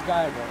annoy this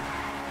guy, bro.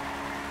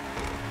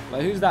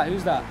 Like, who's that?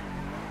 Who's that?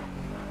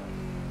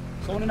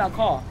 Someone in that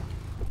car.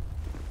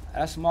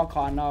 That's my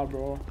car now,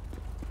 bro.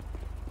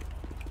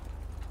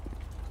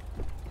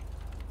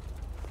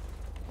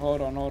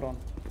 Hold on, hold on.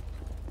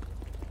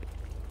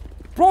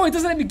 Bro, it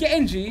doesn't let me get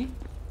in, G.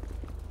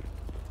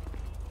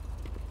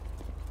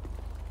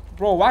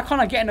 Bro, why can't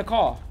I get in the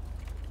car?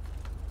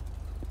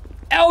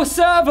 L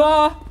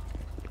server!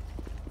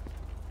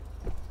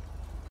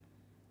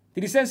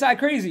 Did he send something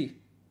crazy?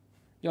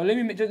 Yo, let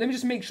me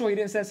just make sure he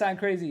didn't send something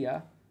crazy,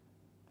 yeah?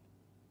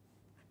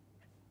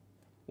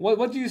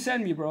 What did you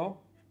send me, bro?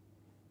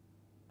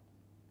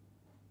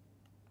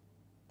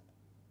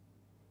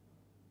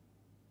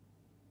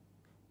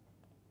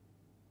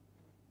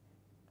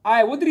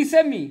 Alright, what did he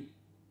send me?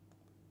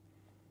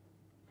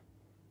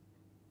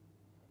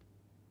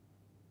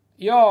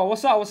 Yo,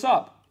 what's up? What's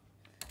up?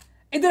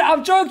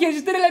 I'm joking. It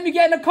just didn't let me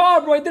get in the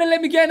car, bro. It didn't let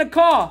me get in the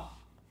car.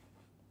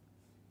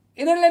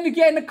 It didn't let me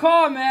get in the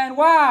car, man.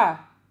 Why?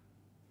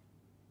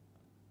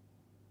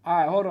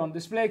 Alright, hold on.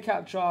 Display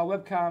capture,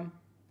 webcam.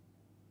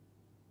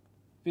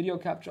 Video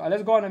capture.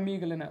 Let's go on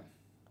Omegle in it.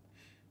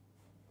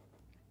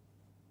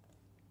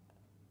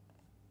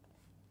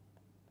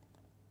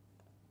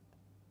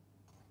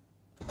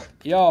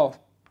 Yo.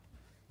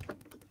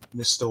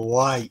 Mr.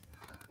 White.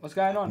 What's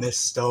going on?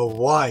 Mr.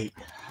 White.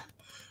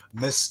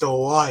 Mr.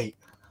 White.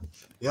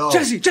 Yo.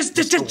 Jesse.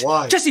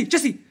 White. Jesse.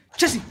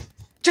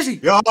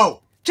 Yo.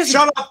 Jesse.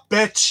 Shut up,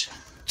 bitch.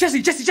 Jesse.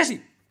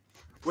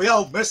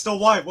 Yo, Mr.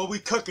 White, what we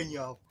cooking,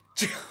 yo?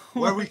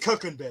 Where we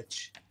cooking,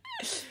 bitch?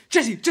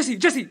 Jesse.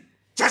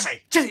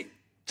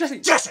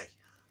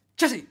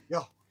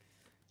 Yo.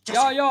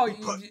 Yo.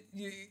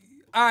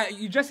 Alright,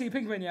 you Jesse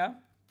Pinkman, yeah?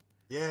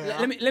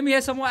 Yeah. Let me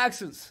hear some more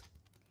accents.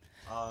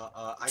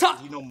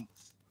 You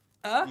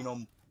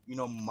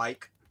know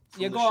Mike.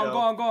 Yeah, go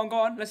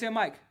on. Let's hear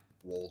Mike.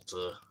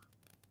 Walter,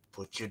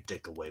 put your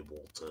dick away,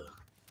 Walter.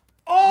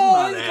 Oh,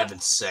 I'm not having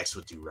sex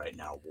with you right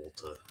now,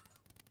 Walter.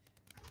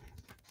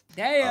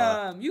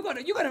 Damn, you got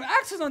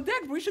accents on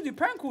deck, bro. You should do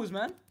prank calls,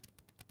 man.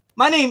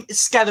 My name is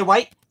Skylar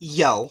White.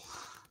 Yo.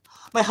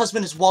 My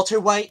husband is Walter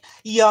White.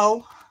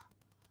 Yo.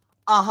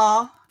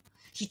 Uh-huh.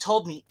 He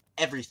told me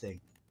everything.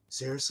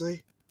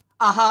 Seriously?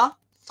 Uh-huh.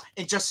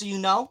 And just so you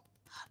know,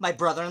 my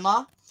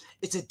brother-in-law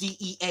is a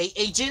DEA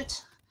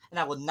agent, and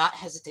I will not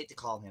hesitate to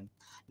call him.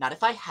 Not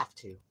if I have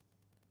to.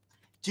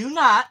 Do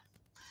not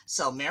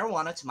sell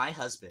marijuana to my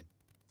husband.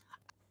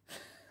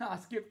 I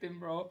skipped him,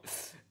 bro.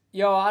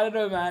 Yo, I don't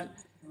know, man.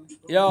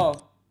 Yo.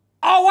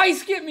 Oh, why he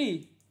skipped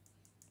me?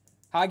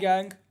 Hi,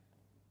 gang.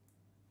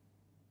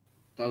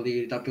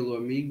 Tá pelo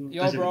amigo.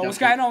 Yo, bro, what's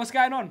going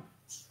on?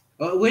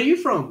 Where are you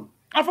from?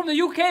 I'm from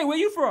the UK. Where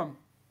you from?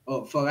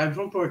 Oh, fuck, I'm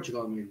from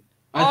Portugal, man.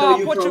 I thought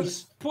you from...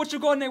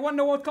 Portugal, and they won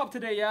the World Cup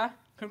today, yeah?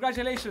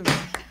 Congratulations.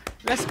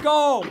 Let's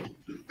go.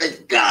 Let's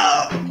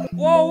go.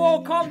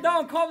 Whoa, calm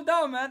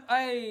down, man.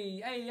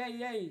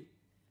 Hey.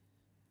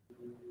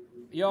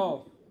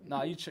 Yo,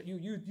 nah, you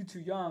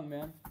too young,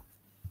 man.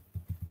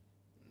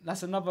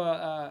 That's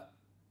another,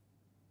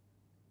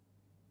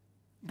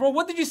 Bro,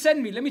 what did you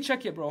send me? Let me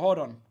check it, bro. Hold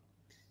on.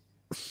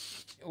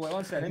 Wait,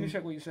 one second. Let me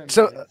check what you sent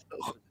me.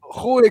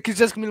 خويا كي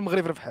جاتك من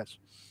المغرب ربحات.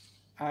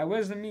 Alright,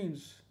 where's the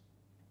memes?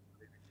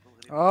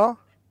 اه.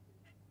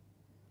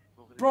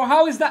 Bro,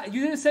 how is that?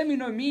 You didn't send me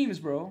no memes,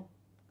 bro.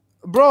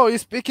 Bro, you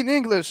speak in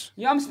English.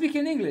 Yeah, I'm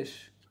speaking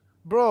English.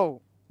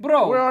 Bro.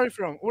 Where are you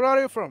from?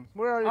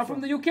 I'm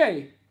from the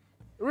UK.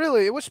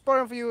 Really? Which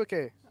part of the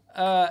UK?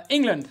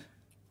 England.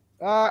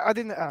 I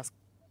didn't ask.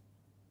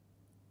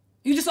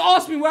 You just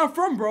asked me where I'm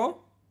from, bro.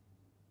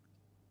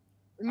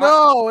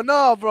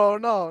 No, bro,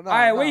 no.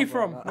 Alright, where you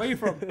from? Where you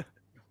from?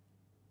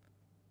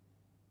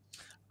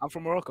 I'm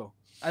from Morocco.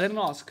 I didn't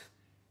ask.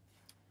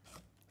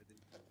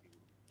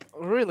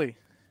 Really?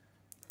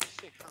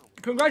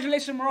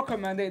 Congratulations, Morocco,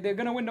 man. They're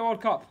gonna win the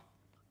World Cup.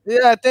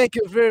 Yeah, thank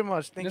you very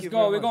much. Thank Let's you. go.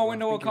 Very We're much, gonna bro. win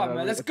the World Thank you, Cup, I man.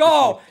 really Let's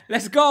go. appreciate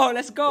Let's go.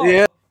 Let's go.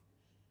 Yeah.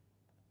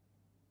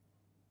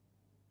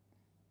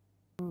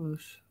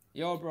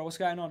 Yo, bro, what's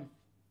going on?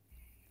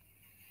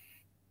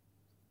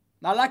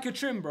 I like your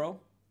trim, bro.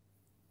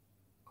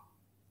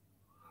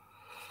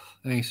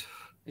 Thanks.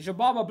 Is your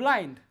barber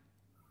blind?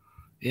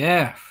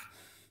 Yeah.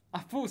 I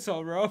thought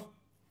so, bro.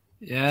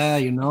 Yeah,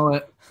 you know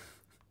it.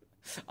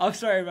 I'm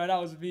sorry, man. That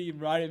was mean,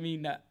 bro. I didn't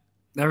mean that.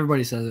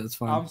 Everybody says it. It's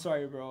fine. I'm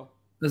sorry, bro.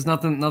 There's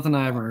nothing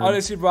I ever heard.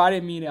 Honestly, bro, I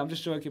didn't mean it. I'm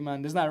just joking,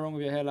 man. There's nothing wrong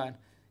with your hairline.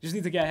 You just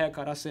need to get a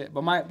haircut. That's it.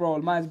 But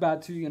mine's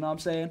bad too. You know what I'm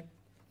saying?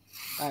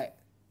 Alright.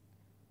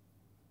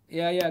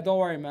 Yeah. Don't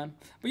worry, man.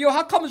 But yo,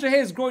 how come your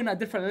hair is growing at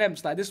different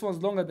lengths? Like this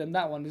one's longer than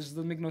that one. This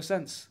doesn't make no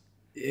sense.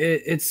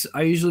 It's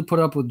I usually put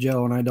up with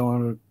Joe, and I don't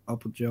want to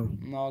up with Joe.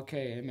 No,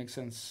 okay, it makes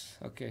sense.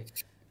 Okay.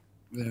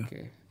 Yeah.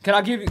 Okay. Can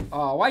I give you?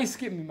 Oh, why you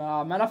skip me,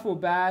 man? Man, I feel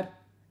bad.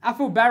 I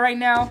feel bad right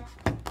now.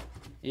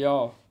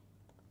 Yo.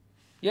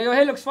 Yeah, your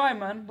hair looks fine,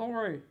 man. Don't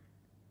worry.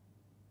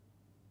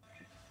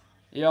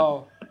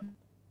 Yo.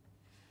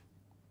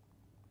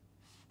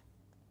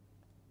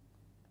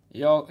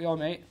 Yo,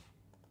 mate.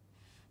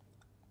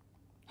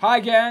 Hi,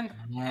 gang.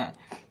 Yeah.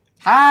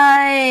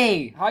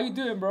 Hi. How you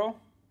doing, bro?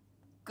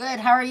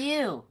 Good. How are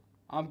you?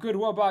 I'm good.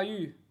 What about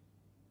you?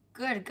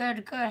 Good.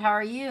 How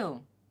are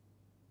you?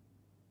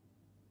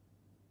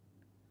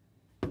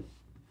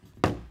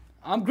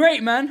 I'm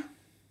great, man.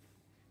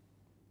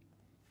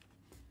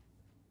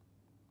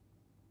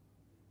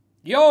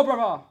 Yo,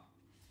 brother.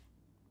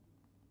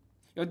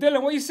 Yo,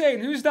 Dylan, what you saying?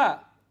 Who's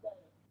that?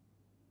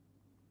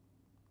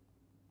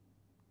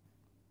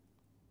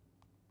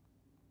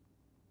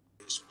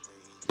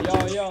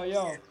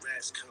 Yo.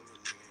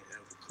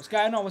 What's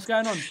going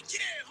on?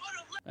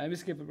 Let me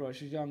skip it, bro.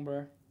 She's young,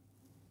 bro.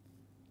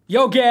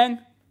 Yo, gang.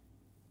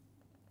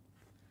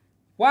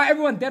 Why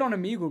everyone dead on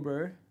Amigo,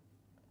 bro?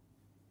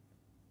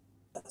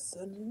 That's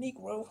a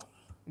Negro.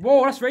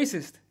 Whoa, that's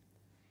racist.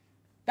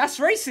 That's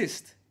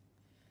racist.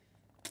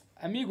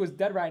 Amigo's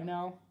dead right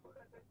now.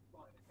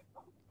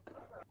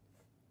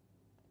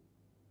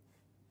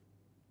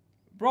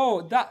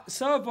 Bro, that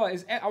server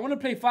is... I want to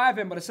play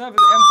 5M, but the server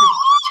is empty.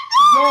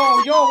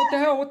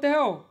 Yo, what the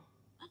hell?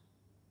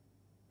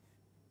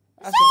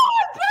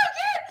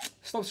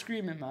 Stop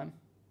screaming, man.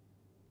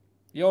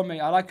 Yo,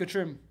 mate, I like your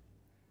trim.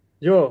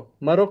 Yo,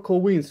 Morocco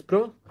wins,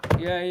 bro.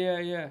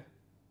 Yeah.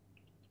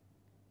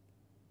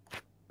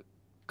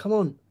 Come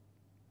on.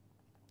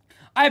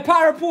 Hey,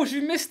 Power Porsche,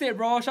 you missed it,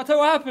 bro. Shall I tell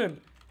you what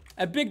happened?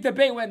 A big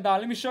debate went down.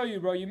 Let me show you,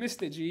 bro. You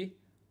missed it, G.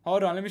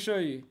 Hold on, let me show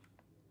you.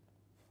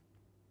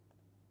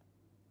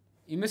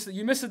 You missed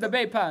the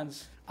debate,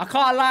 Pans. I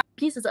can't lie.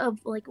 Pieces of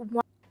like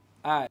one.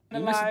 Alright, you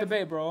missed the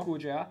debate, bro.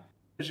 Cool, yeah.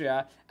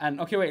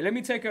 And okay, wait. Let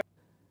me take a.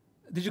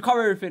 Did you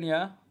cover everything?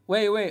 Yeah.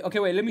 Wait. Okay,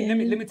 wait. Let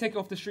me take it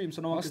off the stream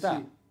so no one can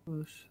see.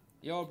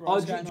 Yo, bro,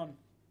 what's going on?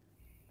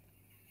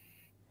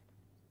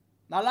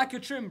 I like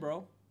your trim,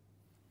 bro.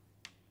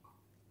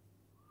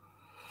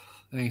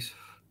 Thanks.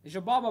 Is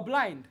your barber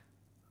blind?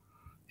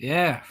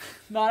 Yeah.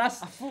 No,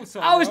 that's...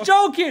 I was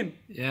joking!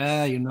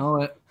 Yeah, you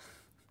know it.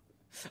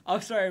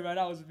 I'm sorry, man.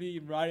 That was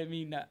mean, bro. I didn't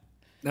mean that.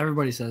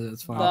 Everybody says it.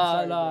 It's fine.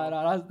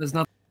 No. There's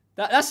nothing.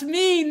 That's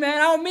mean, man.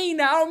 I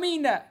don't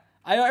mean that.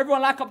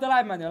 Everyone like up the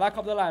live, man. Like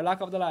up the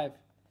live.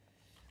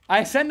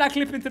 I send that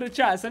clip into the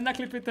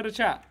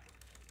chat.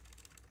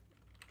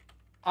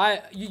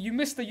 You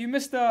missed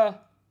the...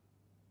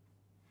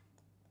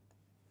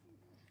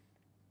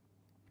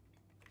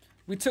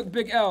 We took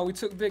big L.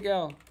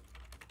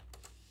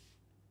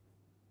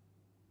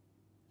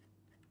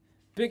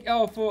 Big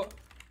L for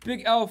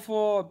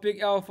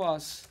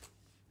us.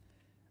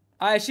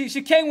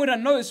 She came with her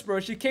notes, bro.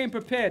 She came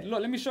prepared. Look,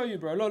 let me show you,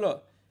 bro.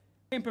 Look.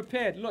 Came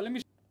prepared. Look, let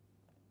me.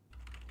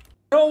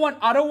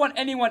 I don't want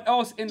anyone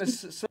else in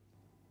the.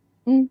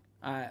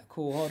 Alright,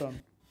 cool. Hold on.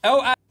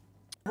 I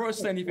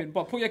roast anything,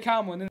 but put your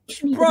camera on.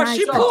 Bro,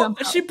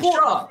 she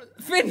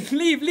put. Finn,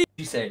 leave.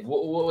 You say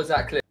what was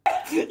that clip?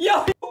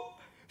 Yo.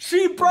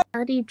 She brought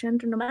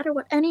gender, no matter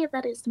what any of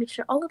that is, to make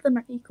sure all of them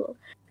are equal.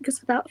 Because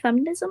without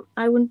feminism,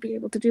 I wouldn't be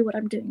able to do what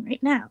I'm doing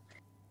right now.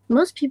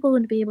 Most people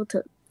wouldn't be able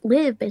to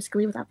live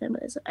basically without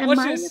feminism. And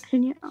my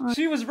opinion on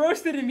she was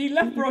roasted him. He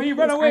left, bro. He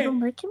ran away. I don't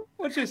like him.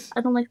 What's this?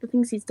 I don't like the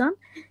things he's done.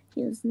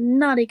 He is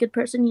not a good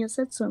person. He has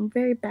said some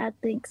very bad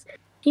things.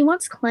 He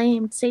once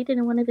claimed, stated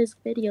in one of his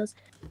videos,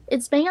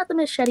 "It's bang out the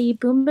machete,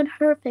 boom in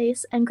her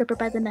face, and grip her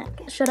by the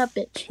neck. Shut up,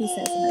 bitch," he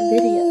says in the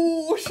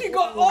video. She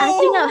got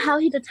acting out how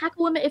he'd attack a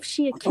woman if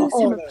she accused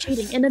him of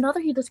cheating. In another,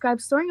 he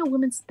describes throwing a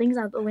woman's things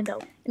out the window.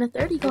 In a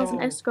third, he calls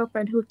an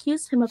ex-girlfriend who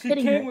accused him of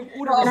hitting her.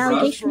 An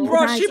allegation he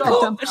denies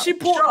she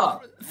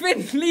pulled.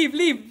 Finn,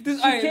 leave.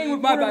 This, she came with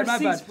my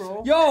bad.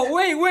 Bro. Yo,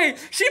 wait.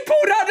 She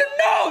pulled out the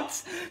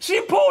notes. She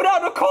pulled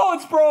out the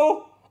cards,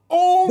 bro.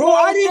 Oh, bro,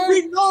 I didn't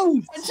read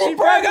notes. She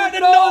brought out the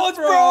notes,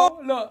 bro.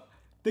 Look,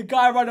 the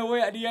guy ran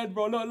away at the end,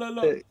 bro.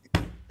 Look.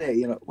 Hey,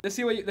 you know. Let's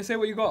see what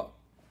you got.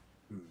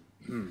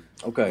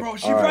 Okay. Bro,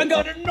 she all right. bring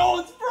out the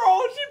notes,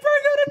 bro. She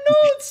bring out the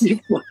notes. You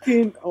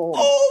fucking.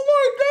 Oh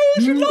my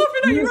god, she's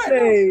laughing at you right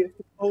say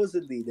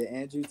supposedly that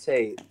Andrew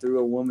Tate threw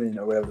a woman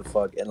or whatever the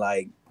fuck and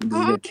like he's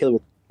gonna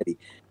kill her.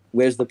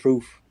 Where's the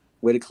proof?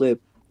 Where the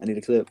clip? I need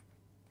a clip.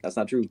 That's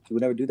not true. He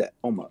would never do that.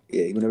 Oh my,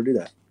 yeah, he would never do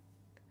that.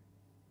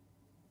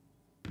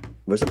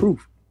 Where's the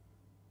proof?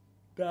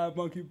 Bad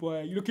monkey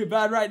boy, you looking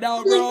bad right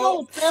now,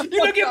 bro.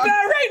 You looking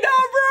bad right now,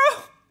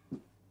 bro.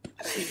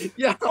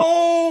 Yeah.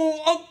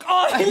 Oh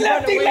god, he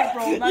left,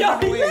 bro. Man, Yo,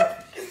 he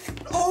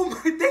left. Oh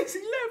my days,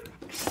 he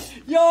left.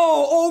 Yo,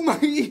 oh my,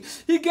 he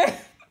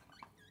get.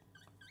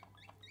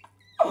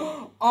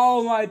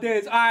 Oh my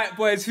days. All right,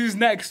 boys, who's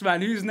next,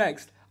 man? Who's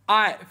next? All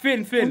right,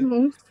 Finn,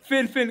 Finn,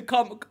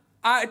 come.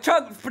 All right,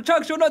 Chuck,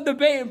 you're not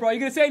debating, bro. You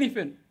gonna say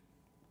anything?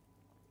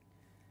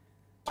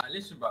 Alright,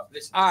 listen, bro.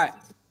 Listen. All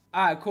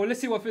right, cool.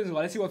 Let's see what Finn's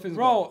about.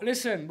 Bro,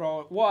 listen,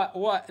 bro.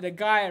 What? The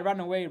guy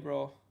ran away,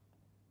 bro.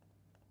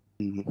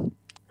 I'm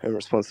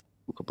responsible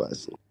about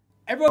it.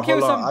 Everyone came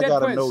with some I dead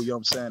gotta points. know, you know what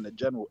I'm saying, the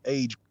general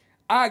age.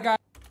 Alright, guys.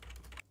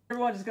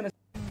 Everyone's just gonna.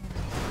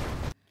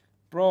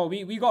 Bro,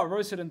 we got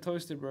roasted and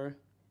toasted, bro.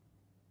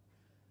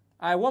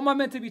 Alright, what am I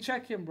meant to be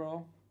checking,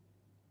 bro?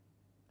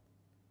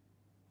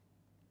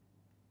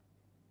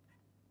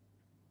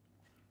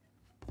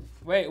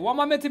 Wait, what am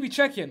I meant to be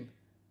checking?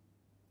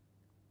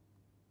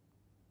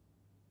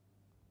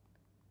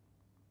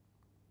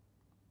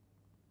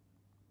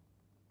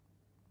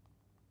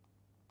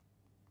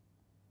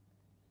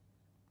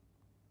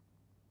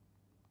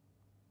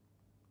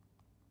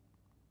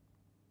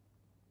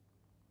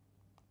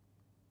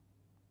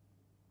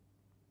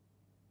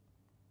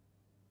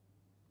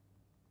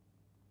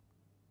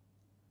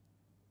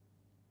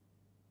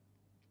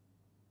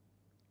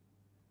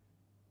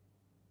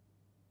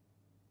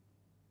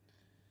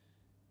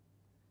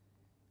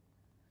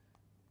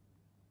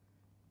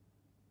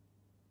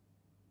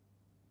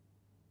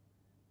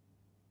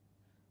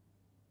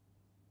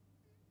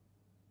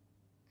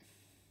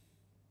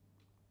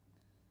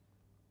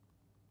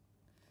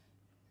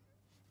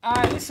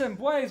 Alright, listen,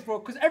 boys, bro,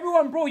 because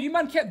everyone, bro, you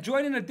man kept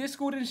joining the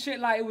Discord and shit,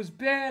 like, it was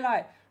bare,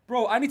 like,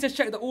 bro, I need to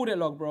check the audit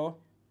log, bro.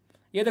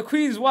 Yeah, the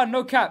Queen's won,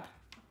 no cap.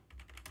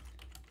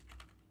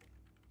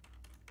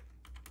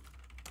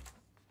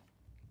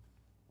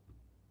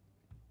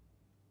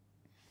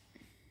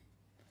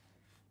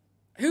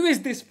 Who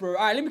is this, bro?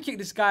 Alright, let me kick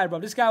this guy, bro.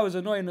 This guy was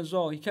annoying as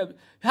well. He kept...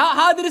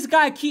 How did this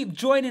guy keep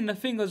joining the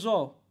thing as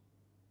well?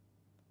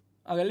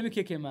 Okay, let me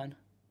kick him, man.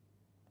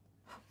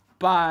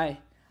 Bye.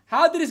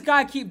 How did this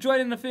guy keep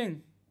joining the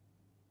thing?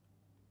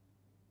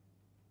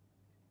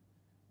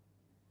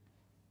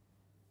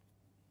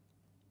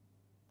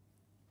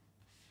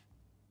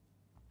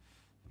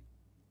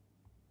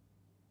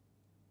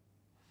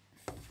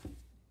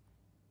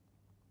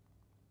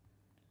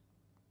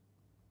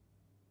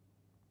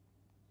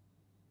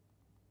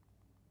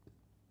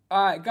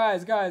 Alright,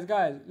 guys.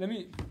 Let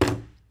me...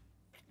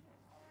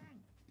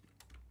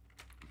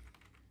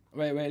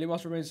 Wait, let me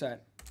watch from inside.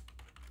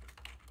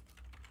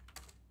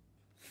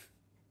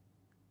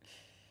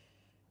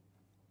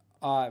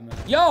 Alright, man.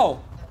 Yo!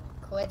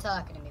 Quit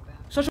talking to me,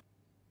 bro.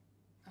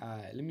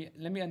 Alright,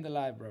 let me end the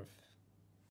live, bro.